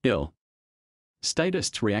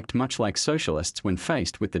 Statists react much like socialists when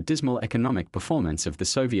faced with the dismal economic performance of the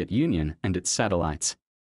Soviet Union and its satellites.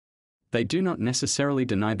 They do not necessarily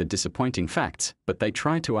deny the disappointing facts, but they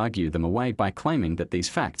try to argue them away by claiming that these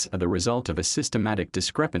facts are the result of a systematic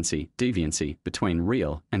discrepancy, deviancy, between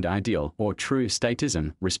real and ideal or true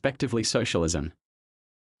statism, respectively socialism.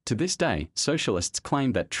 To this day, socialists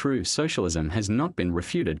claim that true socialism has not been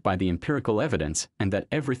refuted by the empirical evidence, and that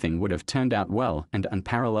everything would have turned out well and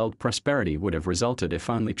unparalleled prosperity would have resulted if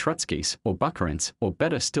only Trotsky's, or Bukharin's, or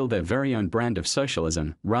better still their very own brand of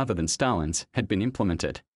socialism, rather than Stalin's, had been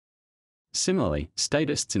implemented. Similarly,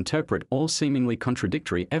 statists interpret all seemingly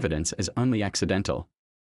contradictory evidence as only accidental.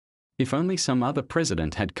 If only some other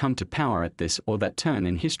president had come to power at this or that turn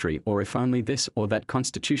in history, or if only this or that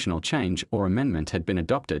constitutional change or amendment had been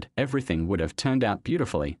adopted, everything would have turned out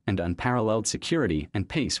beautifully, and unparalleled security and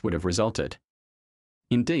peace would have resulted.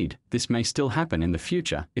 Indeed, this may still happen in the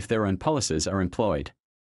future if their own policies are employed.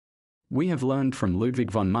 We have learned from Ludwig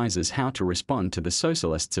von Mises how to respond to the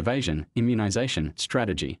socialists' evasion, immunization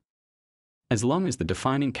strategy. As long as the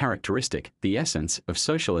defining characteristic, the essence, of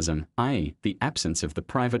socialism, i.e., the absence of the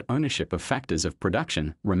private ownership of factors of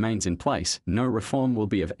production, remains in place, no reform will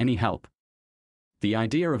be of any help. The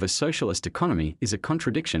idea of a socialist economy is a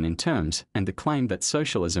contradiction in terms, and the claim that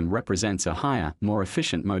socialism represents a higher, more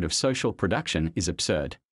efficient mode of social production is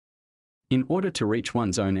absurd. In order to reach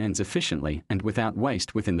one's own ends efficiently and without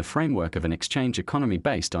waste within the framework of an exchange economy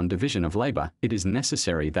based on division of labor, it is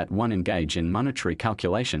necessary that one engage in monetary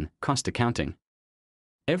calculation, cost accounting.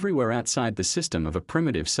 Everywhere outside the system of a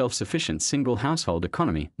primitive self-sufficient single household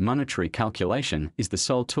economy, monetary calculation is the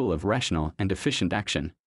sole tool of rational and efficient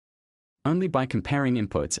action. Only by comparing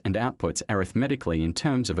inputs and outputs arithmetically in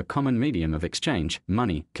terms of a common medium of exchange,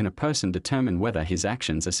 money, can a person determine whether his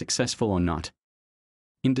actions are successful or not.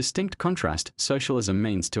 In distinct contrast, socialism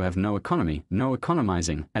means to have no economy, no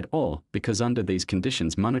economizing at all, because under these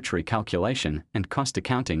conditions monetary calculation and cost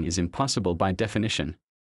accounting is impossible by definition.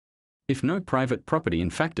 If no private property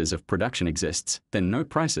in factors of production exists, then no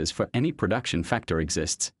prices for any production factor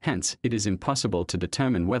exists, hence, it is impossible to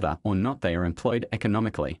determine whether or not they are employed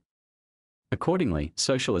economically. Accordingly,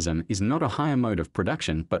 socialism is not a higher mode of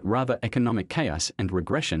production but rather economic chaos and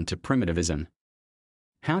regression to primitivism.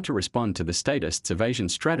 How to respond to the statists' evasion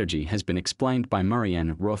strategy has been explained by Murray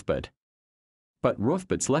N. Rothbard. But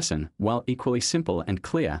Rothbard's lesson, while equally simple and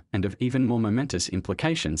clear and of even more momentous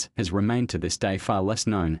implications, has remained to this day far less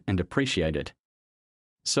known and appreciated.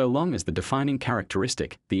 So long as the defining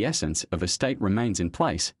characteristic, the essence of a state remains in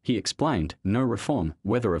place, he explained, no reform,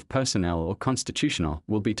 whether of personnel or constitutional,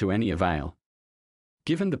 will be to any avail.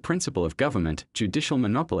 Given the principle of government, judicial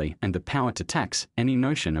monopoly, and the power to tax, any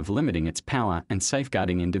notion of limiting its power and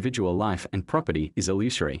safeguarding individual life and property is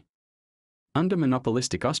illusory. Under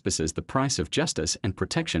monopolistic auspices, the price of justice and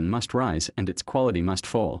protection must rise and its quality must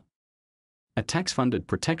fall. A tax-funded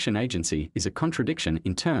protection agency is a contradiction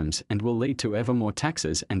in terms and will lead to ever more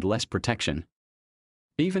taxes and less protection.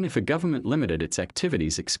 Even if a government limited its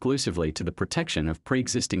activities exclusively to the protection of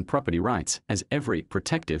pre-existing property rights, as every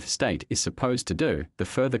protective state is supposed to do, the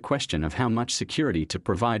further question of how much security to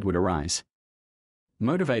provide would arise.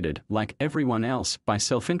 Motivated, like everyone else, by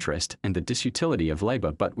self-interest and the disutility of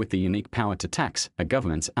labor but with the unique power to tax, a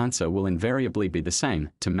government's answer will invariably be the same,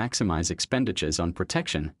 to maximize expenditures on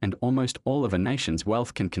protection, and almost all of a nation's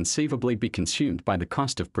wealth can conceivably be consumed by the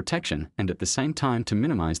cost of protection and at the same time to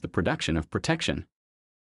minimize the production of protection.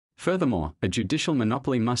 Furthermore, a judicial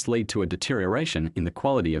monopoly must lead to a deterioration in the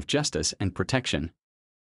quality of justice and protection.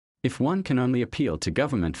 If one can only appeal to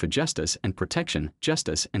government for justice and protection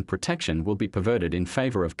will be perverted in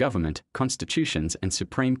favor of government, constitutions and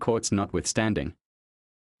supreme courts notwithstanding.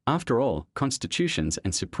 After all, constitutions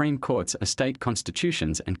and supreme courts are state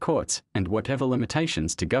constitutions and courts, and whatever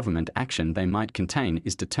limitations to government action they might contain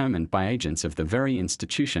is determined by agents of the very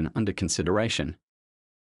institution under consideration.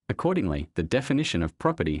 Accordingly, the definition of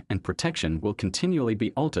property and protection will continually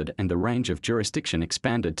be altered and the range of jurisdiction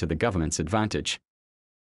expanded to the government's advantage.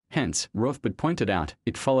 Hence, Rothbard pointed out,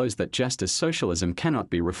 it follows that just as socialism cannot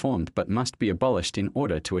be reformed but must be abolished in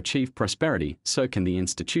order to achieve prosperity, so can the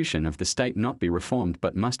institution of the state not be reformed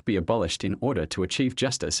but must be abolished in order to achieve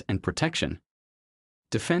justice and protection.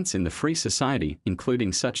 Defense in the free society,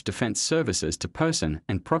 including such defense services to person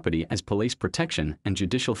and property as police protection and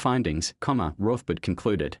judicial findings, Rothbard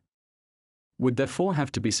concluded, would therefore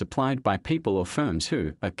have to be supplied by people or firms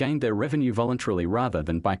who a. gained their revenue voluntarily rather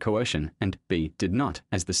than by coercion, and b. did not,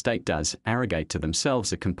 as the state does, arrogate to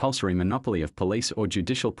themselves a compulsory monopoly of police or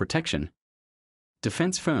judicial protection.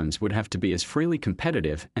 Defense firms would have to be as freely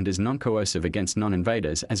competitive and as non-coercive against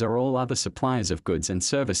non-invaders as are all other suppliers of goods and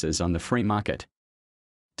services on the free market.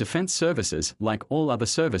 Defense services, like all other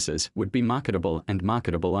services, would be marketable and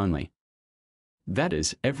marketable only. That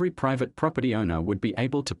is, every private property owner would be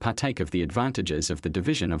able to partake of the advantages of the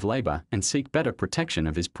division of labor and seek better protection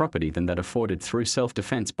of his property than that afforded through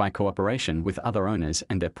self-defense by cooperation with other owners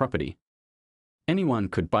and their property. Anyone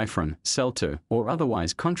could buy from, sell to, or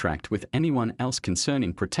otherwise contract with anyone else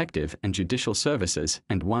concerning protective and judicial services,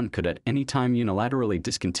 and one could at any time unilaterally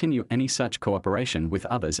discontinue any such cooperation with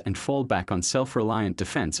others and fall back on self-reliant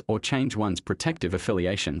defense or change one's protective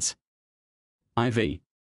affiliations. IV.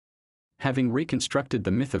 Having reconstructed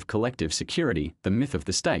the myth of collective security, the myth of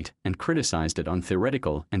the state, and criticized it on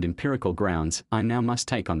theoretical and empirical grounds, I now must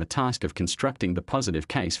take on the task of constructing the positive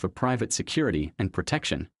case for private security and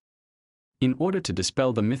protection. In order to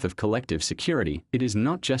dispel the myth of collective security, it is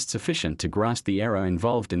not just sufficient to grasp the error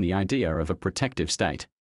involved in the idea of a protective state.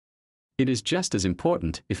 It is just as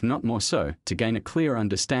important, if not more so, to gain a clear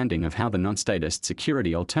understanding of how the non-statist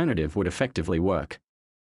security alternative would effectively work.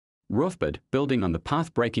 Rothbard, building on the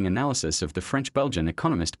path-breaking analysis of the French-Belgian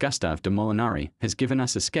economist Gustave de Molinari, has given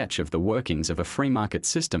us a sketch of the workings of a free market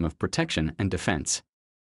system of protection and defense.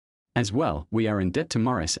 As well, we are in debt to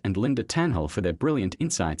Morris and Linda Tanhall for their brilliant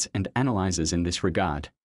insights and analyses in this regard.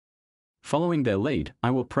 Following their lead,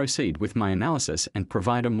 I will proceed with my analysis and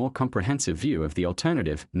provide a more comprehensive view of the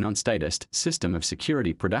alternative, non-statist system of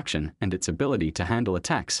security production and its ability to handle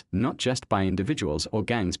attacks, not just by individuals or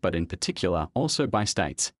gangs but in particular also by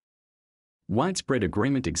states. Widespread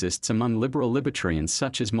agreement exists among liberal libertarians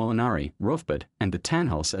such as Molinari, Rothbard, and the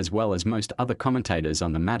Tanhalls as well as most other commentators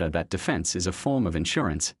on the matter that defense is a form of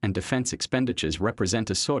insurance and defense expenditures represent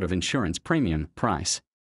a sort of insurance premium price.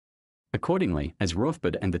 Accordingly, as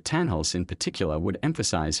Rothbard and the Tannhäuser in particular would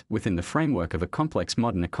emphasize, within the framework of a complex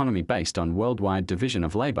modern economy based on worldwide division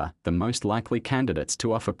of labor, the most likely candidates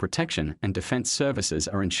to offer protection and defense services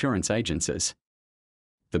are insurance agencies.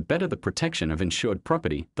 The better the protection of insured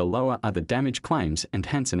property, the lower are the damage claims and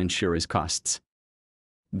hence an insurer's costs.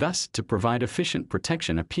 Thus, to provide efficient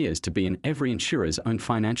protection appears to be in every insurer's own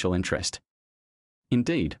financial interest.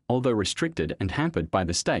 Indeed, although restricted and hampered by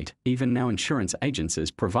the state, even now insurance agencies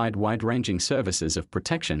provide wide-ranging services of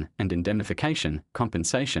protection and indemnification,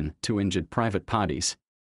 compensation, to injured private parties.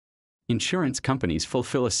 Insurance companies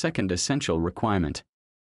fulfill a second essential requirement.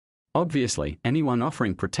 Obviously, anyone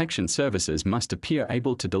offering protection services must appear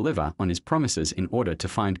able to deliver on his promises in order to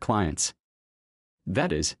find clients.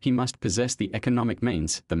 That is, he must possess the economic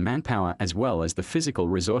means, the manpower as well as the physical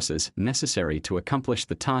resources necessary to accomplish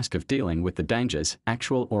the task of dealing with the dangers,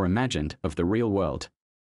 actual or imagined, of the real world.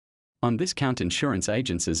 On this count, insurance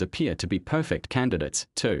agencies appear to be perfect candidates,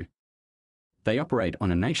 too. They operate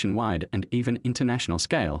on a nationwide and even international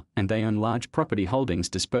scale, and they own large property holdings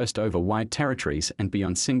dispersed over wide territories and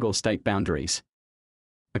beyond single state boundaries.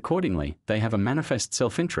 Accordingly, they have a manifest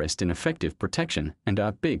self-interest in effective protection and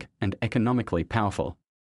are big and economically powerful.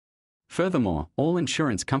 Furthermore, all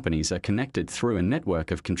insurance companies are connected through a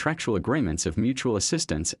network of contractual agreements of mutual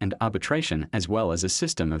assistance and arbitration as well as a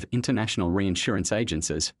system of international reinsurance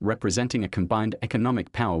agencies, representing a combined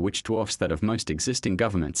economic power which dwarfs that of most existing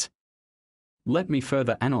governments. Let me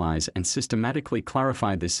further analyze and systematically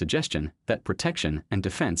clarify this suggestion that protection and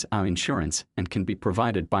defense are insurance and can be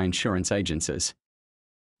provided by insurance agencies.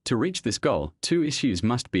 To reach this goal, two issues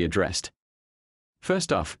must be addressed.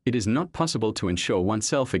 First off, it is not possible to insure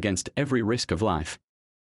oneself against every risk of life.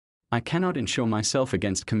 I cannot insure myself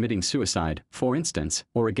against committing suicide, for instance,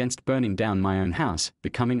 or against burning down my own house,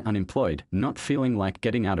 becoming unemployed, not feeling like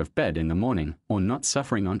getting out of bed in the morning, or not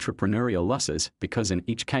suffering entrepreneurial losses, because in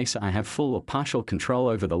each case I have full or partial control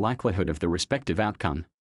over the likelihood of the respective outcome.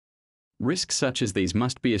 Risks such as these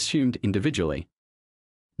must be assumed individually.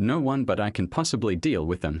 No one but I can possibly deal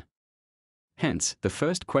with them. Hence, the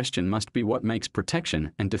first question must be what makes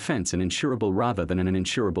protection and defense an insurable rather than an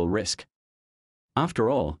insurable risk. After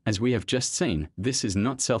all, as we have just seen, this is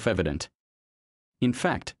not self-evident. In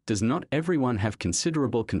fact, does not everyone have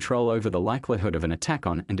considerable control over the likelihood of an attack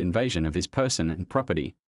on and invasion of his person and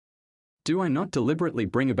property? Do I not deliberately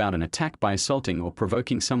bring about an attack by assaulting or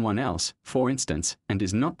provoking someone else, for instance, and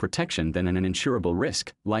is not protection then an insurable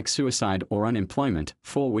risk, like suicide or unemployment,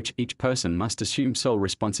 for which each person must assume sole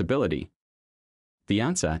responsibility? The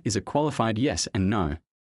answer is a qualified yes and no.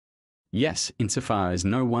 Yes, insofar as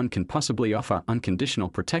no one can possibly offer unconditional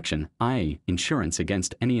protection, i.e., insurance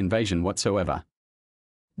against any invasion whatsoever.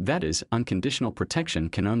 That is, unconditional protection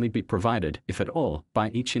can only be provided, if at all,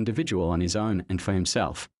 by each individual on his own and for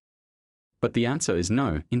himself. But the answer is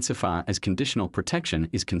no, insofar as conditional protection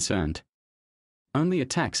is concerned. Only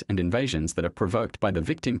attacks and invasions that are provoked by the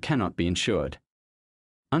victim cannot be insured.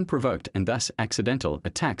 Unprovoked and thus accidental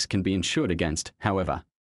attacks can be insured against, however.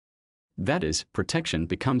 That is, protection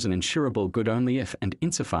becomes an insurable good only if and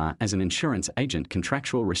insofar as an insurance agent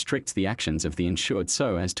contractual restricts the actions of the insured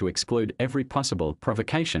so as to exclude every possible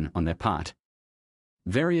provocation on their part.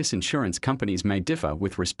 Various insurance companies may differ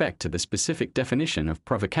with respect to the specific definition of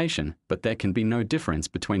provocation, but there can be no difference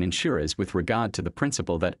between insurers with regard to the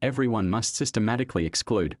principle that everyone must systematically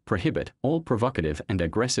exclude, prohibit, all provocative and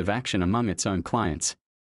aggressive action among its own clients.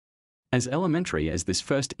 As elementary as this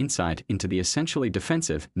first insight into the essentially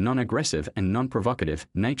defensive, non-aggressive and non-provocative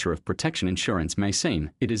nature of protection insurance may seem,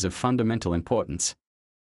 it is of fundamental importance.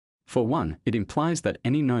 For one, it implies that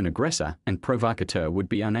any known aggressor and provocateur would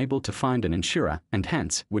be unable to find an insurer and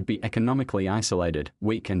hence would be economically isolated,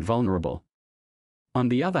 weak and vulnerable. On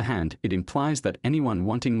the other hand, it implies that anyone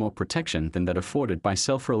wanting more protection than that afforded by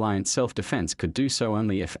self-reliant self-defense could do so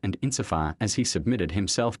only if and insofar as he submitted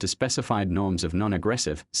himself to specified norms of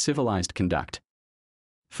non-aggressive, civilized conduct.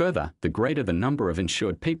 Further, the greater the number of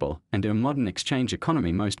insured people, and in a modern exchange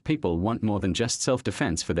economy most people want more than just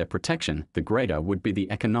self-defense for their protection, the greater would be the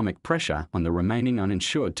economic pressure on the remaining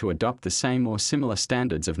uninsured to adopt the same or similar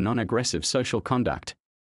standards of non-aggressive social conduct.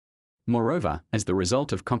 Moreover, as the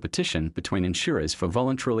result of competition between insurers for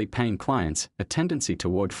voluntarily paying clients, a tendency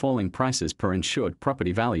toward falling prices per insured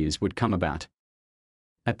property values would come about.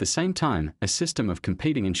 At the same time, a system of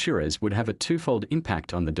competing insurers would have a twofold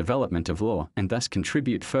impact on the development of law and thus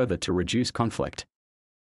contribute further to reduce conflict.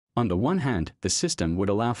 On the one hand, the system would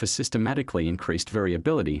allow for systematically increased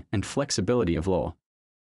variability and flexibility of law.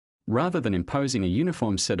 Rather than imposing a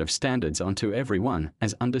uniform set of standards onto everyone,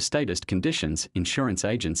 as under statist conditions, insurance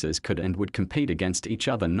agencies could and would compete against each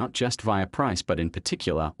other not just via price but in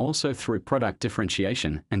particular also through product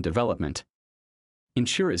differentiation and development.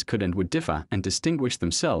 Insurers could and would differ and distinguish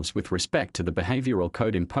themselves with respect to the behavioral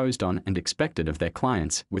code imposed on and expected of their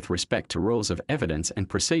clients, with respect to rules of evidence and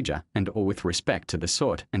procedure, and/or with respect to the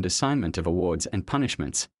sort and assignment of awards and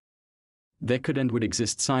punishments. There could and would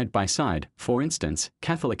exist side by side, for instance,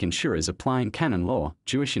 Catholic insurers applying canon law,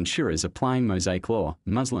 Jewish insurers applying Mosaic law,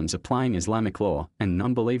 Muslims applying Islamic law, and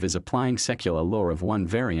non-believers applying secular law of one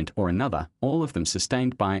variant or another, all of them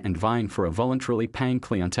sustained by and vying for a voluntarily paying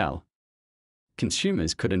clientele.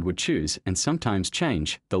 Consumers could and would choose, and sometimes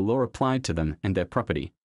change, the law applied to them and their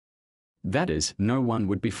property. That is, no one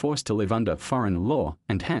would be forced to live under foreign law,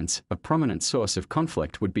 and hence, a prominent source of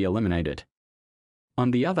conflict would be eliminated.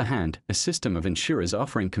 On the other hand, a system of insurers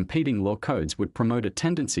offering competing law codes would promote a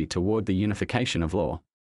tendency toward the unification of law.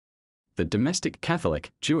 The domestic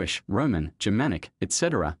Catholic, Jewish, Roman, Germanic,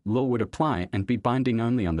 etc. law would apply and be binding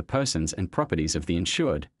only on the persons and properties of the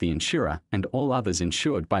insured, the insurer, and all others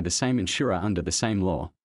insured by the same insurer under the same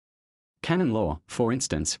law. Canon law, for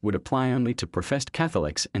instance, would apply only to professed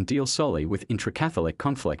Catholics and deal solely with intra-Catholic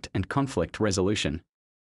conflict and conflict resolution.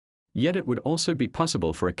 Yet it would also be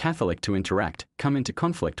possible for a Catholic to interact, come into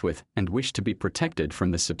conflict with, and wish to be protected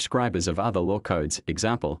from the subscribers of other law codes,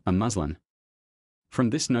 example, a Muslim.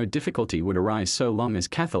 From this no difficulty would arise so long as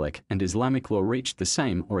Catholic and Islamic law reached the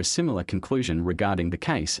same or a similar conclusion regarding the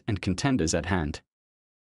case and contenders at hand.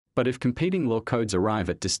 But if competing law codes arrive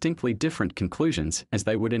at distinctly different conclusions, as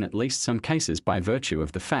they would in at least some cases by virtue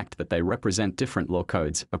of the fact that they represent different law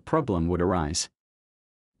codes, a problem would arise.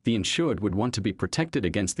 The insured would want to be protected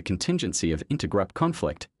against the contingency of intergroup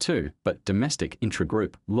conflict, too, but domestic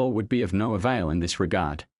intragroup law would be of no avail in this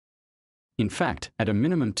regard. In fact, at a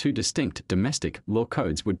minimum two distinct domestic law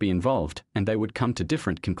codes would be involved, and they would come to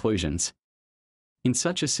different conclusions. In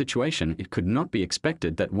such a situation it could not be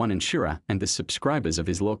expected that one insurer and the subscribers of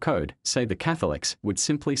his law code, say the Catholics, would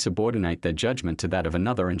simply subordinate their judgment to that of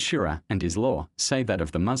another insurer and his law, say that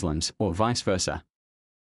of the Muslims, or vice versa.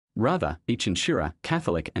 Rather, each insurer,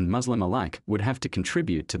 Catholic and Muslim alike, would have to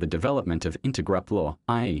contribute to the development of intergroup law,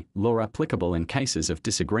 i.e., law applicable in cases of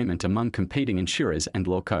disagreement among competing insurers and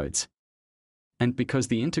law codes. And because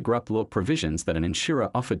the intergroup law provisions that an insurer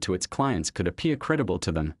offered to its clients could appear credible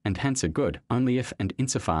to them, and hence are good, only if and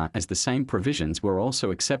insofar as the same provisions were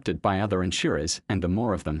also accepted by other insurers, and the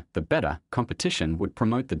more of them, the better, competition would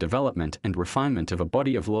promote the development and refinement of a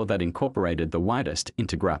body of law that incorporated the widest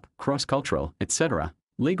intergroup, cross-cultural, etc.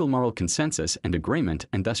 legal moral consensus and agreement,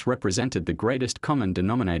 and thus represented the greatest common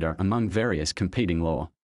denominator among various competing law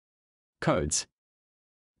codes.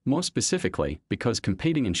 More specifically, because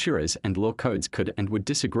competing insurers and law codes could and would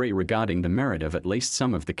disagree regarding the merit of at least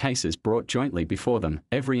some of the cases brought jointly before them,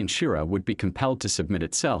 every insurer would be compelled to submit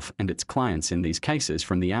itself and its clients in these cases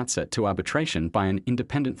from the outset to arbitration by an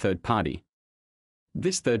independent third party.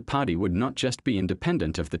 This third party would not just be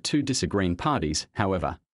independent of the two disagreeing parties,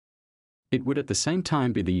 however. It would at the same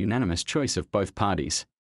time be the unanimous choice of both parties.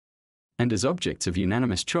 And as objects of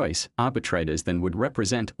unanimous choice, arbitrators then would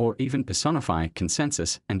represent or even personify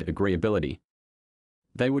consensus and agreeability.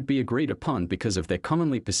 They would be agreed upon because of their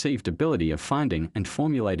commonly perceived ability of finding and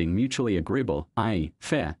formulating mutually agreeable, i.e.,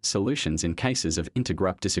 fair, solutions in cases of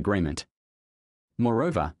intergroup disagreement.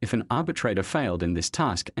 Moreover, if an arbitrator failed in this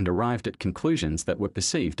task and arrived at conclusions that were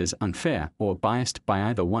perceived as unfair or biased by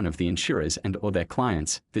either one of the insurers and/or their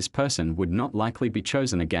clients, this person would not likely be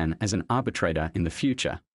chosen again as an arbitrator in the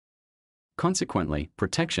future. Consequently,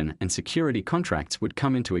 protection and security contracts would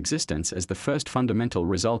come into existence as the first fundamental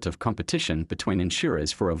result of competition between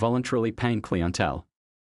insurers for a voluntarily paying clientele.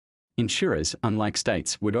 Insurers, unlike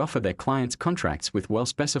states, would offer their clients contracts with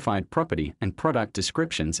well-specified property and product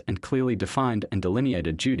descriptions and clearly defined and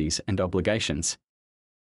delineated duties and obligations.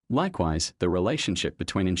 Likewise, the relationship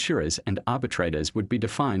between insurers and arbitrators would be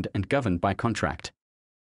defined and governed by contract.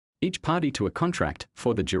 Each party to a contract,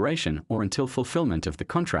 for the duration or until fulfillment of the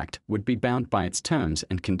contract, would be bound by its terms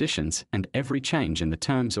and conditions, and every change in the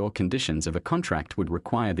terms or conditions of a contract would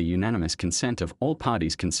require the unanimous consent of all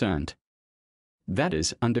parties concerned. That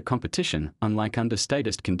is, under competition, unlike under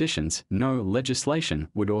statist conditions, no legislation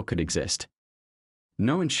would or could exist.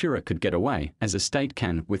 No insurer could get away, as a state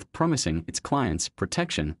can, with promising its clients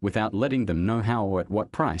protection without letting them know how or at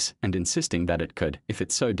what price, and insisting that it could, if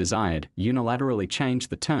it so desired, unilaterally change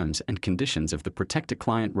the terms and conditions of the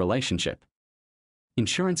protector-client relationship.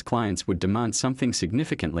 Insurance clients would demand something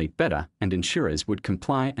significantly better, and insurers would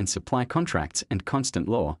comply and supply contracts and constant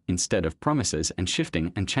law, instead of promises and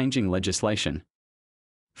shifting and changing legislation.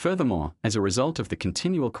 Furthermore, as a result of the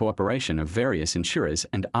continual cooperation of various insurers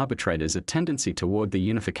and arbitrators, a tendency toward the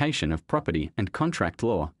unification of property and contract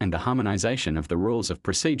law and the harmonization of the rules of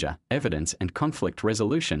procedure, evidence and conflict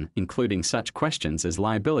resolution, including such questions as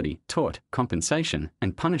liability, tort, compensation,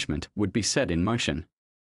 and punishment, would be set in motion.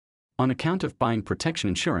 On account of buying protection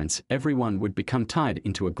insurance, everyone would become tied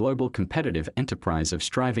into a global competitive enterprise of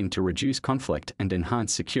striving to reduce conflict and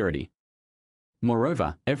enhance security.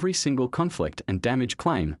 Moreover, every single conflict and damage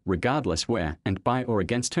claim, regardless where and by or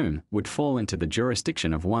against whom, would fall into the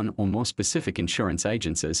jurisdiction of one or more specific insurance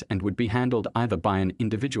agencies and would be handled either by an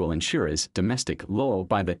individual insurer's domestic law or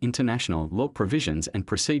by the international law provisions and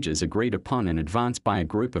procedures agreed upon in advance by a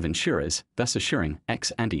group of insurers, thus assuring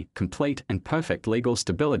ex ante complete and perfect legal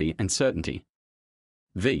stability and certainty.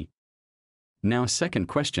 Now a second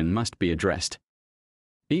question must be addressed.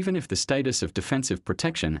 Even if the status of defensive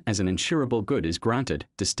protection as an insurable good is granted,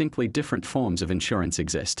 distinctly different forms of insurance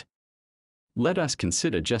exist. Let us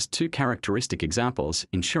consider just two characteristic examples: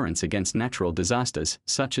 insurance against natural disasters,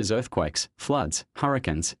 such as earthquakes, floods,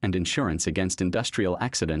 hurricanes, and insurance against industrial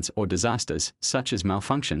accidents or disasters, such as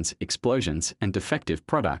malfunctions, explosions, and defective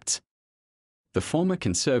products. The former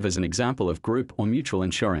can serve as an example of group or mutual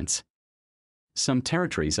insurance. Some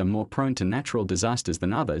territories are more prone to natural disasters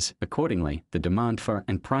than others. Accordingly, the demand for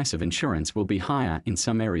and price of insurance will be higher in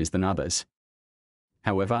some areas than others.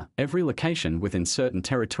 However, every location within certain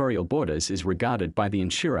territorial borders is regarded by the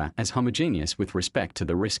insurer as homogeneous with respect to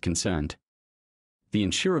the risk concerned. The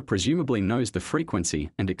insurer presumably knows the frequency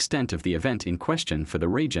and extent of the event in question for the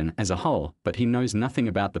region as a whole, but he knows nothing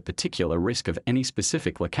about the particular risk of any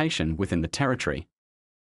specific location within the territory.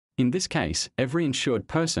 In this case, every insured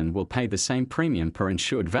person will pay the same premium per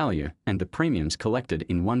insured value, and the premiums collected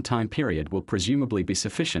in one time period will presumably be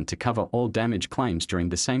sufficient to cover all damage claims during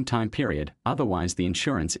the same time period, otherwise the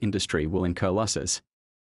insurance industry will incur losses.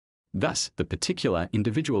 Thus, the particular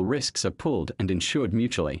individual risks are pooled and insured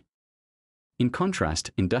mutually. In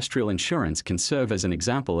contrast, industrial insurance can serve as an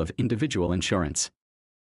example of individual insurance.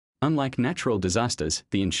 Unlike natural disasters,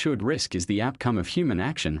 the insured risk is the outcome of human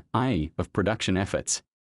action, i.e., of production efforts.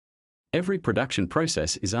 Every production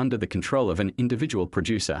process is under the control of an individual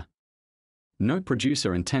producer. No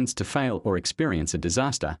producer intends to fail or experience a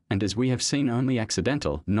disaster, and as we have seen, only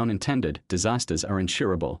accidental, non-intended disasters are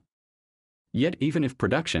insurable. Yet even if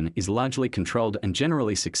production is largely controlled and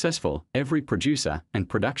generally successful, every producer and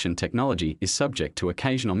production technology is subject to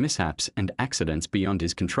occasional mishaps and accidents beyond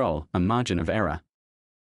his control, a margin of error.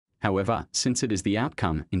 However, since it is the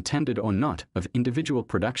outcome, intended or not, of individual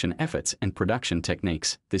production efforts and production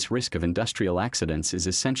techniques, this risk of industrial accidents is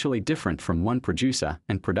essentially different from one producer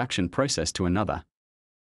and production process to another.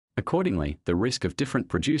 Accordingly, the risk of different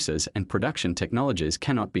producers and production technologies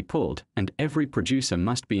cannot be pooled, and every producer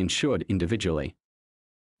must be insured individually.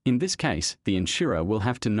 In this case, the insurer will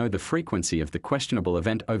have to know the frequency of the questionable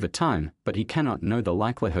event over time, but he cannot know the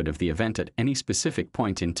likelihood of the event at any specific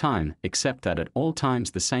point in time, except that at all times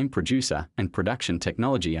the same producer and production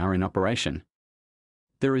technology are in operation.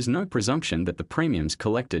 There is no presumption that the premiums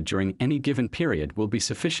collected during any given period will be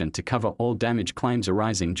sufficient to cover all damage claims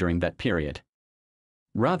arising during that period.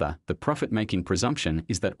 Rather, the profit-making presumption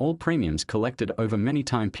is that all premiums collected over many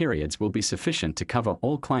time periods will be sufficient to cover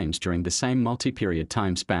all claims during the same multi-period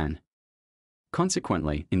time span.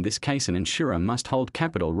 Consequently, in this case an insurer must hold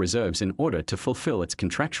capital reserves in order to fulfill its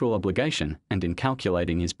contractual obligation, and in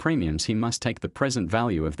calculating his premiums he must take the present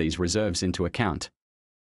value of these reserves into account.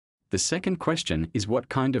 The second question is what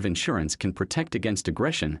kind of insurance can protect against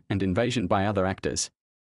aggression and invasion by other actors.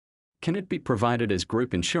 Can it be provided as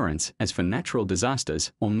group insurance, as for natural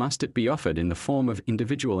disasters, or must it be offered in the form of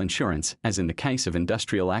individual insurance, as in the case of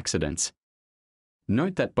industrial accidents?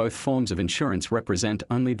 Note that both forms of insurance represent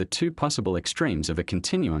only the two possible extremes of a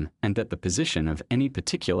continuum, and that the position of any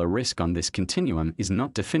particular risk on this continuum is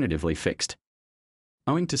not definitively fixed.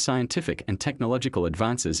 Owing to scientific and technological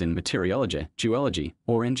advances in meteorology, geology,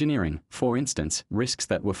 or engineering, for instance, risks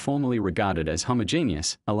that were formerly regarded as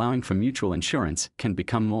homogeneous, allowing for mutual insurance, can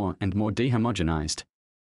become more and more dehomogenized.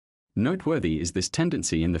 Noteworthy is this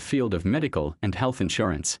tendency in the field of medical and health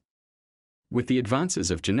insurance. With the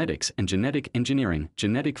advances of genetics and genetic engineering,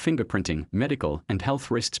 genetic fingerprinting, medical and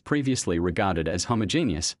health risks previously regarded as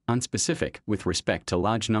homogeneous, unspecific, with respect to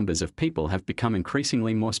large numbers of people have become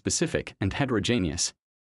increasingly more specific and heterogeneous.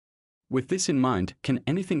 With this in mind, can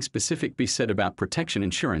anything specific be said about protection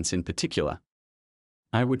insurance in particular?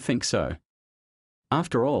 I would think so.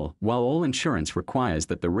 After all, while all insurance requires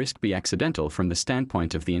that the risk be accidental from the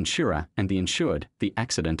standpoint of the insurer and the insured, the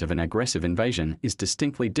accident of an aggressive invasion is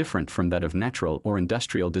distinctly different from that of natural or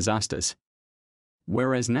industrial disasters.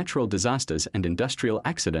 Whereas natural disasters and industrial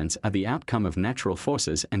accidents are the outcome of natural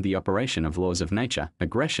forces and the operation of laws of nature,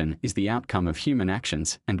 aggression is the outcome of human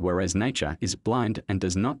actions, and whereas nature is blind and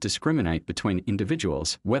does not discriminate between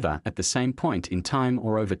individuals, whether at the same point in time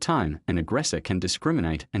or over time, an aggressor can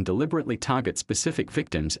discriminate and deliberately target specific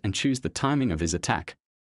victims and choose the timing of his attack.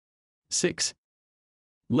 6.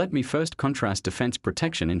 Let me first contrast defense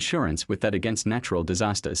protection insurance with that against natural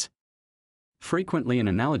disasters. Frequently an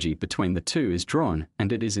analogy between the two is drawn,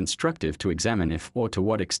 and it is instructive to examine if or to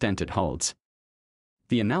what extent it holds.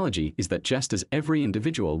 The analogy is that just as every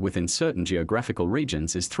individual within certain geographical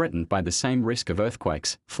regions is threatened by the same risk of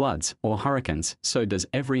earthquakes, floods, or hurricanes, so does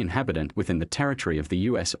every inhabitant within the territory of the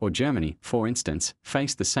US or Germany, for instance,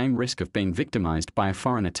 face the same risk of being victimized by a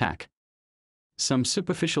foreign attack. Some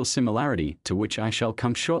superficial similarity, to which I shall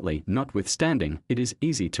come shortly, notwithstanding, it is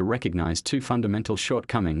easy to recognize two fundamental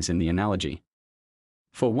shortcomings in the analogy.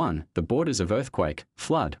 For one, the borders of earthquake,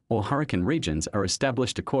 flood, or hurricane regions are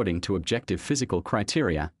established according to objective physical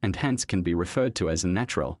criteria, and hence can be referred to as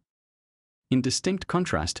natural. In distinct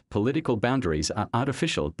contrast, political boundaries are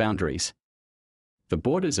artificial boundaries. The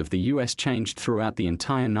borders of the US changed throughout the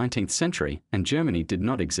entire 19th century, and Germany did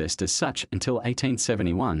not exist as such until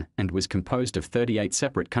 1871, and was composed of 38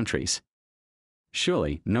 separate countries.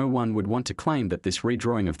 Surely, no one would want to claim that this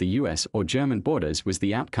redrawing of the US or German borders was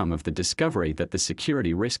the outcome of the discovery that the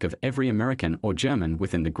security risk of every American or German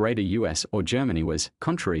within the greater US or Germany was,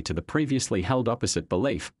 contrary to the previously held opposite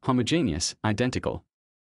belief, homogeneous, identical.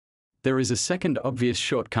 There is a second obvious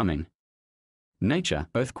shortcoming. Nature,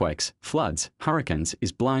 earthquakes, floods, hurricanes,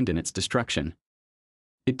 is blind in its destruction.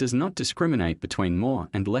 It does not discriminate between more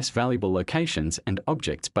and less valuable locations and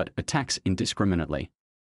objects but attacks indiscriminately.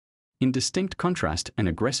 In distinct contrast, an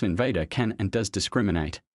aggressive invader can and does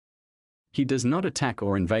discriminate. He does not attack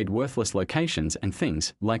or invade worthless locations and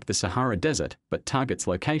things, like the Sahara Desert, but targets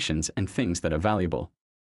locations and things that are valuable.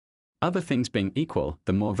 Other things being equal,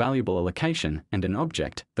 the more valuable a location and an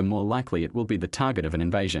object, the more likely it will be the target of an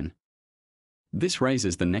invasion. This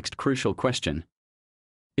raises the next crucial question.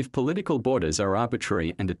 If political borders are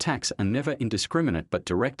arbitrary and attacks are never indiscriminate but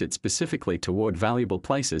directed specifically toward valuable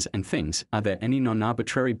places and things, are there any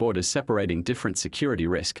non-arbitrary borders separating different security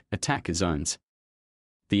risk, attack zones?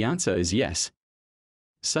 The answer is yes.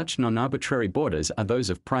 Such non-arbitrary borders are those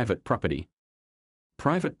of private property.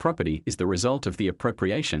 Private property is the result of the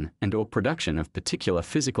appropriation and/or production of particular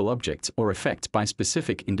physical objects or effects by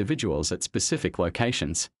specific individuals at specific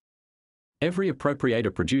locations. Every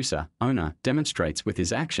appropriator producer, owner, demonstrates with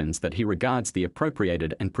his actions that he regards the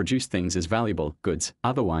appropriated and produced things as valuable goods,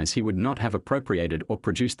 otherwise he would not have appropriated or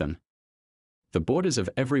produced them. The borders of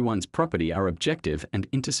everyone's property are objective and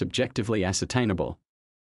intersubjectively ascertainable.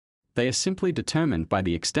 They are simply determined by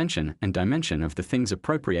the extension and dimension of the things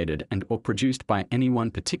appropriated and/or produced by any one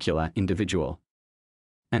particular individual.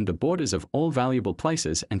 And the borders of all valuable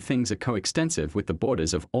places and things are coextensive with the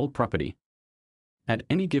borders of all property. At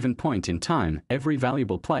any given point in time, every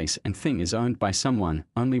valuable place and thing is owned by someone,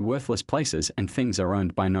 only worthless places and things are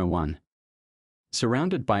owned by no one.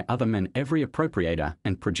 Surrounded by other men, every appropriator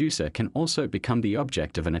and producer can also become the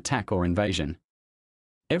object of an attack or invasion.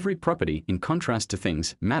 Every property, in contrast to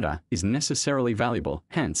things, matter, is necessarily valuable,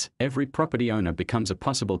 hence, every property owner becomes a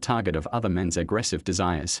possible target of other men's aggressive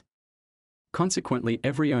desires. Consequently,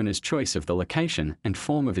 every owner's choice of the location and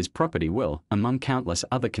form of his property will, among countless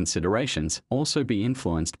other considerations, also be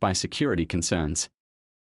influenced by security concerns.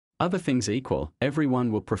 Other things equal,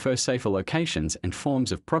 everyone will prefer safer locations and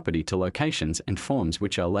forms of property to locations and forms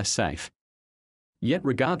which are less safe. Yet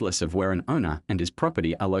regardless of where an owner and his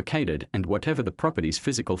property are located and whatever the property's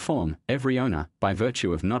physical form, every owner, by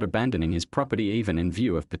virtue of not abandoning his property even in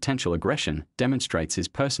view of potential aggression, demonstrates his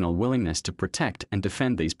personal willingness to protect and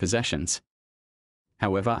defend these possessions.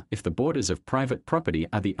 However, if the borders of private property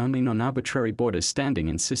are the only non-arbitrary borders standing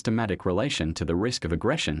in systematic relation to the risk of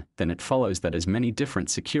aggression, then it follows that as many different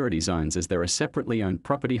security zones as there are separately owned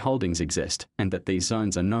property holdings exist, and that these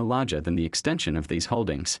zones are no larger than the extension of these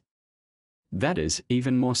holdings. That is,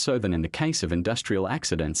 even more so than in the case of industrial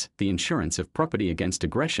accidents, the insurance of property against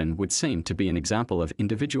aggression would seem to be an example of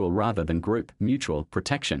individual rather than group, mutual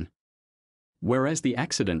protection. Whereas the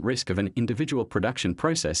accident risk of an individual production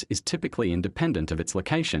process is typically independent of its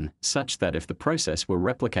location, such that if the process were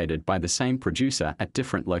replicated by the same producer at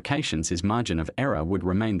different locations his margin of error would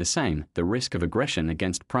remain the same, the risk of aggression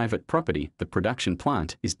against private property, the production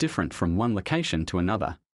plant, is different from one location to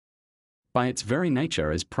another. By its very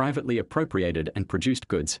nature as privately appropriated and produced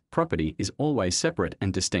goods, property is always separate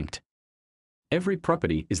and distinct. Every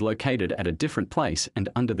property is located at a different place and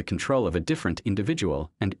under the control of a different individual,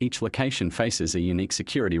 and each location faces a unique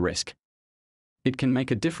security risk. It can make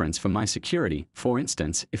a difference for my security, for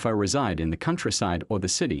instance, if I reside in the countryside or the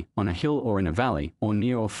city, on a hill or in a valley, or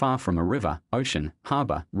near or far from a river, ocean,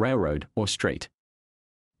 harbor, railroad, or street.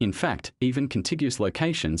 In fact, even contiguous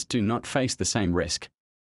locations do not face the same risk.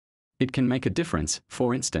 It can make a difference,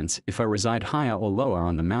 for instance, if I reside higher or lower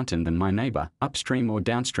on the mountain than my neighbor, upstream or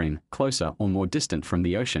downstream, closer or more distant from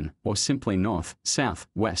the ocean, or simply north, south,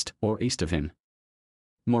 west, or east of him.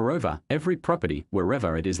 Moreover, every property,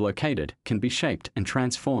 wherever it is located, can be shaped and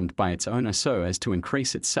transformed by its owner so as to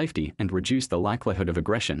increase its safety and reduce the likelihood of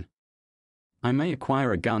aggression. I may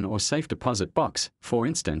acquire a gun or safe deposit box, for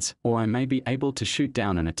instance, or I may be able to shoot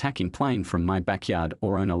down an attacking plane from my backyard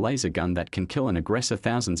or own a laser gun that can kill an aggressor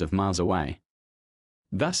thousands of miles away.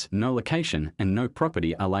 Thus, no location and no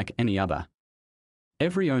property are like any other.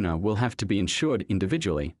 Every owner will have to be insured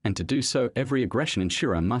individually, and to do so every aggression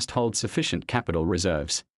insurer must hold sufficient capital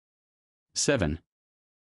reserves. 7.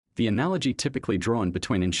 The analogy typically drawn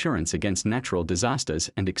between insurance against natural disasters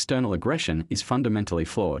and external aggression is fundamentally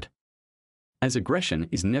flawed. As aggression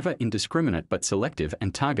is never indiscriminate but selective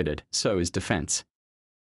and targeted, so is defense.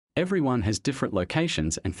 Everyone has different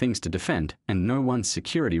locations and things to defend, and no one's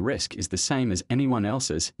security risk is the same as anyone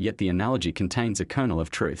else's, yet the analogy contains a kernel of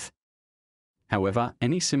truth. However,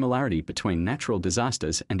 any similarity between natural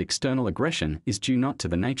disasters and external aggression is due not to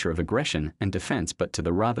the nature of aggression and defense but to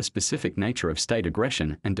the rather specific nature of state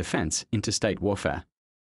aggression and defense, interstate warfare.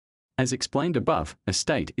 As explained above, a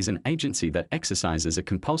state is an agency that exercises a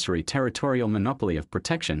compulsory territorial monopoly of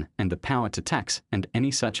protection and the power to tax, and any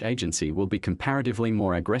such agency will be comparatively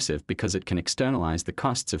more aggressive because it can externalize the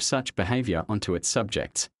costs of such behavior onto its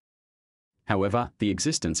subjects. However, the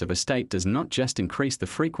existence of a state does not just increase the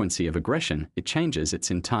frequency of aggression, it changes its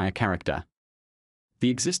entire character. The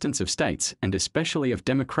existence of states, and especially of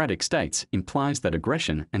democratic states, implies that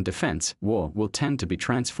aggression and defense, war, will tend to be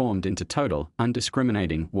transformed into total,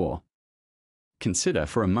 undiscriminating war. Consider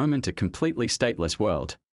for a moment a completely stateless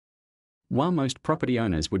world. While most property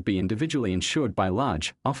owners would be individually insured by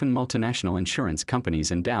large, often multinational insurance companies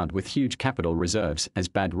endowed with huge capital reserves as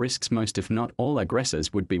bad risks, most if not all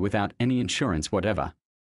aggressors would be without any insurance whatever.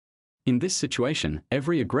 In this situation,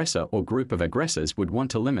 every aggressor or group of aggressors would want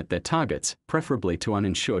to limit their targets, preferably to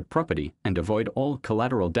uninsured property, and avoid all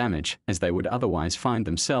collateral damage, as they would otherwise find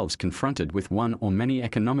themselves confronted with one or many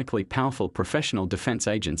economically powerful professional defense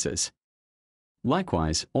agencies.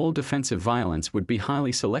 Likewise, all defensive violence would be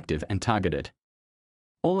highly selective and targeted.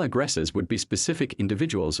 All aggressors would be specific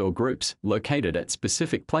individuals or groups, located at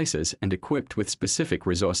specific places and equipped with specific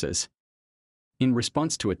resources. In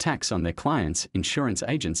response to attacks on their clients, insurance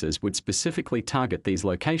agencies would specifically target these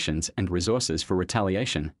locations and resources for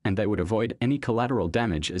retaliation, and they would avoid any collateral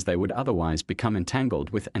damage as they would otherwise become entangled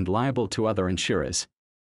with and liable to other insurers.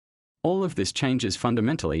 All of this changes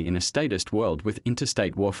fundamentally in a statist world with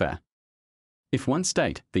interstate warfare. If one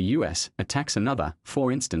state, the US, attacks another, for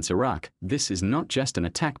instance Iraq, this is not just an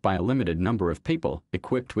attack by a limited number of people,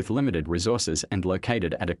 equipped with limited resources and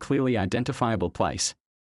located at a clearly identifiable place.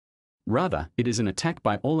 Rather, it is an attack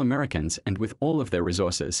by all Americans and with all of their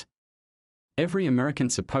resources. Every American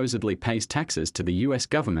supposedly pays taxes to the US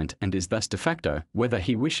government and is thus de facto, whether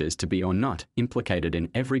he wishes to be or not, implicated in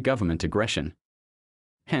every government aggression.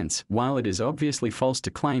 Hence, while it is obviously false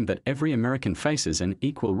to claim that every American faces an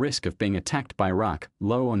equal risk of being attacked by Iraq,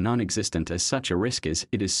 low or non-existent as such a risk is,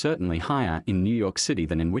 it is certainly higher in New York City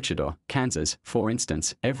than in Wichita, Kansas. For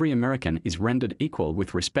instance, every American is rendered equal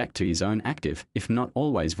with respect to his own active, if not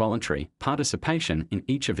always voluntary, participation in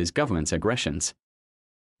each of his government's aggressions.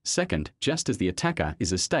 Second, just as the attacker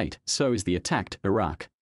is a state, so is the attacked, Iraq.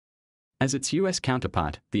 As its US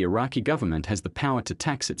counterpart, the Iraqi government has the power to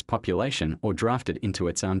tax its population or draft it into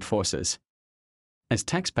its armed forces. As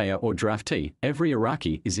taxpayer or draftee, every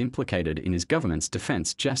Iraqi is implicated in his government's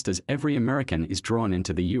defense just as every American is drawn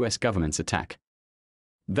into the US government's attack.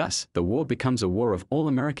 Thus, the war becomes a war of all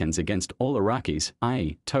Americans against all Iraqis,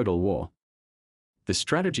 i.e., total war. The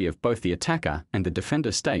strategy of both the attacker and the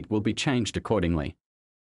defender state will be changed accordingly.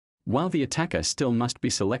 While the attacker still must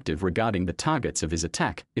be selective regarding the targets of his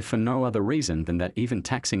attack, if for no other reason than that even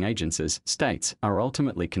taxing agencies, states, are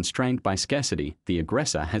ultimately constrained by scarcity, the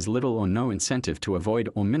aggressor has little or no incentive to avoid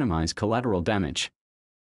or minimize collateral damage.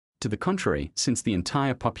 To the contrary, since the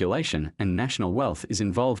entire population and national wealth is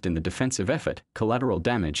involved in the defensive effort, collateral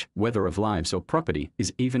damage, whether of lives or property,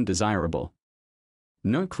 is even desirable.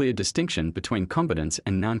 No clear distinction between combatants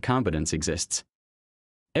and non-combatants exists.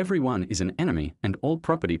 Everyone is an enemy, and all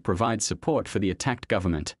property provides support for the attacked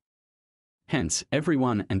government. Hence,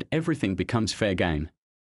 everyone and everything becomes fair game.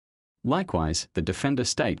 Likewise, the defender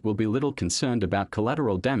state will be little concerned about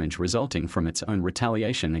collateral damage resulting from its own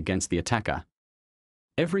retaliation against the attacker.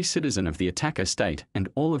 Every citizen of the attacker state and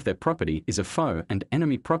all of their property is a foe and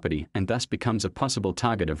enemy property and thus becomes a possible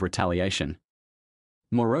target of retaliation.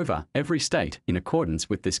 Moreover, every state, in accordance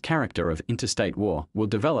with this character of interstate war, will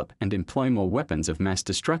develop and employ more weapons of mass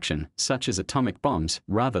destruction, such as atomic bombs,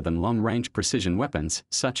 rather than long-range precision weapons,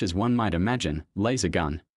 such as one might imagine, laser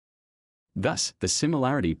gun. Thus, the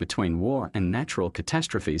similarity between war and natural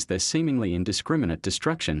catastrophes, their seemingly indiscriminate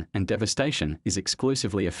destruction and devastation, is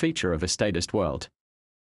exclusively a feature of a statist world.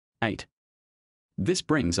 8. This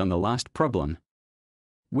brings on the last problem.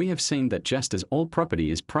 We have seen that just as all property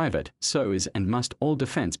is private, so is and must all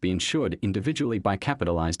defense be insured individually by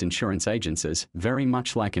capitalized insurance agencies, very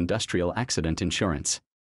much like industrial accident insurance.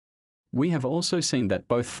 We have also seen that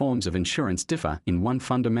both forms of insurance differ in one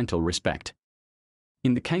fundamental respect.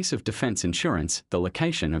 In the case of defense insurance, the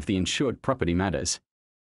location of the insured property matters.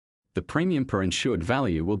 The premium per insured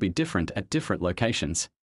value will be different at different locations.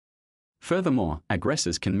 Furthermore,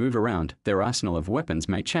 aggressors can move around, their arsenal of weapons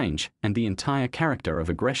may change, and the entire character of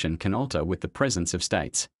aggression can alter with the presence of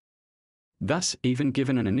states. Thus, even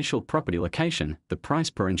given an initial property location, the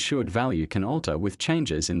price per insured value can alter with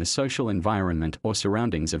changes in the social environment or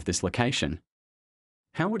surroundings of this location.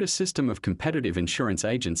 How would a system of competitive insurance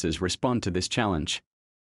agencies respond to this challenge?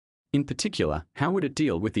 In particular, how would it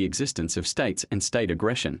deal with the existence of states and state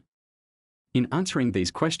aggression? In answering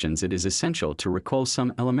these questions, it is essential to recall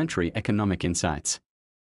some elementary economic insights.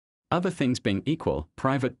 Other things being equal,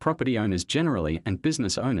 private property owners generally and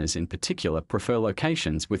business owners in particular prefer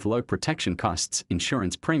locations with low protection costs,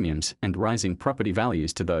 insurance premiums, and rising property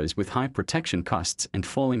values to those with high protection costs and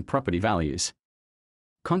falling property values.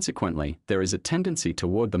 Consequently, there is a tendency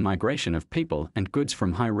toward the migration of people and goods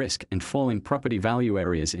from high-risk and falling property value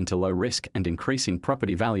areas into low-risk and increasing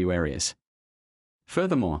property value areas.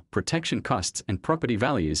 Furthermore, protection costs and property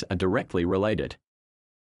values are directly related.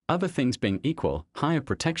 Other things being equal, higher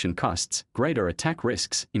protection costs, greater attack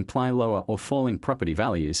risks, imply lower or falling property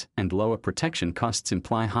values, and lower protection costs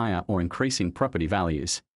imply higher or increasing property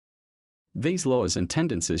values. These laws and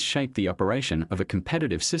tendencies shape the operation of a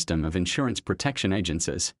competitive system of insurance protection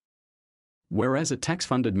agencies. Whereas a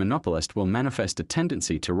tax-funded monopolist will manifest a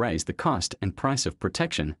tendency to raise the cost and price of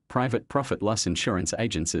protection, private profit-loss insurance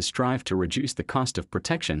agencies strive to reduce the cost of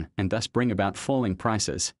protection and thus bring about falling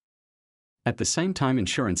prices. At the same time,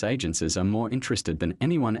 insurance agencies are more interested than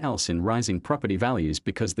anyone else in rising property values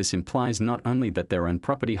because this implies not only that their own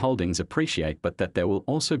property holdings appreciate but that there will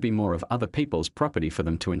also be more of other people's property for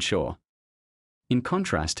them to insure. In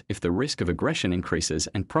contrast, if the risk of aggression increases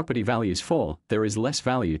and property values fall, there is less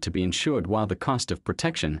value to be insured while the cost of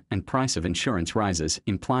protection and price of insurance rises,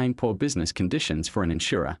 implying poor business conditions for an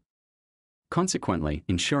insurer. Consequently,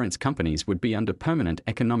 insurance companies would be under permanent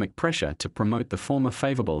economic pressure to promote the former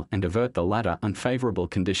favorable and avert the latter unfavorable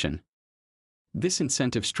condition. This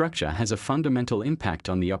incentive structure has a fundamental impact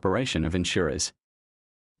on the operation of insurers.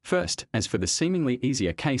 First, as for the seemingly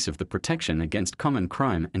easier case of the protection against common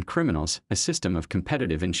crime and criminals, a system of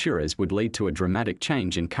competitive insurers would lead to a dramatic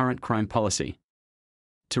change in current crime policy.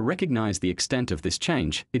 To recognize the extent of this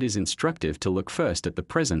change, it is instructive to look first at the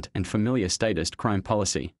present and familiar statist crime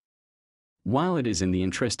policy. While it is in the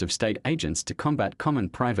interest of state agents to combat common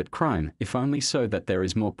private crime, if only so that there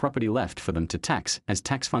is more property left for them to tax, as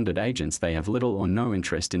tax-funded agents they have little or no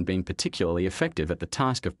interest in being particularly effective at the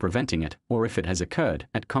task of preventing it, or if it has occurred,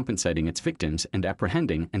 at compensating its victims and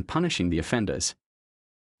apprehending and punishing the offenders.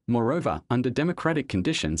 Moreover, under democratic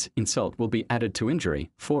conditions, insult will be added to injury,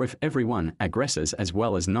 for if everyone, aggressors as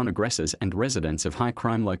well as non-aggressors and residents of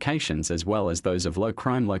high-crime locations as well as those of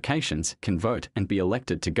low-crime locations, can vote and be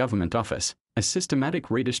elected to government office, a systematic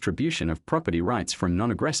redistribution of property rights from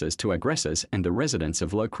non-aggressors to aggressors and the residents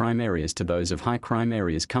of low-crime areas to those of high-crime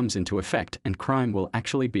areas comes into effect and crime will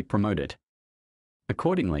actually be promoted.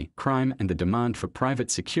 Accordingly, crime and the demand for private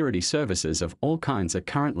security services of all kinds are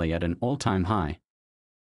currently at an all-time high.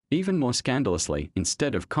 Even more scandalously,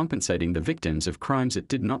 instead of compensating the victims of crimes it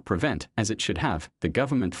did not prevent, as it should have, the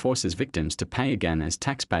government forces victims to pay again as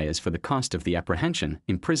taxpayers for the cost of the apprehension,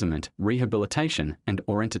 imprisonment, rehabilitation,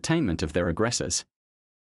 and/or entertainment of their aggressors.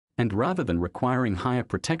 And rather than requiring higher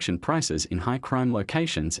protection prices in high-crime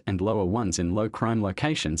locations and lower ones in low-crime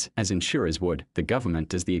locations, as insurers would, the government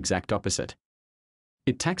does the exact opposite.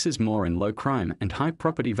 It taxes more in low crime and high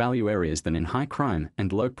property value areas than in high crime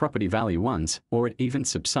and low property value ones, or it even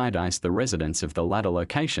subsidizes the residents of the latter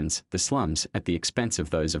locations, the slums, at the expense of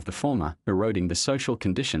those of the former, eroding the social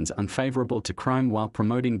conditions unfavorable to crime while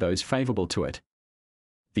promoting those favorable to it.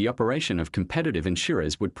 The operation of competitive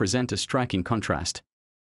insurers would present a striking contrast.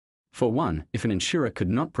 For one, if an insurer could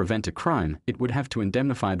not prevent a crime, it would have to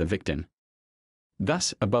indemnify the victim.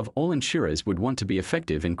 Thus, above all, insurers would want to be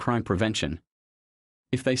effective in crime prevention.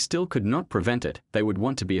 If they still could not prevent it, they would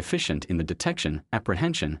want to be efficient in the detection,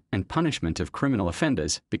 apprehension, and punishment of criminal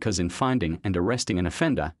offenders, because in finding and arresting an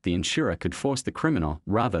offender, the insurer could force the criminal,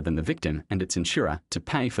 rather than the victim and its insurer, to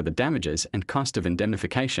pay for the damages and cost of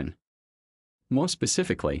indemnification. More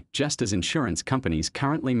specifically, just as insurance companies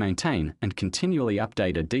currently maintain and continually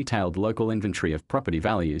update a detailed local inventory of property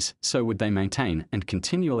values, so would they maintain and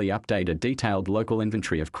continually update a detailed local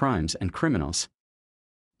inventory of crimes and criminals.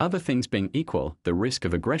 Other things being equal, the risk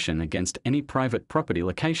of aggression against any private property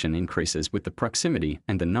location increases with the proximity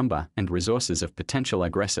and the number and resources of potential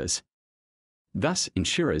aggressors. Thus,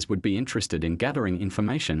 insurers would be interested in gathering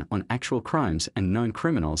information on actual crimes and known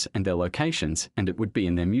criminals and their locations, and it would be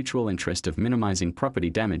in their mutual interest of minimizing property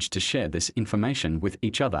damage to share this information with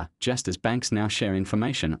each other, just as banks now share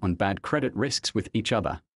information on bad credit risks with each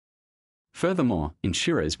other. Furthermore,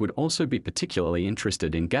 insurers would also be particularly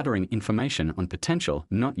interested in gathering information on potential,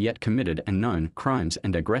 not yet committed and known crimes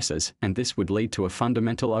and aggressors, and this would lead to a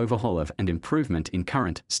fundamental overhaul of and improvement in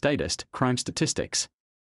current, statist crime statistics.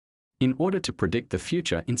 In order to predict the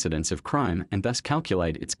future incidence of crime and thus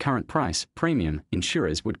calculate its current price, premium,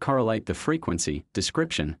 insurers would correlate the frequency,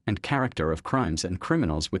 description, and character of crimes and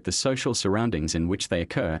criminals with the social surroundings in which they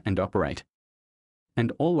occur and operate.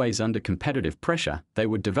 And always under competitive pressure, they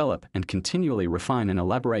would develop and continually refine an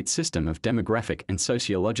elaborate system of demographic and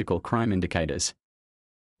sociological crime indicators.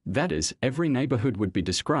 That is, every neighborhood would be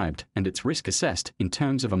described and its risk assessed in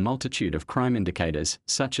terms of a multitude of crime indicators,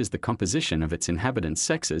 such as the composition of its inhabitants'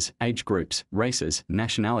 sexes, age groups, races,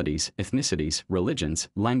 nationalities, ethnicities, religions,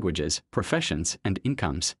 languages, professions, and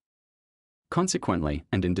incomes. Consequently,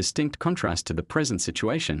 and in distinct contrast to the present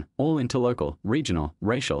situation, all interlocal, regional,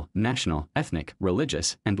 racial, national, ethnic,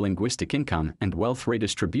 religious, and linguistic income and wealth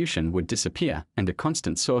redistribution would disappear, and a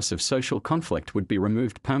constant source of social conflict would be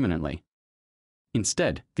removed permanently.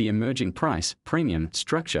 Instead, the emerging price, premium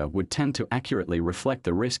structure would tend to accurately reflect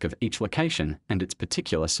the risk of each location and its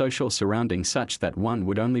particular social surrounding, such that one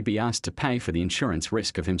would only be asked to pay for the insurance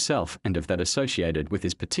risk of himself and of that associated with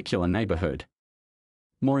his particular neighborhood.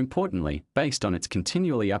 More importantly, based on its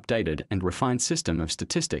continually updated and refined system of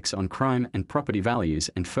statistics on crime and property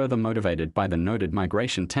values, and further motivated by the noted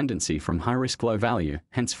migration tendency from high-risk low-value,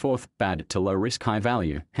 henceforth bad, to low-risk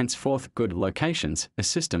high-value, henceforth good locations, a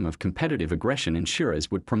system of competitive aggression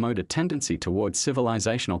insurers would promote a tendency towards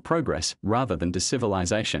civilizational progress rather than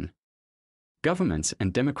decivilization. Governments,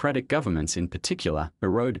 and democratic governments in particular,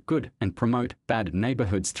 erode good and promote bad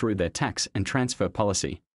neighborhoods through their tax and transfer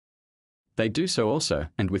policy. They do so also,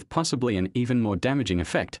 and with possibly an even more damaging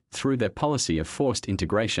effect, through their policy of forced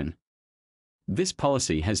integration. This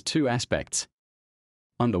policy has two aspects.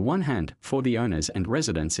 On the one hand, for the owners and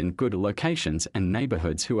residents in good locations and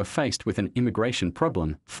neighborhoods who are faced with an immigration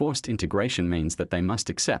problem, forced integration means that they must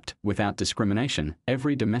accept, without discrimination,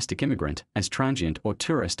 every domestic immigrant, as transient or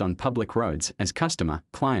tourist on public roads, as customer,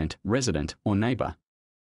 client, resident, or neighbor.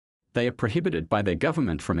 They are prohibited by their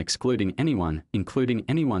government from excluding anyone, including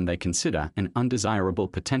anyone they consider an undesirable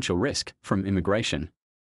potential risk, from immigration.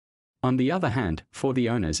 On the other hand, for the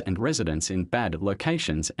owners and residents in bad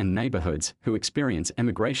locations and neighborhoods who experience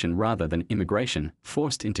emigration rather than immigration,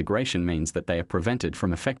 forced integration means that they are prevented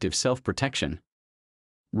from effective self-protection.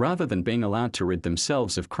 Rather than being allowed to rid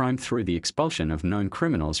themselves of crime through the expulsion of known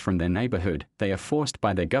criminals from their neighborhood, they are forced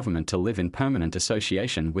by their government to live in permanent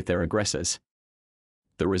association with their aggressors.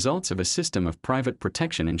 The results of a system of private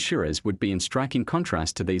protection insurers would be in striking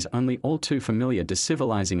contrast to these only all too familiar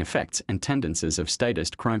decivilizing effects and tendencies of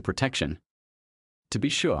statist crime protection. To be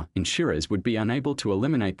sure, insurers would be unable to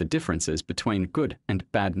eliminate the differences between good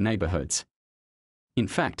and bad neighborhoods. In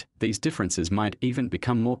fact, these differences might even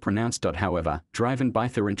become more pronounced. However, driven by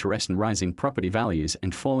their interest in rising property values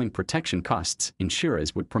and falling protection costs,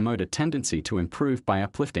 insurers would promote a tendency to improve by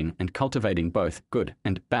uplifting and cultivating both good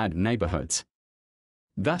and bad neighborhoods.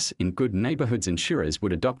 Thus, in good neighborhoods, insurers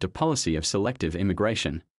would adopt a policy of selective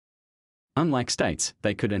immigration. Unlike states,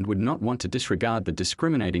 they could and would not want to disregard the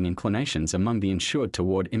discriminating inclinations among the insured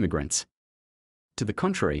toward immigrants. To the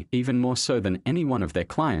contrary, even more so than any one of their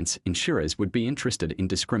clients, insurers would be interested in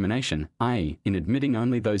discrimination, i.e., in admitting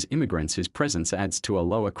only those immigrants whose presence adds to a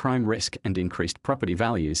lower crime risk and increased property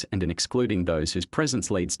values, and in excluding those whose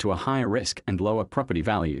presence leads to a higher risk and lower property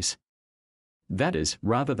values. That is,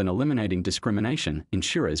 rather than eliminating discrimination,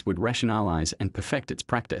 insurers would rationalize and perfect its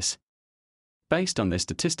practice. based on their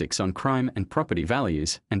statistics on crime and property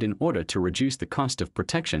values, and in order to reduce the cost of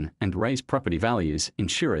protection and raise property values,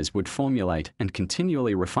 insurers would formulate and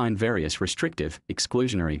continually refine various restrictive,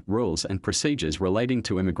 exclusionary rules and procedures relating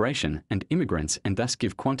to immigration and immigrants, and thus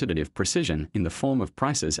give quantitative precision in the form of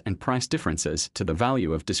prices and price differences to the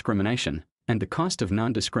value of discrimination and the cost of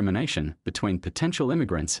non-discrimination between potential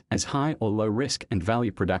immigrants as high or low risk and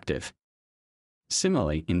value productive.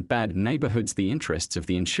 Similarly, in bad neighborhoods, the interests of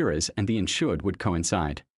the insurers and the insured would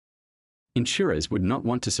coincide. Insurers would not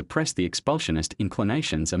want to suppress the expulsionist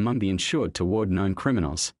inclinations among the insured toward known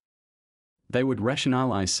criminals. They would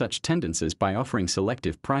rationalize such tendencies by offering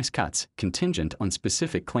selective price cuts contingent on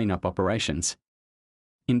specific cleanup operations.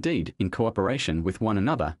 Indeed, in cooperation with one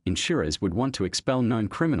another, insurers would want to expel known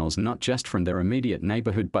criminals not just from their immediate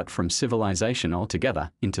neighborhood but from civilization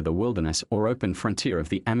altogether, into the wilderness or open frontier of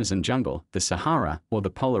the Amazon jungle, the Sahara, or the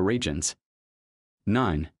polar regions.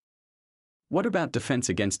 9. What about defense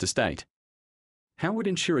against a state? How would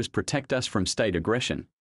insurers protect us from state aggression?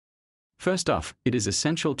 First off, it is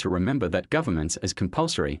essential to remember that governments as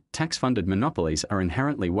compulsory, tax-funded monopolies are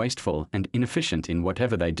inherently wasteful and inefficient in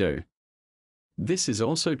whatever they do. This is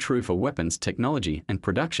also true for weapons technology and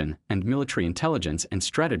production, and military intelligence and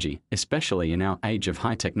strategy, especially in our age of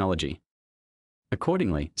high technology.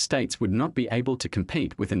 Accordingly, states would not be able to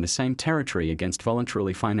compete within the same territory against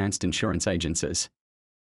voluntarily financed insurance agencies.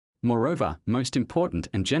 Moreover, most important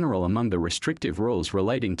and general among the restrictive rules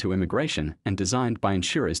relating to immigration and designed by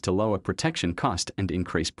insurers to lower protection cost and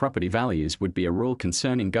increase property values would be a rule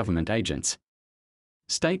concerning government agents.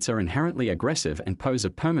 States are inherently aggressive and pose a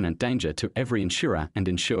permanent danger to every insurer and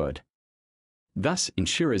insured. Thus,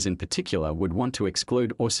 insurers in particular would want to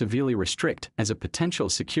exclude or severely restrict, as a potential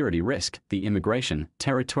security risk, the immigration,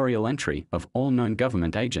 territorial entry of all known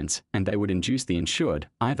government agents, and they would induce the insured,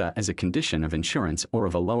 either as a condition of insurance or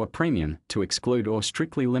of a lower premium, to exclude or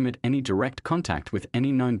strictly limit any direct contact with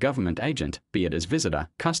any known government agent, be it as visitor,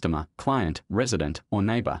 customer, client, resident, or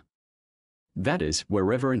neighbor. That is,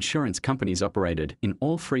 wherever insurance companies operated in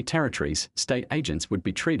all free territories, state agents would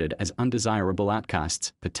be treated as undesirable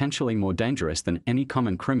outcasts, potentially more dangerous than any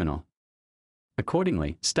common criminal.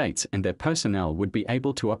 Accordingly, states and their personnel would be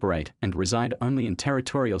able to operate and reside only in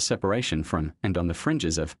territorial separation from, and on the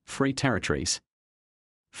fringes of, free territories.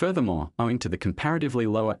 Furthermore, owing to the comparatively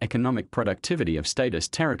lower economic productivity of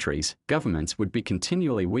statist territories, governments would be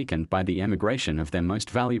continually weakened by the emigration of their most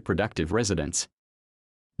value-productive residents.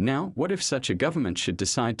 Now, what if such a government should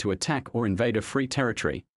decide to attack or invade a free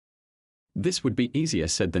territory? This would be easier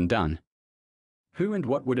said than done. Who and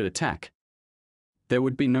what would it attack? There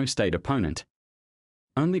would be no state opponent.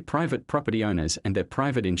 Only private property owners and their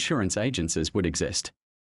private insurance agencies would exist.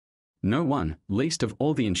 No one, least of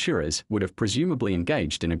all the insurers, would have presumably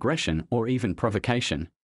engaged in aggression or even provocation.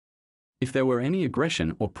 If there were any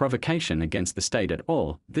aggression or provocation against the state at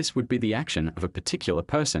all, this would be the action of a particular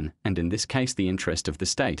person, and in this case the interest of the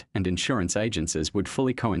state and insurance agencies would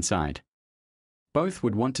fully coincide. Both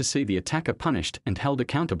would want to see the attacker punished and held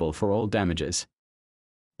accountable for all damages.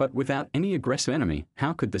 But without any aggressive enemy,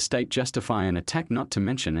 how could the state justify an attack, not to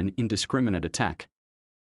mention an indiscriminate attack?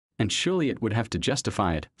 And surely it would have to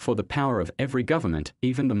justify it, for the power of every government,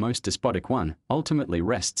 even the most despotic one, ultimately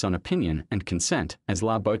rests on opinion and consent, as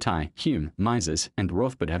La Boétie, Hume, Mises, and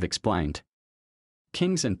Rothbard have explained.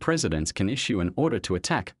 Kings and presidents can issue an order to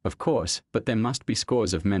attack, of course, but there must be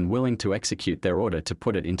scores of men willing to execute their order to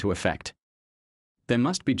put it into effect. There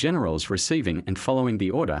must be generals receiving and following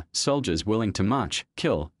the order, soldiers willing to march,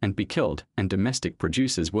 kill, and be killed, and domestic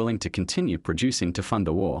producers willing to continue producing to fund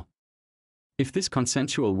the war. If this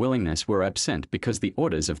consensual willingness were absent because the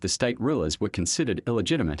orders of the state rulers were considered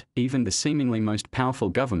illegitimate, even the seemingly most powerful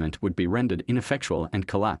government would be rendered ineffectual and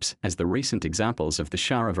collapse, as the recent examples of the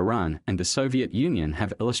Shah of Iran and the Soviet Union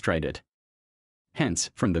have illustrated.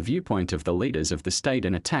 Hence, from the viewpoint of the leaders of the state,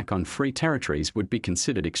 an attack on free territories would be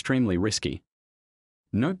considered extremely risky.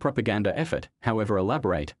 No propaganda effort, however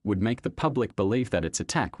elaborate, would make the public believe that its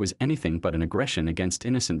attack was anything but an aggression against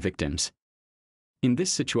innocent victims. In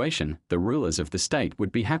this situation, the rulers of the state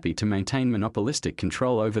would be happy to maintain monopolistic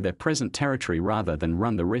control over their present territory rather than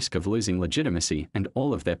run the risk of losing legitimacy and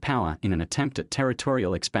all of their power in an attempt at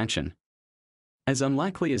territorial expansion. As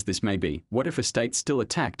unlikely as this may be, what if a state still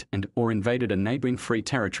attacked or invaded a neighboring free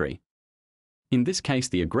territory? In this case,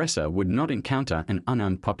 the aggressor would not encounter an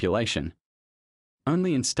unarmed population.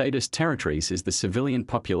 Only in statist territories is the civilian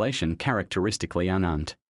population characteristically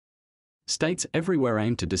unarmed. States everywhere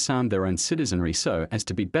aim to disarm their own citizenry so as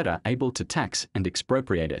to be better able to tax and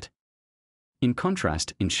expropriate it. In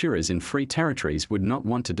contrast, insurers in free territories would not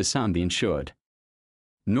want to disarm the insured.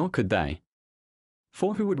 Nor could they.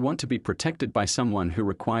 For who would want to be protected by someone who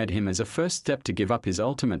required him as a first step to give up his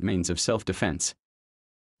ultimate means of self-defense?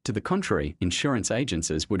 To the contrary, insurance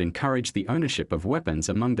agencies would encourage the ownership of weapons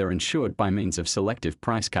among their insured by means of selective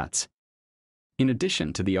price cuts. In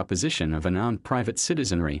addition to the opposition of an armed private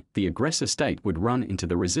citizenry, the aggressor state would run into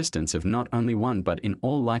the resistance of not only one but in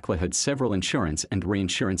all likelihood several insurance and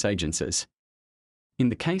reinsurance agencies. In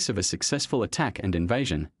the case of a successful attack and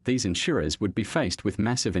invasion, these insurers would be faced with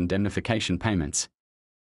massive indemnification payments.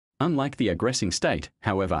 Unlike the aggressing state,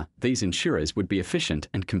 however, these insurers would be efficient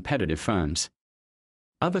and competitive firms.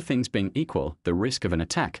 Other things being equal, the risk of an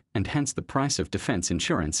attack, and hence the price of defense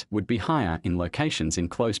insurance, would be higher in locations in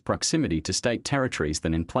close proximity to state territories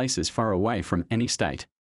than in places far away from any state.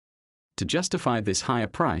 To justify this higher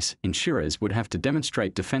price, insurers would have to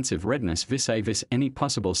demonstrate defensive readiness vis-a-vis any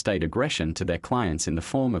possible state aggression to their clients in the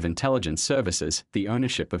form of intelligence services, the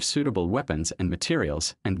ownership of suitable weapons and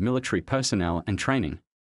materials, and military personnel and training.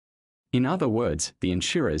 In other words, the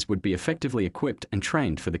insurers would be effectively equipped and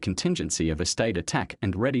trained for the contingency of a state attack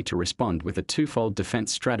and ready to respond with a twofold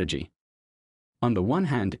defense strategy. On the one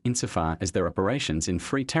hand, insofar as their operations in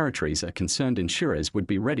free territories are concerned, insurers would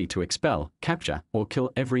be ready to expel, capture, or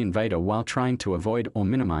kill every invader while trying to avoid or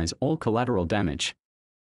minimize all collateral damage.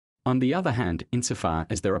 On the other hand, insofar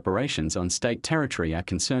as their operations on state territory are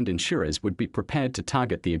concerned, insurers would be prepared to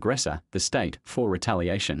target the aggressor, the state, for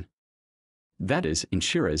retaliation. That is,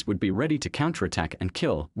 insurers would be ready to counterattack and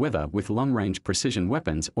kill, whether with long-range precision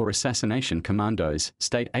weapons or assassination commandos,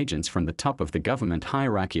 state agents from the top of the government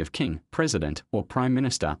hierarchy of king, president, or prime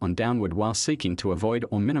minister on downward, while seeking to avoid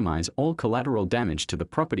or minimize all collateral damage to the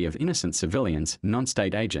property of innocent civilians,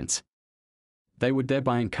 non-state agents. They would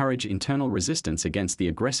thereby encourage internal resistance against the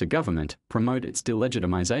aggressor government, promote its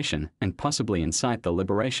delegitimization, and possibly incite the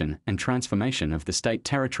liberation and transformation of the state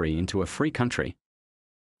territory into a free country.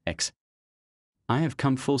 I have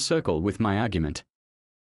come full circle with my argument.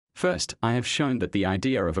 First, I have shown that the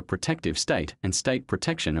idea of a protective state and state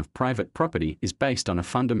protection of private property is based on a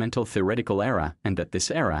fundamental theoretical error, and that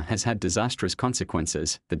this error has had disastrous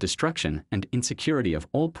consequences: the destruction and insecurity of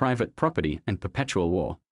all private property and perpetual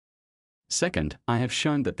war. Second, I have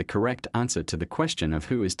shown that the correct answer to the question of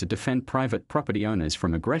who is to defend private property owners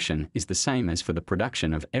from aggression is the same as for the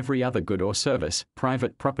production of every other good or service: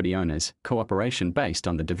 private property owners, cooperation based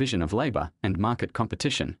on the division of labor, and market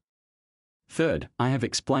competition. Third, I have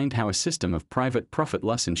explained how a system of private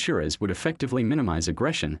profit-loss insurers would effectively minimize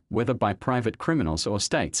aggression, whether by private criminals or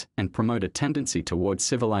states, and promote a tendency towards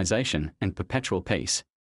civilization and perpetual peace.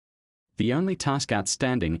 The only task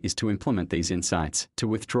outstanding is to implement these insights, to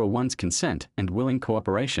withdraw one's consent and willing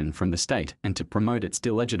cooperation from the state, and to promote its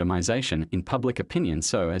delegitimization in public opinion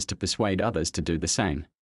so as to persuade others to do the same.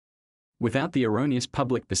 Without the erroneous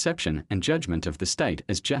public perception and judgment of the state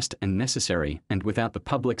as just and necessary, and without the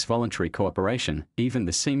public's voluntary cooperation, even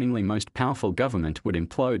the seemingly most powerful government would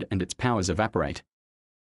implode and its powers evaporate.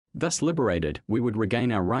 Thus liberated, we would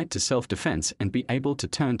regain our right to self-defense and be able to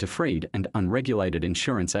turn to freed and unregulated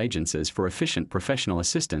insurance agencies for efficient professional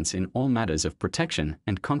assistance in all matters of protection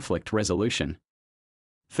and conflict resolution.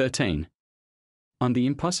 13. On the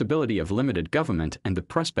impossibility of limited government and the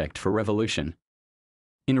prospect for revolution.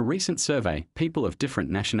 In a recent survey, people of different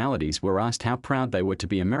nationalities were asked how proud they were to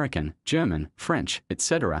be American, German, French,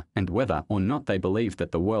 etc., and whether or not they believed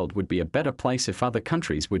that the world would be a better place if other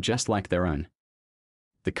countries were just like their own.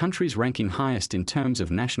 The countries ranking highest in terms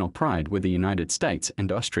of national pride were the United States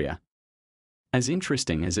and Austria. As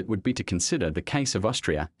interesting as it would be to consider the case of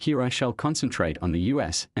Austria, here I shall concentrate on the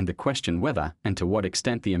US and the question whether and to what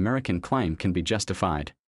extent the American claim can be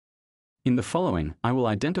justified. In the following, I will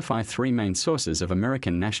identify three main sources of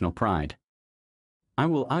American national pride. I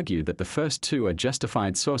will argue that the first two are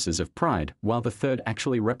justified sources of pride, while the third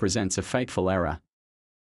actually represents a fateful error.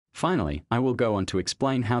 Finally, I will go on to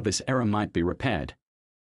explain how this error might be repaired.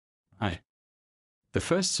 The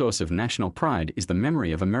first source of national pride is the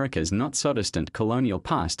memory of America's not so distant colonial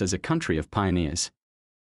past as a country of pioneers.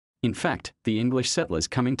 In fact, the English settlers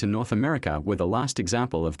coming to North America were the last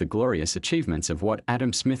example of the glorious achievements of what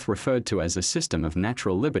Adam Smith referred to as a system of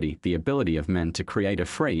natural liberty, the ability of men to create a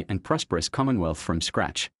free and prosperous commonwealth from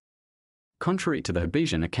scratch. Contrary to the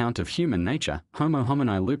Hobbesian account of human nature, Homo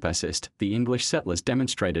homini lupus est, the English settlers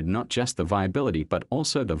demonstrated not just the viability but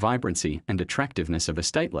also the vibrancy and attractiveness of a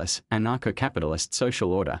stateless, anarcho-capitalist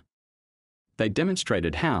social order. They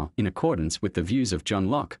demonstrated how, in accordance with the views of John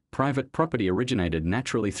Locke, private property originated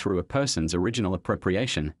naturally through a person's original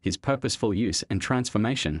appropriation, his purposeful use and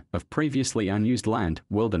transformation, of previously unused land,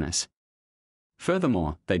 wilderness.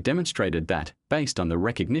 Furthermore, they demonstrated that, based on the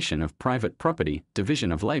recognition of private property,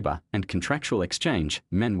 division of labor, and contractual exchange,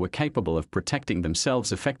 men were capable of protecting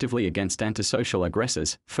themselves effectively against antisocial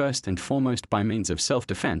aggressors, first and foremost by means of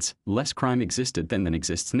self-defense. Less crime existed then than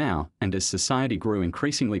exists now, and as society grew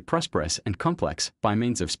increasingly prosperous and complex, by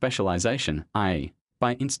means of specialization, i.e.,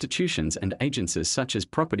 by institutions and agencies such as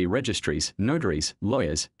property registries, notaries,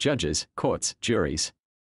 lawyers, judges, courts, juries,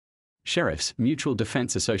 sheriffs, mutual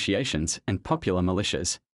defense associations, and popular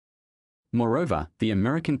militias. Moreover, the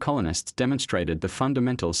American colonists demonstrated the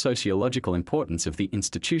fundamental sociological importance of the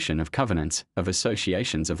institution of covenants, of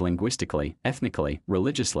associations of linguistically, ethnically,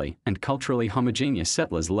 religiously, and culturally homogeneous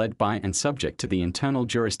settlers led by and subject to the internal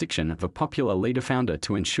jurisdiction of a popular leader-founder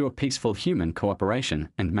to ensure peaceful human cooperation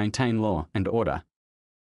and maintain law and order.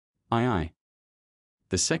 II.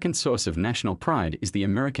 The second source of national pride is the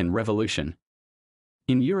American Revolution.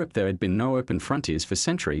 In Europe there had been no open frontiers for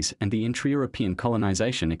centuries, and the intra-European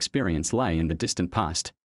colonization experience lay in the distant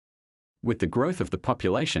past. With the growth of the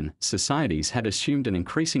population, societies had assumed an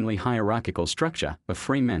increasingly hierarchical structure of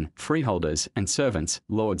free men, freeholders and servants,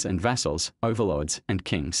 lords and vassals, overlords and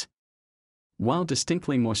kings. While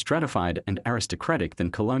distinctly more stratified and aristocratic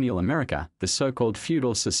than colonial America, the so-called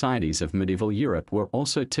feudal societies of medieval Europe were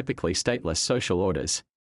also typically stateless social orders.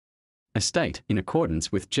 A state, in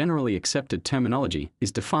accordance with generally accepted terminology,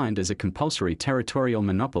 is defined as a compulsory territorial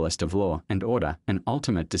monopolist of law and order, an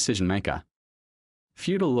ultimate decision-maker.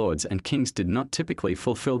 Feudal lords and kings did not typically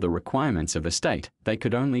fulfill the requirements of a state. They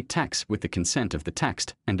could only tax with the consent of the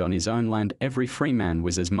taxed, and on his own land every free man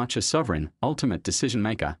was as much a sovereign, ultimate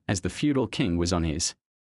decision-maker, as the feudal king was on his.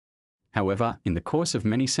 However, in the course of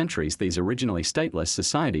many centuries these originally stateless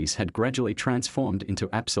societies had gradually transformed into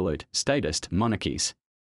absolute, statist monarchies.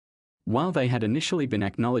 While they had initially been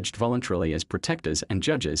acknowledged voluntarily as protectors and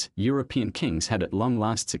judges, European kings had at long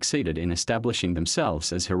last succeeded in establishing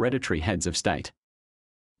themselves as hereditary heads of state.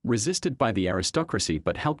 Resisted by the aristocracy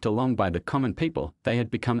but helped along by the common people, they had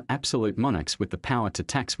become absolute monarchs with the power to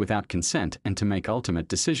tax without consent and to make ultimate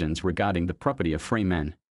decisions regarding the property of free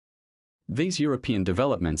men. These European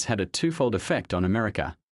developments had a twofold effect on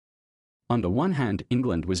America. On the one hand,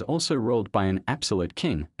 England was also ruled by an absolute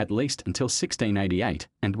king, at least until 1688,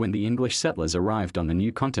 and when the English settlers arrived on the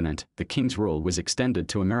new continent, the king's rule was extended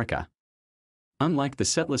to America. Unlike the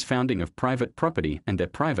settlers' founding of private property and their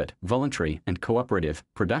private, voluntary, and cooperative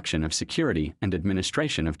production of security and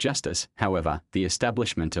administration of justice, however, the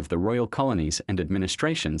establishment of the royal colonies and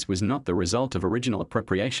administrations was not the result of original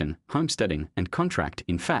appropriation, homesteading, and contract.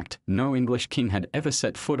 In fact, no English king had ever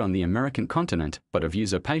set foot on the American continent, but of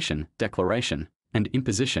usurpation, declaration, and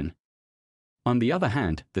imposition. On the other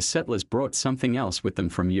hand, the settlers brought something else with them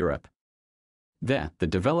from Europe. There, the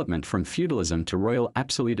development from feudalism to royal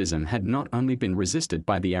absolutism had not only been resisted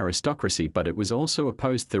by the aristocracy but it was also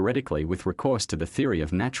opposed theoretically with recourse to the theory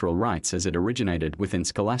of natural rights as it originated within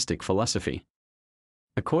scholastic philosophy.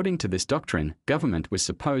 According to this doctrine, government was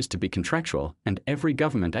supposed to be contractual, and every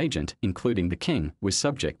government agent, including the king, was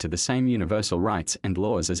subject to the same universal rights and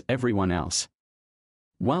laws as everyone else.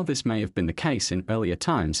 While this may have been the case in earlier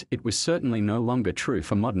times, it was certainly no longer true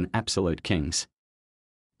for modern absolute kings.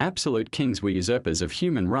 Absolute kings were usurpers of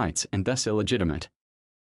human rights and thus illegitimate.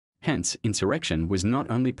 Hence, insurrection was not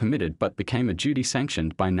only permitted but became a duty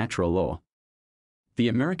sanctioned by natural law. The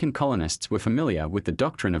American colonists were familiar with the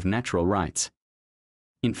doctrine of natural rights.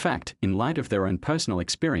 In fact, in light of their own personal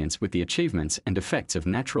experience with the achievements and effects of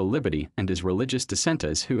natural liberty and as religious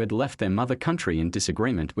dissenters who had left their mother country in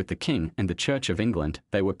disagreement with the King and the Church of England,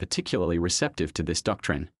 they were particularly receptive to this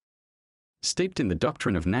doctrine. Steeped in the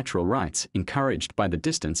doctrine of natural rights, encouraged by the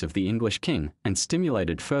distance of the English king, and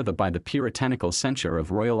stimulated further by the puritanical censure of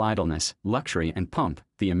royal idleness, luxury and pomp,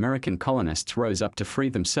 the American colonists rose up to free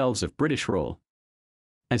themselves of British rule.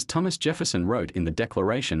 As Thomas Jefferson wrote in the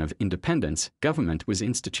Declaration of Independence, government was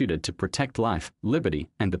instituted to protect life, liberty,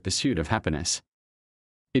 and the pursuit of happiness.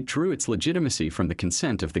 It drew its legitimacy from the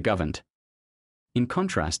consent of the governed. In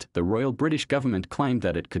contrast, the Royal British government claimed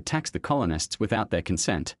that it could tax the colonists without their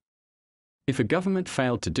consent. If a government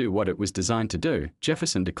failed to do what it was designed to do,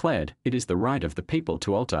 Jefferson declared, it is the right of the people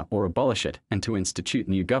to alter or abolish it, and to institute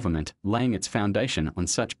new government, laying its foundation on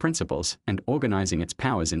such principles, and organizing its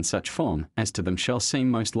powers in such form, as to them shall seem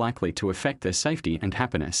most likely to effect their safety and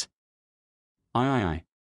happiness.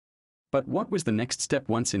 But what was the next step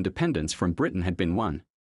once independence from Britain had been won?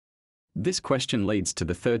 This question leads to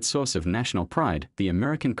the third source of national pride, the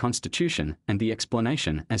American Constitution, and the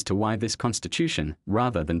explanation as to why this Constitution,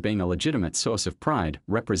 rather than being a legitimate source of pride,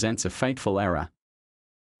 represents a fateful error.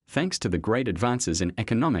 Thanks to the great advances in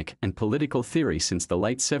economic and political theory since the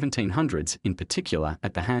late 1700s, in particular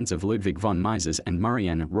at the hands of Ludwig von Mises and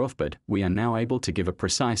Marianne Rothbard, we are now able to give a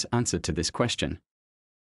precise answer to this question.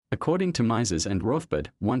 According to Mises and Rothbard,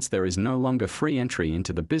 once there is no longer free entry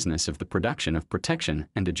into the business of the production of protection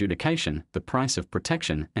and adjudication, the price of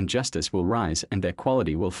protection and justice will rise and their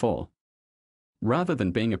quality will fall. Rather than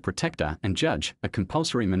being a protector and judge, a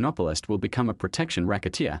compulsory monopolist will become a protection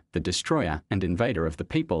racketeer, the destroyer and invader of the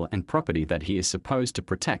people and property that he is supposed to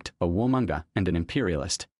protect, a warmonger and an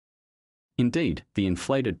imperialist. Indeed, the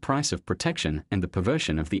inflated price of protection and the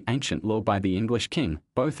perversion of the ancient law by the English king,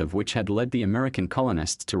 both of which had led the American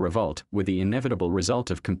colonists to revolt, were the inevitable result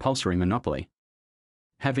of compulsory monopoly.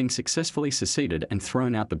 Having successfully seceded and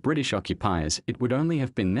thrown out the British occupiers, it would only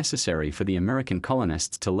have been necessary for the American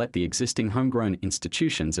colonists to let the existing homegrown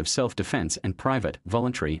institutions of self-defense and private,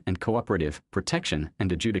 voluntary and cooperative protection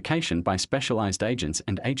and adjudication by specialized agents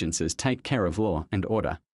and agencies take care of law and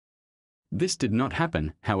order. This did not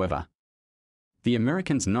happen, however. The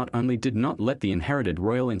Americans not only did not let the inherited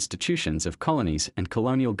royal institutions of colonies and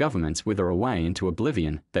colonial governments wither away into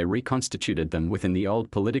oblivion, they reconstituted them within the old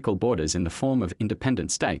political borders in the form of independent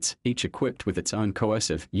states, each equipped with its own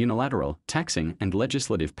coercive, unilateral, taxing and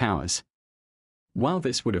legislative powers. While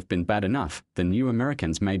this would have been bad enough, the new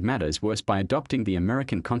Americans made matters worse by adopting the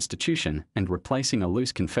American Constitution and replacing a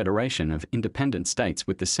loose confederation of independent states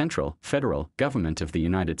with the central, federal, government of the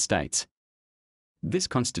United States. This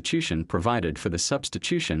constitution provided for the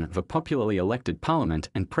substitution of a popularly elected parliament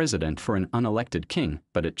and president for an unelected king,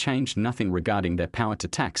 but it changed nothing regarding their power to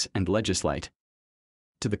tax and legislate.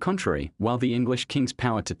 To the contrary, while the English king's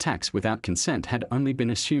power to tax without consent had only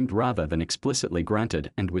been assumed rather than explicitly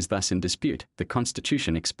granted and was thus in dispute, the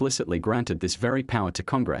Constitution explicitly granted this very power to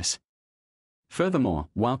Congress. Furthermore,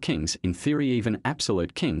 while kings, in theory even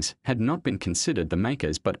absolute kings, had not been considered the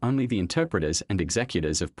makers but only the interpreters and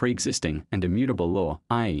executors of pre-existing and immutable law,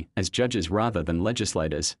 i.e., as judges rather than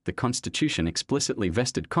legislators, the Constitution explicitly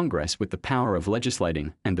vested Congress with the power of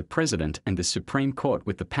legislating, and the President and the Supreme Court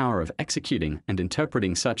with the power of executing and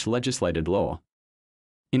interpreting such legislated law.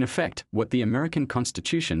 In effect, what the American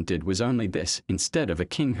Constitution did was only this: instead of a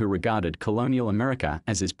king who regarded colonial America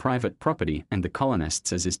as his private property and the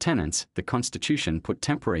colonists as his tenants, the Constitution put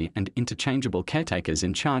temporary and interchangeable caretakers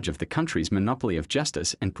in charge of the country's monopoly of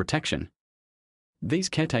justice and protection. These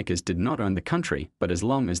caretakers did not own the country, but as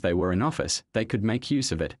long as they were in office, they could make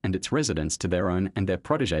use of it and its residents to their own and their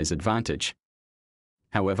protégés' advantage.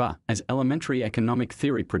 However, as elementary economic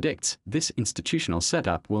theory predicts, this institutional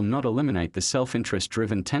setup will not eliminate the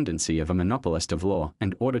self-interest-driven tendency of a monopolist of law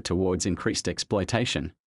and order towards increased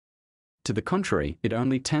exploitation. To the contrary, it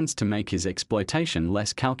only tends to make his exploitation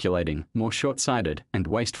less calculating, more short-sighted, and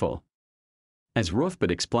wasteful. As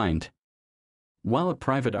Rothbard explained, while a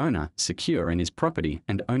private owner, secure in his property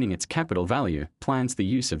and owning its capital value, plans the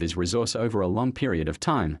use of his resource over a long period of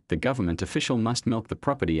time, the government official must milk the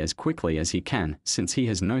property as quickly as he can, since he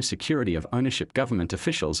has no security of ownership. Government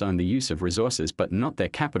officials own the use of resources but not their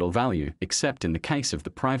capital value, except in the case of the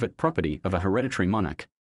private property of a hereditary monarch.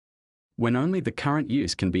 When only the current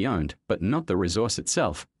use can be owned, but not the resource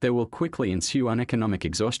itself, there will quickly ensue uneconomic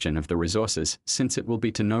exhaustion of the resources, since it will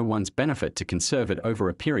be to no one's benefit to conserve it over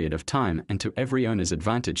a period of time and to every owner's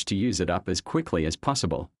advantage to use it up as quickly as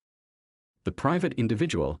possible. The private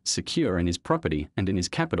individual, secure in his property and in his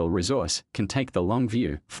capital resource, can take the long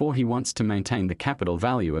view, for he wants to maintain the capital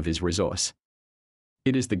value of his resource.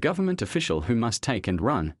 It is the government official who must take and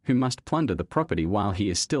run, who must plunder the property while he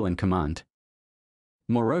is still in command.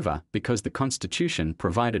 Moreover, because the Constitution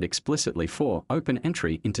provided explicitly for open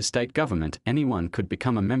entry into state government, anyone could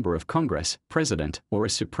become a member of Congress, president, or a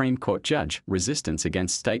Supreme Court judge. Resistance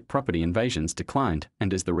against state property invasions declined,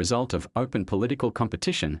 and as the result of open political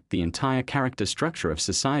competition, the entire character structure of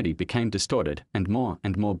society became distorted, and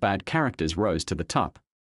more bad characters rose to the top.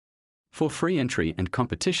 For free entry and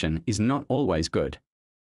competition is not always good.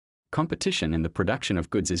 Competition in the production of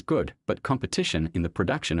goods is good, but competition in the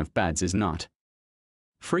production of bads is not.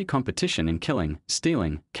 Free competition in killing,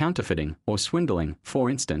 stealing, counterfeiting, or swindling, for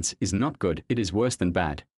instance, is not good, it is worse than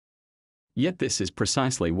bad. Yet this is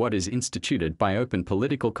precisely what is instituted by open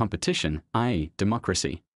political competition, i.e.,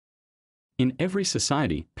 democracy. In every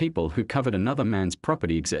society, people who covet another man's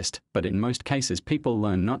property exist, but in most cases people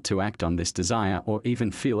learn not to act on this desire or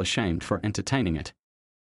even feel ashamed for entertaining it.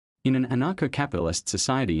 In an anarcho-capitalist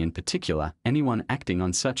society in particular, anyone acting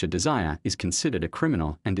on such a desire is considered a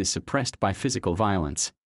criminal and is suppressed by physical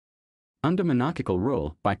violence. Under monarchical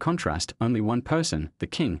rule, by contrast, only one person, the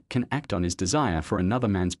king, can act on his desire for another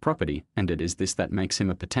man's property, and it is this that makes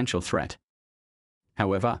him a potential threat.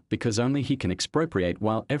 However, because only he can expropriate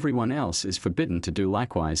while everyone else is forbidden to do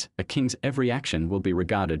likewise, a king's every action will be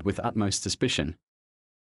regarded with utmost suspicion.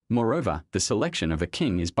 Moreover, the selection of a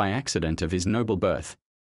king is by accident of his noble birth.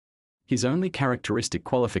 His only characteristic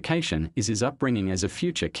qualification is his upbringing as a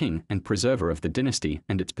future king and preserver of the dynasty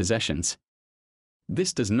and its possessions.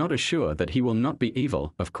 This does not assure that he will not be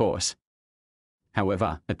evil, of course.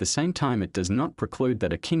 However, at the same time it does not preclude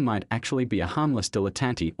that a king might actually be a harmless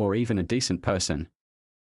dilettante or even a decent person.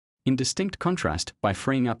 In distinct contrast, by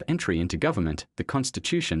freeing up entry into government, the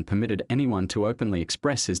Constitution permitted anyone to openly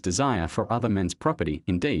express his desire for other men's property.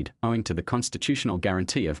 Indeed, owing to the constitutional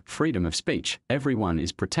guarantee of freedom of speech, everyone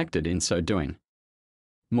is protected in so doing.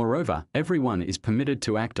 Moreover, everyone is permitted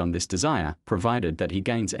to act on this desire, provided that he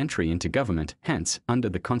gains entry into government. Hence, under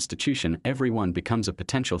the Constitution, everyone becomes a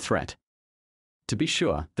potential threat. To be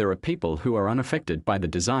sure, there are people who are unaffected by the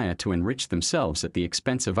desire to enrich themselves at the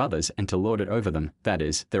expense of others and to lord it over them. That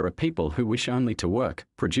is, there are people who wish only to work,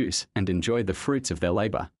 produce, and enjoy the fruits of their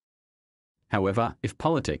labor. However, if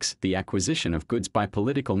politics, the acquisition of goods by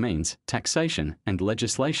political means, taxation, and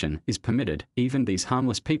legislation, is permitted, even these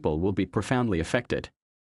harmless people will be profoundly affected.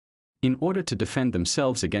 In order to defend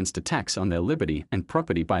themselves against attacks on their liberty and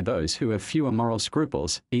property by those who have fewer moral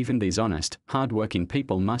scruples, even these honest, hard-working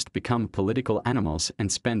people must become political animals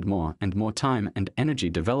and spend more and more time and energy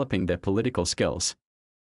developing their political skills.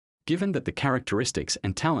 Given that the characteristics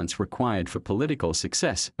and talents required for political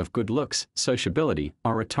success of good looks, sociability,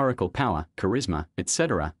 oratorical power, charisma,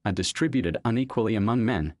 etc., are distributed unequally among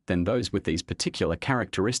men, then those with these particular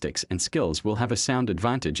characteristics and skills will have a sound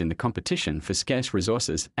advantage in the competition for scarce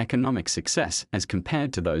resources, economic success, as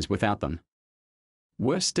compared to those without them.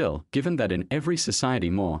 Worse still, given that in every society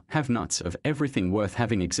more have-nots of everything worth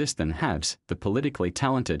having exist than haves, the politically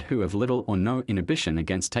talented who have little or no inhibition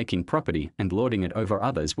against taking property and lording it over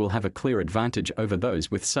others will have a clear advantage over those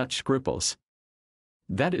with such scruples.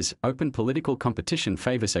 That is, open political competition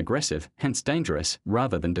favors aggressive, hence dangerous,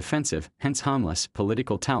 rather than defensive, hence harmless,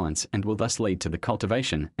 political talents and will thus lead to the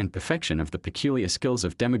cultivation and perfection of the peculiar skills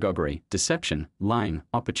of demagoguery, deception, lying,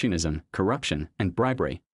 opportunism, corruption, and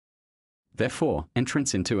bribery. Therefore,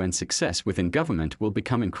 entrance into and success within government will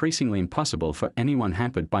become increasingly impossible for anyone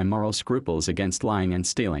hampered by moral scruples against lying and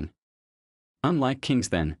stealing. Unlike kings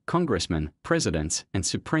then, congressmen, presidents, and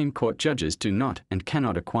Supreme Court judges do not and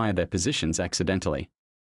cannot acquire their positions accidentally.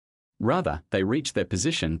 Rather, they reach their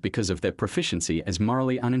position because of their proficiency as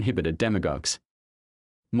morally uninhibited demagogues.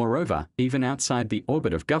 Moreover, even outside the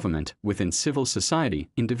orbit of government, within civil society,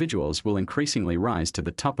 individuals will increasingly rise to the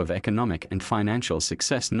top of economic and financial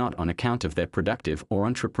success not on account of their productive or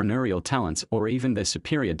entrepreneurial talents or even their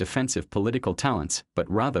superior defensive political talents, but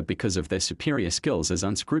rather because of their superior skills as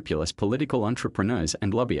unscrupulous political entrepreneurs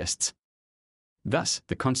and lobbyists. Thus,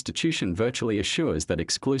 the Constitution virtually assures that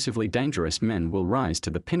exclusively dangerous men will rise to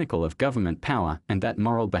the pinnacle of government power and that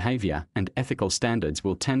moral behavior and ethical standards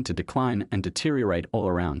will tend to decline and deteriorate all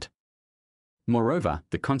around. Moreover,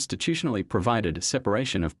 the constitutionally provided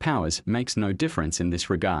separation of powers makes no difference in this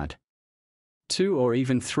regard. 2 or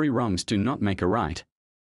even 3 wrongs do not make a right.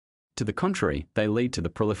 To the contrary, they lead to the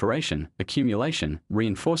proliferation, accumulation,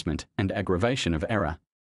 reinforcement, and aggravation of error.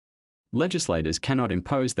 Legislators cannot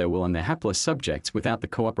impose their will on their hapless subjects without the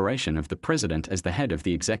cooperation of the President as the head of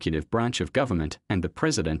the executive branch of government, and the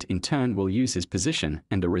President in turn will use his position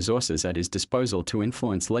and the resources at his disposal to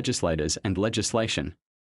influence legislators and legislation.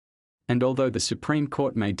 And although the Supreme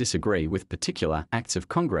Court may disagree with particular acts of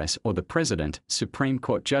Congress or the President, Supreme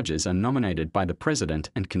Court judges are nominated by the President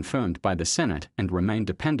and confirmed by the Senate and remain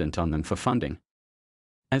dependent on them for funding.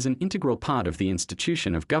 As an integral part of the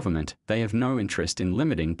institution of government, they have no interest in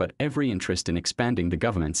limiting but every interest in expanding the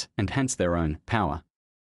government's, and hence their own, power.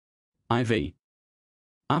 IV.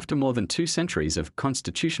 After more than 2 centuries of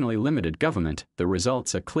constitutionally limited government, the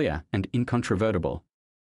results are clear and incontrovertible.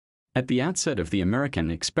 At the outset of the American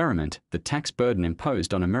experiment, the tax burden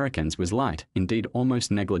imposed on Americans was light, indeed almost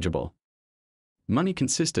negligible. Money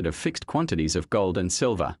consisted of fixed quantities of gold and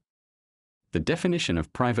silver. The definition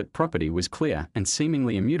of private property was clear and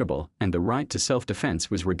seemingly immutable, and the right to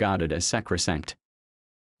self-defense was regarded as sacrosanct.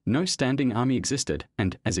 No standing army existed,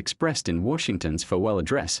 and, as expressed in Washington's farewell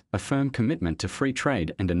address, a firm commitment to free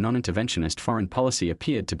trade and a non-interventionist foreign policy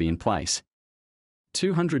appeared to be in place.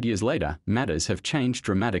 200 years later, matters have changed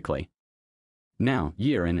dramatically. Now,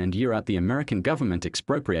 year in and year out, the American government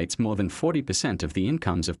expropriates more than 40% of the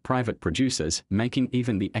incomes of private producers, making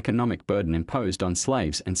even the economic burden imposed on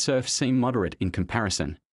slaves and serfs seem moderate in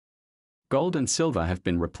comparison. Gold and silver have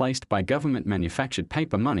been replaced by government-manufactured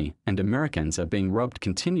paper money, and Americans are being robbed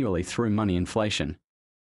continually through money inflation.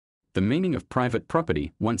 The meaning of private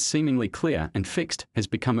property, once seemingly clear and fixed, has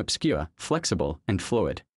become obscure, flexible, and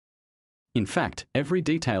fluid. In fact, every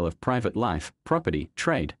detail of private life, property,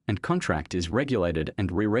 trade, and contract is regulated and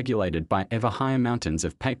re-regulated by ever higher mountains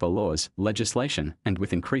of paper laws, legislation, and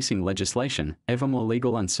with increasing legislation, ever more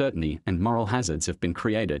legal uncertainty and moral hazards have been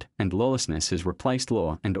created, and lawlessness has replaced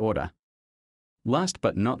law and order. Last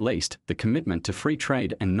but not least, the commitment to free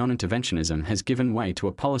trade and non-interventionism has given way to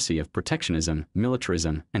a policy of protectionism,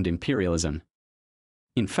 militarism, and imperialism.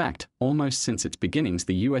 In fact, almost since its beginnings,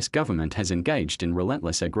 the US government has engaged in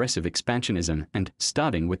relentless aggressive expansionism and,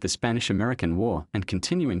 starting with the Spanish-American War and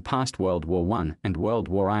continuing past World War I and World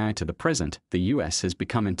War II to the present, the US has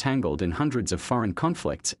become entangled in hundreds of foreign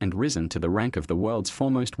conflicts and risen to the rank of the world's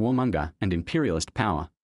foremost warmonger and imperialist power.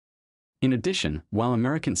 In addition, while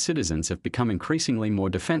American citizens have become increasingly more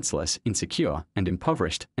defenseless, insecure, and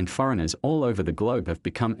impoverished, and foreigners all over the globe have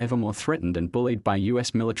become ever more threatened and bullied by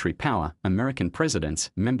US military power, American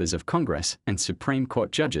presidents, members of Congress, and Supreme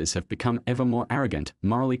Court judges have become ever more arrogant,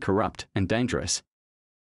 morally corrupt, and dangerous.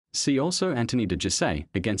 See also Anthony de Jesse,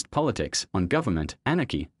 Against Politics, on Government,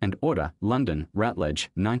 Anarchy, and Order, London,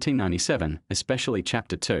 Routledge, 1997, especially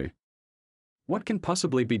Chapter 2. What can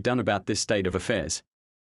possibly be done about this state of affairs?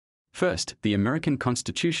 First, the American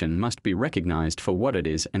Constitution must be recognized for what it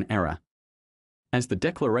is, an error. As the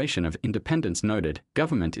Declaration of Independence noted,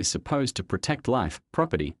 government is supposed to protect life,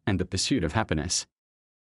 property, and the pursuit of happiness.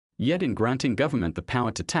 Yet in granting government the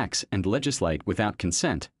power to tax and legislate without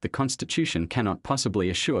consent, the Constitution cannot possibly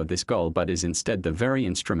assure this goal but is instead the very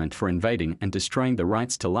instrument for invading and destroying the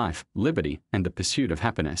rights to life, liberty, and the pursuit of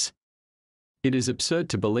happiness. It is absurd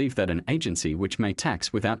to believe that an agency which may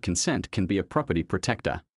tax without consent can be a property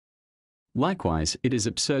protector. Likewise, it is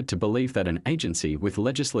absurd to believe that an agency with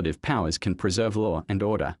legislative powers can preserve law and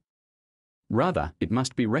order. Rather, it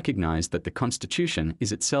must be recognized that the Constitution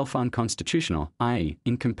is itself unconstitutional, i.e.,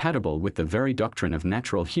 incompatible with the very doctrine of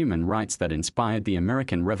natural human rights that inspired the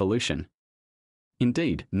American Revolution.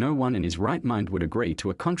 Indeed, no one in his right mind would agree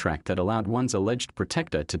to a contract that allowed one's alleged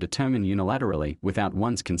protector to determine unilaterally, without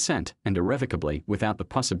one's consent, and irrevocably, without the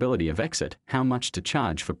possibility of exit, how much to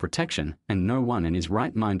charge for protection, and no one in his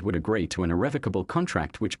right mind would agree to an irrevocable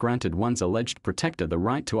contract which granted one's alleged protector the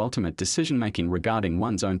right to ultimate decision-making regarding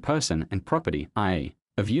one's own person and property, i.e.,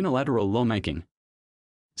 of unilateral lawmaking.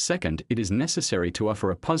 Second, it is necessary to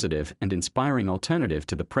offer a positive and inspiring alternative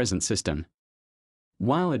to the present system.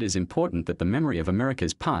 While it is important that the memory of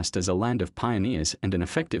America's past as a land of pioneers and an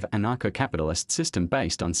effective anarcho-capitalist system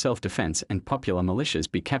based on self-defense and popular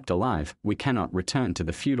militias be kept alive, we cannot return to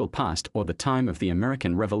the feudal past or the time of the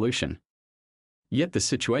American Revolution. Yet the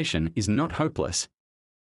situation is not hopeless.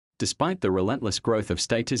 Despite the relentless growth of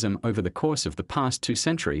statism over the course of the past 2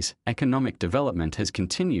 centuries, economic development has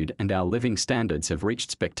continued and our living standards have reached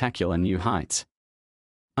spectacular new heights.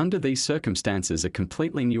 Under these circumstances, a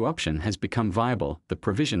completely new option has become viable, the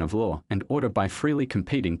provision of law and order by freely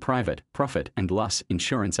competing private, profit and loss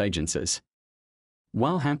insurance agencies.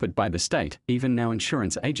 While hampered by the state, even now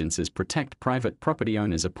insurance agencies protect private property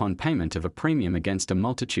owners upon payment of a premium against a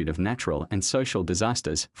multitude of natural and social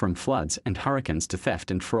disasters, from floods and hurricanes to theft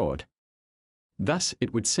and fraud. Thus,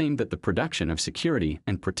 it would seem that the production of security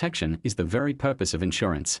and protection is the very purpose of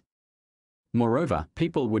insurance. Moreover,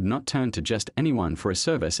 people would not turn to just anyone for a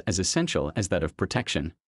service as essential as that of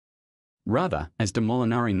protection. Rather, as de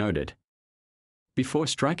Molinari noted, before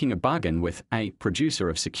striking a bargain with a producer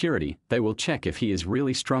of security, they will check if he is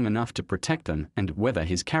really strong enough to protect them and whether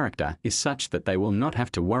his character is such that they will not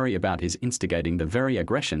have to worry about his instigating the very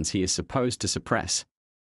aggressions he is supposed to suppress.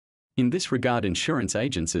 In this regard, insurance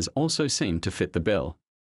agencies also seem to fit the bill.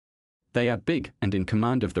 They are big and in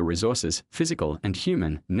command of the resources, physical and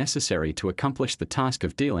human, necessary to accomplish the task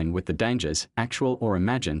of dealing with the dangers, actual or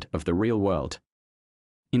imagined, of the real world.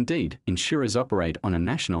 Indeed, insurers operate on a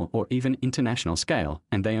national or even international scale,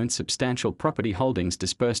 and they own substantial property holdings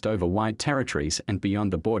dispersed over wide territories and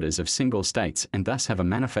beyond the borders of single states, and thus have a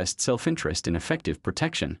manifest self-interest in effective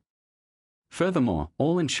protection. Furthermore,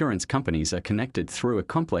 all insurance companies are connected through a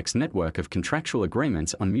complex network of contractual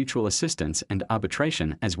agreements on mutual assistance and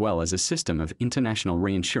arbitration, as well as a system of international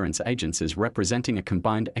reinsurance agencies representing a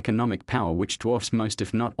combined economic power which dwarfs most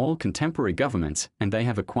if not all contemporary governments, and they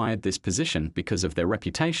have acquired this position because of their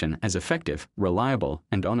reputation as effective, reliable,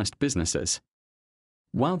 and honest businesses.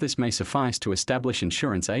 While this may suffice to establish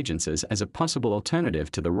insurance agencies as a possible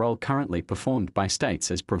alternative to the role currently performed by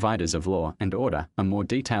states as providers of law and order, a more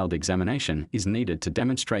detailed examination is needed to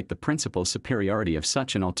demonstrate the principal superiority of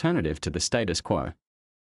such an alternative to the status quo.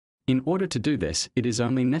 In order to do this, it is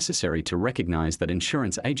only necessary to recognize that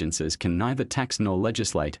insurance agencies can neither tax nor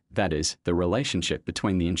legislate, that is, the relationship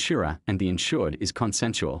between the insurer and the insured is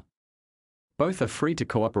consensual. Both are free to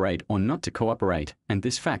cooperate or not to cooperate, and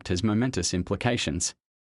this fact has momentous implications.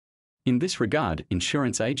 In this regard,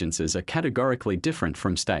 insurance agencies are categorically different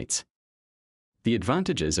from states. The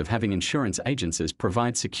advantages of having insurance agencies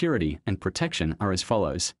provide security and protection are as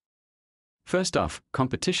follows. First off,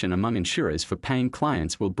 competition among insurers for paying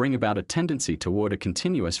clients will bring about a tendency toward a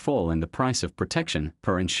continuous fall in the price of protection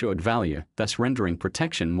per insured value, thus rendering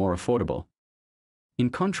protection more affordable. In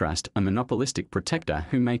contrast, a monopolistic protector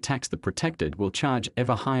who may tax the protected will charge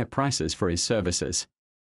ever higher prices for his services.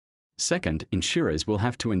 Second, insurers will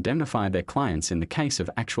have to indemnify their clients in the case of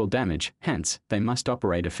actual damage, hence, they must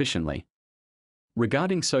operate efficiently.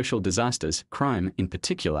 Regarding social disasters, crime in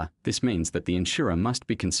particular, this means that the insurer must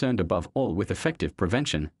be concerned above all with effective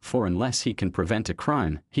prevention, for unless he can prevent a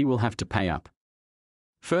crime, he will have to pay up.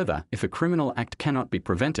 Further, if a criminal act cannot be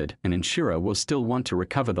prevented, an insurer will still want to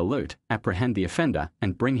recover the loot, apprehend the offender,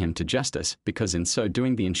 and bring him to justice, because in so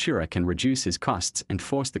doing the insurer can reduce his costs and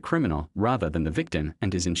force the criminal, rather than the victim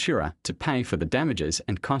and his insurer, to pay for the damages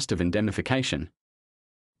and cost of indemnification.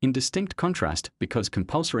 In distinct contrast, because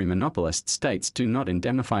compulsory monopolist states do not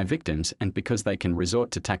indemnify victims and because they can resort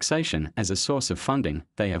to taxation as a source of funding,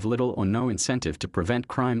 they have little or no incentive to prevent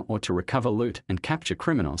crime or to recover loot and capture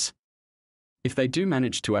criminals. If they do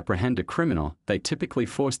manage to apprehend a criminal, they typically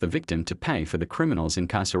force the victim to pay for the criminal's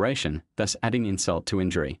incarceration, thus adding insult to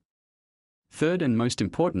injury. Third and most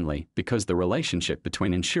importantly, because the relationship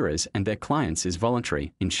between insurers and their clients is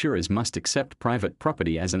voluntary, insurers must accept private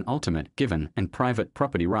property as an ultimate given and private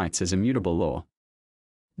property rights as immutable law.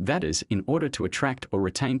 That is, in order to attract or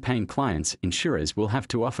retain paying clients, insurers will have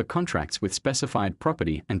to offer contracts with specified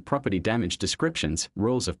property and property damage descriptions,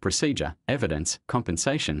 rules of procedure, evidence,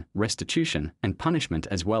 compensation, restitution, and punishment,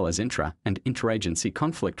 as well as intra- and interagency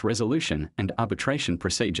conflict resolution and arbitration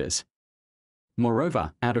procedures.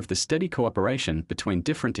 Moreover, out of the steady cooperation between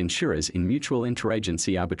different insurers in mutual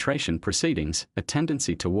interagency arbitration proceedings, a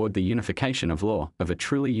tendency toward the unification of law, of a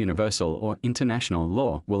truly universal or international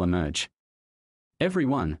law, will emerge.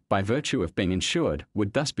 Everyone, by virtue of being insured,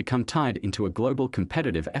 would thus become tied into a global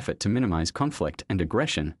competitive effort to minimize conflict and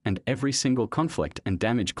aggression, and every single conflict and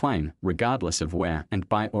damage claim, regardless of where and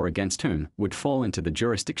by or against whom, would fall into the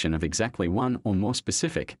jurisdiction of exactly one or more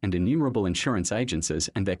specific and innumerable insurance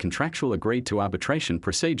agencies and their contractual agreed-to arbitration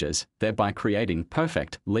procedures, thereby creating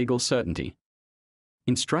perfect legal certainty.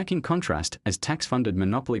 In striking contrast, as tax-funded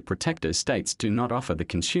monopoly protectors, states do not offer the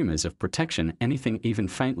consumers of protection anything even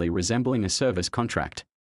faintly resembling a service contract.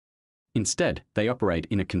 Instead, they operate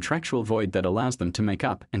in a contractual void that allows them to make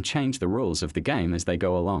up and change the rules of the game as they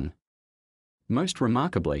go along. Most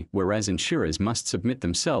remarkably, whereas insurers must submit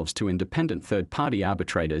themselves to independent third-party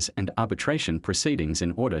arbitrators and arbitration proceedings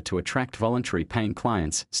in order to attract voluntary paying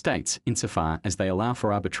clients, states, insofar as they allow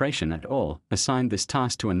for arbitration at all, assign this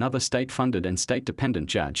task to another state-funded and state-dependent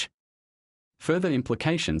judge. Further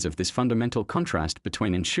implications of this fundamental contrast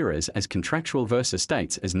between insurers as contractual versus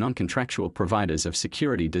states as non-contractual providers of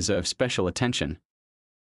security deserve special attention.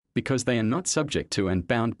 Because they are not subject to and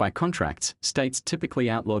bound by contracts, states typically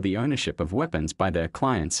outlaw the ownership of weapons by their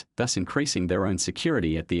clients, thus increasing their own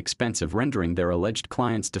security at the expense of rendering their alleged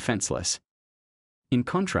clients defenseless. In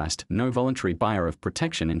contrast, no voluntary buyer of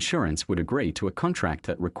protection insurance would agree to a contract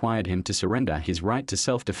that required him to surrender his right to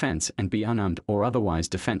self-defense and be unarmed or otherwise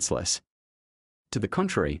defenseless. To the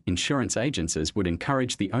contrary, insurance agencies would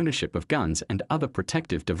encourage the ownership of guns and other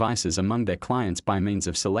protective devices among their clients by means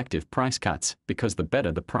of selective price cuts, because the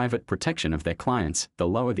better the private protection of their clients, the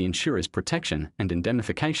lower the insurer's protection and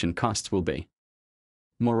indemnification costs will be.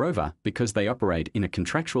 Moreover, because they operate in a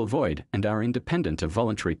contractual void and are independent of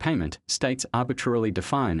voluntary payment, states arbitrarily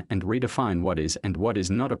define and redefine what is and what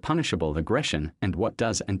is not a punishable aggression and what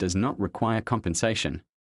does and does not require compensation.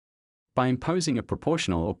 By imposing a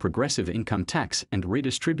proportional or progressive income tax and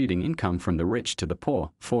redistributing income from the rich to the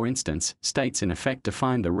poor, for instance, states in effect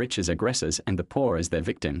define the rich as aggressors and the poor as their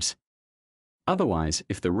victims. Otherwise,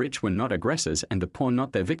 if the rich were not aggressors and the poor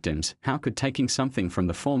not their victims, how could taking something from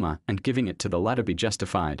the former and giving it to the latter be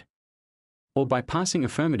justified? Or by passing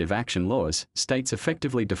affirmative action laws, states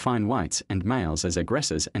effectively define whites and males as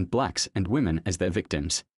aggressors and blacks and women as their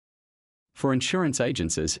victims. For insurance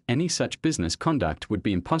agencies, any such business conduct would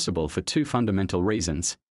be impossible for two fundamental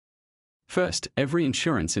reasons. First, every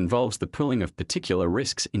insurance involves the pooling of particular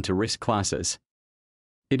risks into risk classes.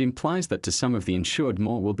 It implies that to some of the insured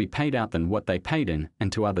more will be paid out than what they paid in,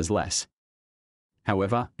 and to others less.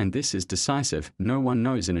 However, and this is decisive, no one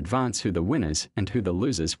knows in advance who the winners and who the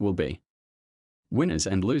losers will be. Winners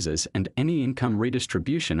and losers and any income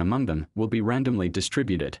redistribution among them will be randomly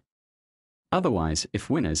distributed. Otherwise, if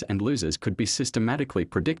winners and losers could be systematically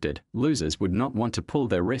predicted, losers would not want to pool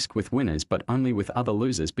their risk with winners but only with other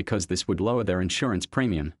losers because this would lower their insurance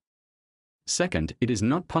premium. Second, it is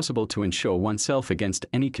not possible to insure oneself against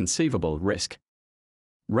any conceivable risk.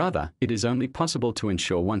 Rather, it is only possible to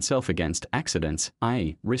insure oneself against accidents,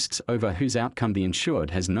 i.e., risks over whose outcome the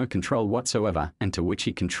insured has no control whatsoever and to which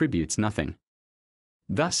he contributes nothing.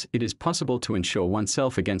 Thus, it is possible to insure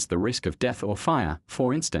oneself against the risk of death or fire,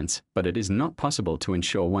 for instance, but it is not possible to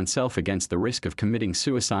insure oneself against the risk of committing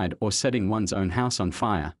suicide or setting one's own house on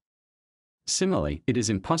fire. Similarly, it is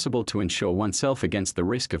impossible to insure oneself against the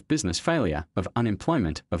risk of business failure, of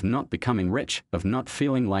unemployment, of not becoming rich, of not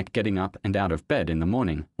feeling like getting up and out of bed in the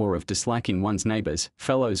morning, or of disliking one's neighbors,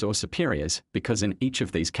 fellows or superiors, because in each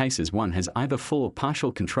of these cases one has either full or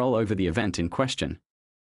partial control over the event in question.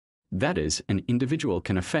 That is, an individual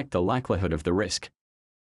can affect the likelihood of the risk.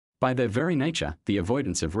 By their very nature, the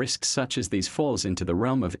avoidance of risks such as these falls into the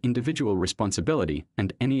realm of individual responsibility,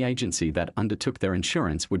 and any agency that undertook their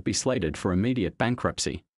insurance would be slated for immediate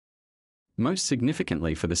bankruptcy. Most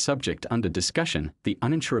significantly for the subject under discussion, the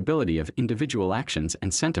uninsurability of individual actions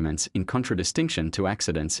and sentiments in contradistinction to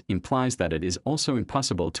accidents implies that it is also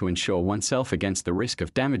impossible to insure oneself against the risk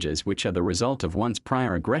of damages which are the result of one's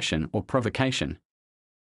prior aggression or provocation.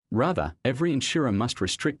 Rather, every insurer must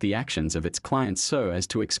restrict the actions of its clients so as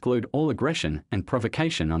to exclude all aggression and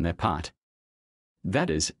provocation on their part. That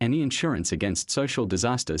is, any insurance against social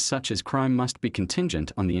disasters such as crime must be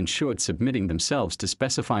contingent on the insured submitting themselves to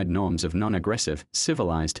specified norms of non-aggressive,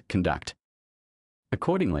 civilized conduct.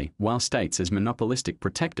 Accordingly, while states as monopolistic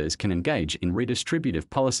protectors can engage in redistributive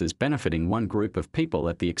policies benefiting one group of people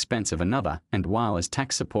at the expense of another, and while as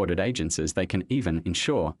tax-supported agencies they can even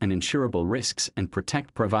insure uninsurable risks and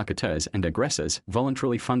protect provocateurs and aggressors,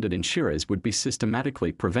 voluntarily funded insurers would be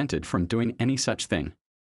systematically prevented from doing any such thing.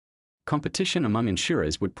 Competition among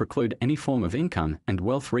insurers would preclude any form of income and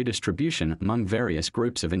wealth redistribution among various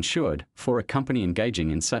groups of insured, for a company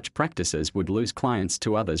engaging in such practices would lose clients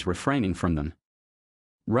to others refraining from them.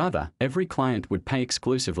 Rather, every client would pay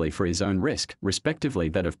exclusively for his own risk, respectively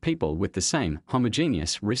that of people with the same,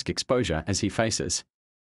 homogeneous risk exposure as he faces.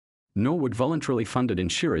 Nor would voluntarily funded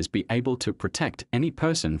insurers be able to protect any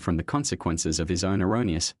person from the consequences of his own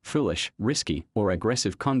erroneous, foolish, risky, or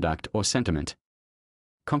aggressive conduct or sentiment.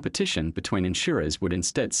 Competition between insurers would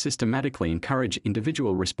instead systematically encourage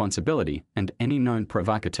individual responsibility, and any known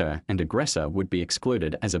provocateur and aggressor would be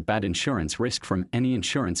excluded as a bad insurance risk from any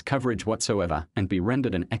insurance coverage whatsoever and be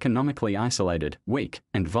rendered an economically isolated, weak,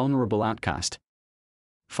 and vulnerable outcast.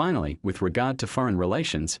 Finally, with regard to foreign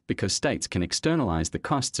relations, because states can externalize the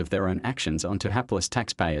costs of their own actions onto hapless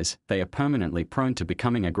taxpayers, they are permanently prone to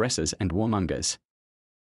becoming aggressors and warmongers.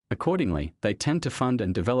 Accordingly, they tend to fund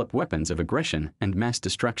and develop weapons of aggression and mass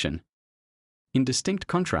destruction. In distinct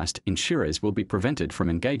contrast, insurers will be prevented from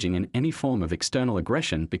engaging in any form of external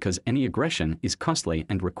aggression because any aggression is costly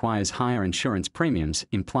and requires higher insurance premiums,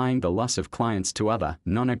 implying the loss of clients to other,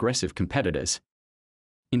 non-aggressive competitors.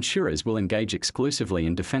 Insurers will engage exclusively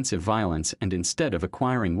in defensive violence, and instead of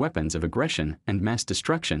acquiring weapons of aggression and mass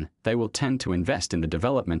destruction, they will tend to invest in the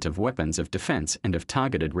development of weapons of defense and of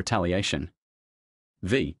targeted retaliation.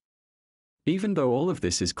 Even though all of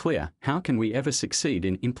this is clear, how can we ever succeed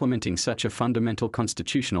in implementing such a fundamental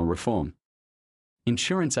constitutional reform?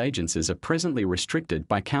 Insurance agencies are presently restricted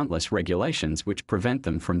by countless regulations which prevent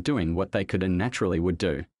them from doing what they could and naturally would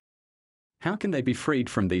do. How can they be freed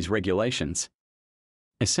from these regulations?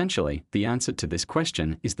 Essentially, the answer to this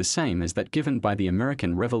question is the same as that given by the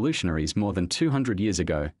American revolutionaries more than 200 years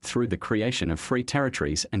ago, through the creation of free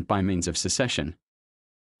territories and by means of secession.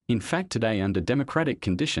 In fact, today under democratic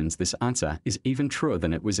conditions this answer is even truer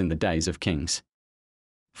than it was in the days of kings.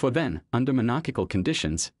 For then, under monarchical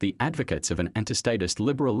conditions, the advocates of an antistatist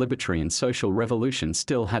liberal libertarian social revolution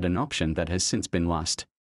still had an option that has since been lost.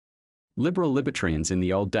 Liberal libertarians in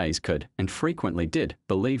the old days could, and frequently did,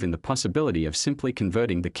 believe in the possibility of simply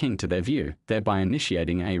converting the king to their view, thereby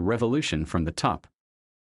initiating a revolution from the top.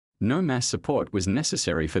 No mass support was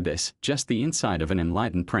necessary for this, just the insight of an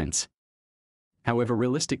enlightened prince. However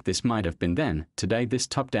realistic this might have been then, today this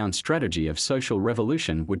top-down strategy of social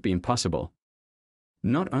revolution would be impossible.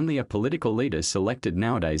 Not only are political leaders selected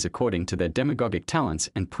nowadays according to their demagogic talents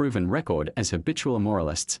and proven record as habitual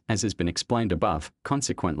moralists, as has been explained above,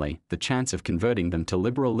 consequently, the chance of converting them to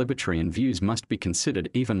liberal libertarian views must be considered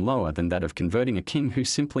even lower than that of converting a king who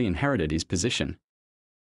simply inherited his position.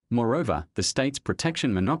 Moreover, the state's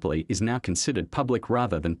protection monopoly is now considered public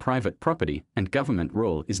rather than private property, and government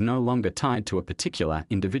rule is no longer tied to a particular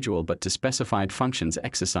individual but to specified functions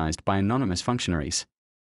exercised by anonymous functionaries.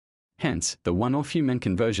 Hence, the one or few men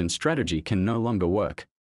conversion strategy can no longer work.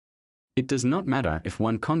 It does not matter if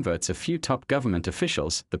one converts a few top government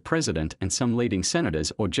officials, the president and some leading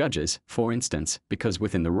senators or judges, for instance, because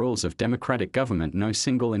within the rules of democratic government no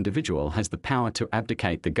single individual has the power to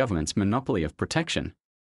abdicate the government's monopoly of protection.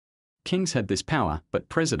 Kings had this power, but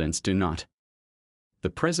presidents do not. The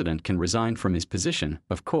president can resign from his position,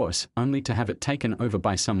 of course, only to have it taken over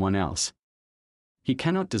by someone else. He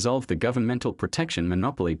cannot dissolve the governmental protection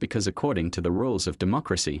monopoly because according to the rules of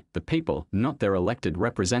democracy, the people, not their elected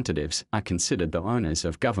representatives, are considered the owners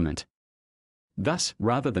of government. Thus,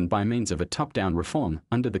 rather than by means of a top-down reform,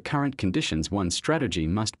 under the current conditions one's strategy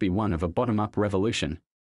must be one of a bottom-up revolution.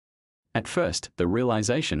 At first, the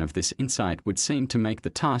realization of this insight would seem to make the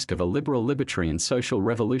task of a liberal libertarian social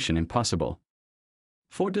revolution impossible.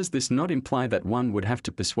 For does this not imply that one would have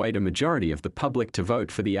to persuade a majority of the public to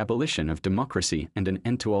vote for the abolition of democracy and an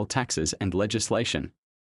end to all taxes and legislation?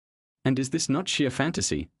 And is this not sheer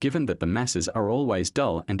fantasy, given that the masses are always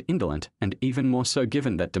dull and indolent, and even more so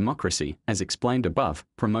given that democracy, as explained above,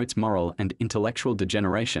 promotes moral and intellectual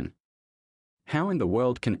degeneration? How in the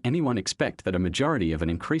world can anyone expect that a majority of an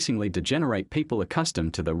increasingly degenerate people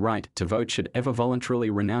accustomed to the right to vote should ever voluntarily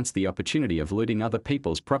renounce the opportunity of looting other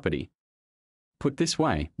people's property? Put this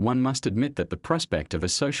way, one must admit that the prospect of a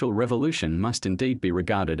social revolution must indeed be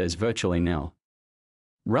regarded as virtually nil.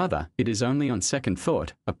 Rather, it is only on second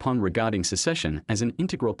thought, upon regarding secession as an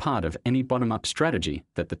integral part of any bottom-up strategy,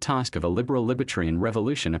 that the task of a liberal libertarian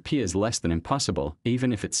revolution appears less than impossible,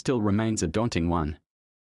 even if it still remains a daunting one.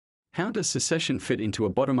 How does secession fit into a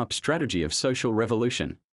bottom-up strategy of social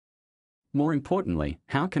revolution? More importantly,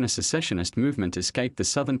 how can a secessionist movement escape the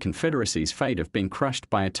Southern Confederacy's fate of being crushed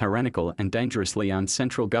by a tyrannical and dangerously armed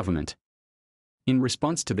central government? In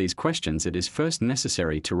response to these questions, it is first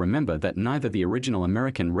necessary to remember that neither the original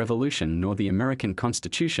American Revolution nor the American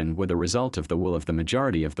Constitution were the result of the will of the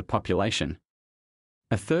majority of the population.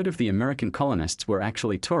 A third of the American colonists were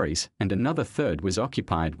actually Tories, and another third was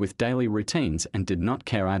occupied with daily routines and did not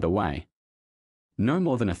care either way. No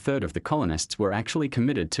more than a third of the colonists were actually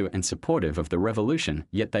committed to and supportive of the revolution,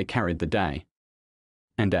 yet they carried the day.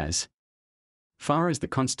 And as far as the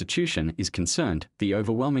Constitution is concerned, the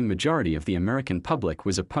overwhelming majority of the American public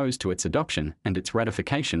was opposed to its adoption, and its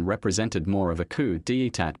ratification represented more of a coup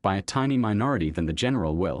d'état by a tiny minority than the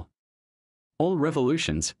general will. All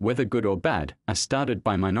revolutions, whether good or bad, are started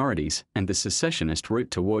by minorities, and the secessionist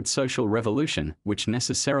route toward social revolution, which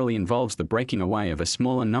necessarily involves the breaking away of a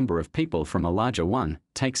smaller number of people from a larger one,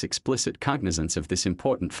 takes explicit cognizance of this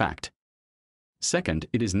important fact. Second,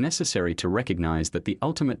 it is necessary to recognize that the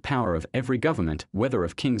ultimate power of every government, whether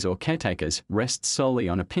of kings or caretakers, rests solely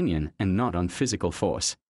on opinion and not on physical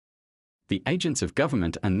force. The agents of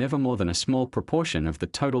government are never more than a small proportion of the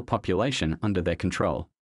total population under their control.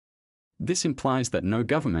 This implies that no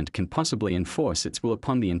government can possibly enforce its will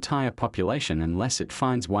upon the entire population unless it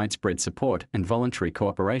finds widespread support and voluntary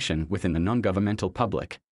cooperation within the non-governmental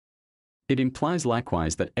public. It implies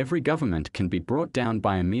likewise that every government can be brought down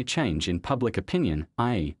by a mere change in public opinion,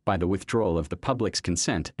 i.e., by the withdrawal of the public's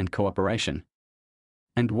consent and cooperation.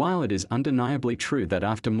 And while it is undeniably true that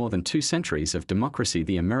after more than 2 centuries of democracy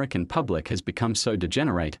the American public has become so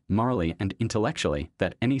degenerate, morally and intellectually,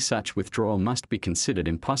 that any such withdrawal must be considered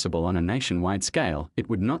impossible on a nationwide scale, it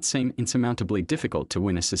would not seem insurmountably difficult to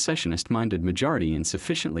win a secessionist-minded majority in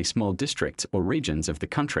sufficiently small districts or regions of the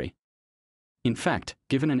country. In fact,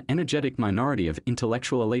 given an energetic minority of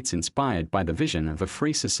intellectual elites inspired by the vision of a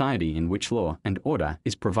free society in which law and order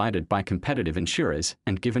is provided by competitive insurers,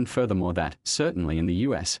 and given furthermore that, certainly in the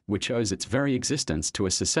U.S., which owes its very existence to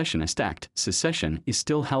a secessionist act, secession is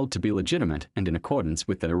still held to be legitimate and in accordance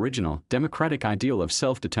with the original democratic ideal of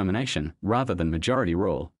self-determination, rather than majority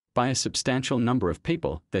rule, by a substantial number of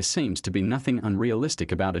people, there seems to be nothing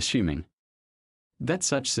unrealistic about assuming that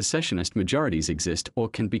such secessionist majorities exist or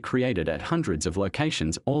can be created at hundreds of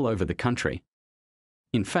locations all over the country.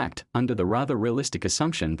 In fact, under the rather realistic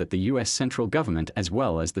assumption that the U.S. central government as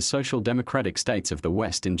well as the social democratic states of the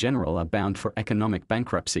West in general are bound for economic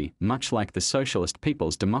bankruptcy, much like the socialist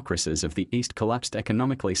people's democracies of the East collapsed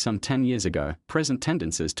economically some 10 years ago, present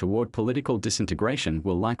tendencies toward political disintegration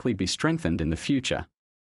will likely be strengthened in the future.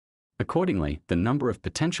 Accordingly, the number of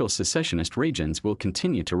potential secessionist regions will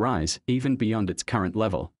continue to rise, even beyond its current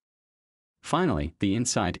level. Finally, the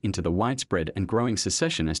insight into the widespread and growing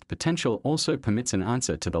secessionist potential also permits an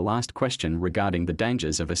answer to the last question regarding the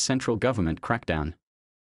dangers of a central government crackdown.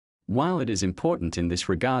 While it is important in this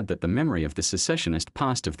regard that the memory of the secessionist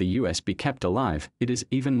past of the U.S. be kept alive, it is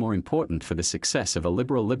even more important for the success of a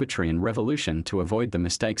liberal libertarian revolution to avoid the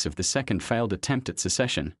mistakes of the second failed attempt at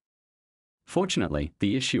secession. Fortunately,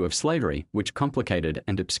 the issue of slavery, which complicated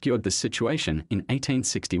and obscured the situation in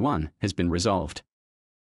 1861, has been resolved.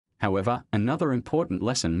 However, another important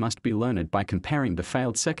lesson must be learned by comparing the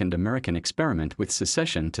failed second American experiment with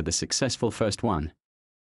secession to the successful first one.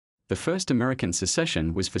 The first American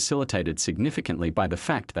secession was facilitated significantly by the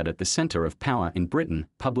fact that at the center of power in Britain,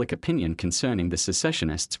 public opinion concerning the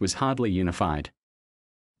secessionists was hardly unified.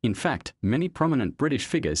 In fact, many prominent British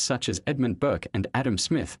figures such as Edmund Burke and Adam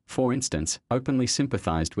Smith, for instance, openly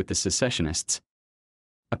sympathized with the secessionists.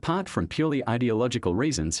 Apart from purely ideological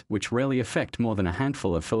reasons, which rarely affect more than a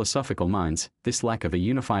handful of philosophical minds, this lack of a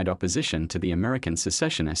unified opposition to the American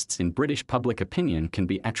secessionists in British public opinion can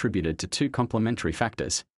be attributed to two complementary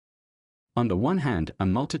factors. On the one hand, a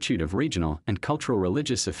multitude of regional and cultural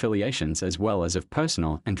religious affiliations as well as of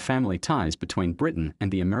personal and family ties between Britain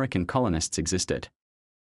and the American colonists existed.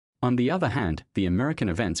 On the other hand, the American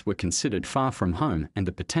events were considered far from home and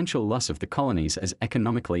the potential loss of the colonies as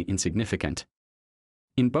economically insignificant.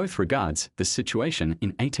 In both regards, the situation in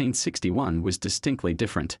 1861 was distinctly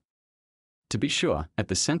different. To be sure, at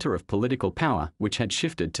the center of political power, which had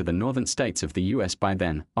shifted to the northern states of the U.S. by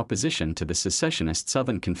then, opposition to the secessionist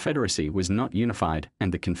Southern Confederacy was not unified,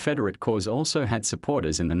 and the Confederate cause also had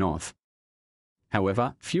supporters in the North.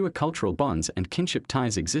 However, fewer cultural bonds and kinship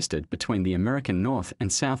ties existed between the American North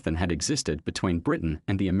and South than had existed between Britain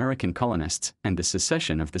and the American colonists, and the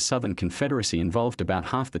secession of the Southern Confederacy involved about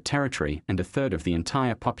half the territory and a third of the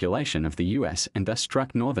entire population of the U.S. and thus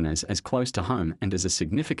struck Northerners as close to home and as a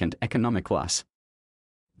significant economic loss.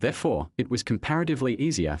 Therefore, it was comparatively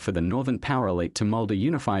easier for the Northern power elite to mold a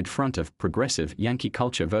unified front of progressive Yankee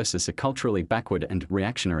culture versus a culturally backward and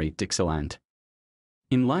reactionary Dixieland.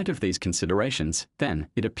 In light of these considerations, then,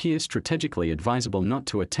 it appears strategically advisable not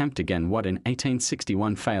to attempt again what in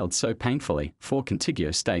 1861 failed so painfully, 4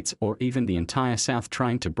 contiguous states or even the entire South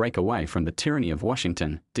trying to break away from the tyranny of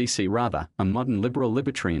Washington, D.C. Rather, a modern liberal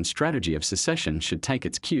libertarian strategy of secession should take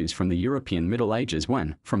its cues from the European Middle Ages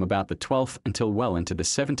when, from about the 12th until well into the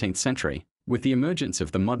 17th century, with the emergence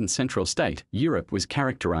of the modern central state, Europe was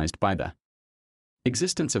characterized by the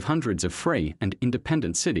existence of hundreds of free and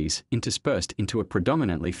independent cities interspersed into a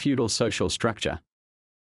predominantly feudal social structure.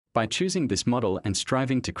 By choosing this model and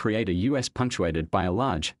striving to create a U.S. punctuated by a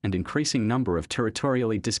large and increasing number of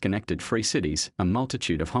territorially disconnected free cities, a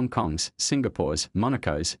multitude of Hong Kongs, Singapores,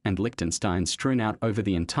 Monacos, and Liechtensteins strewn out over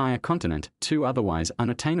the entire continent, 2 otherwise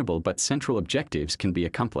unattainable but central objectives can be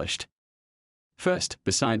accomplished. First,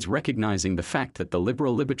 besides recognizing the fact that the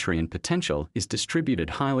liberal libertarian potential is distributed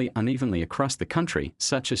highly unevenly across the country,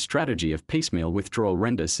 such a strategy of piecemeal withdrawal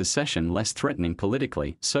renders secession less threatening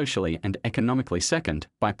politically, socially, and economically. Second,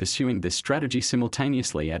 by pursuing this strategy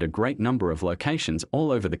simultaneously at a great number of locations all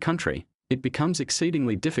over the country, it becomes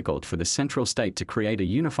exceedingly difficult for the central state to create a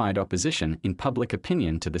unified opposition in public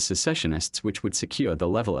opinion to the secessionists which would secure the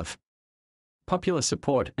level of popular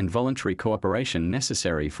support and voluntary cooperation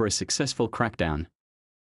necessary for a successful crackdown.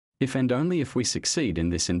 If and only if we succeed in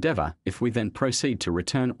this endeavor, if we then proceed to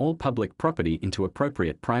return all public property into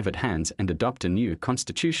appropriate private hands and adopt a new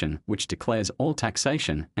constitution which declares all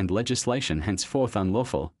taxation and legislation henceforth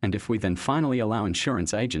unlawful, and if we then finally allow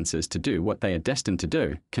insurance agencies to do what they are destined to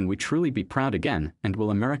do, can we truly be proud again, and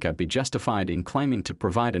will America be justified in claiming to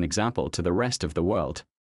provide an example to the rest of the world?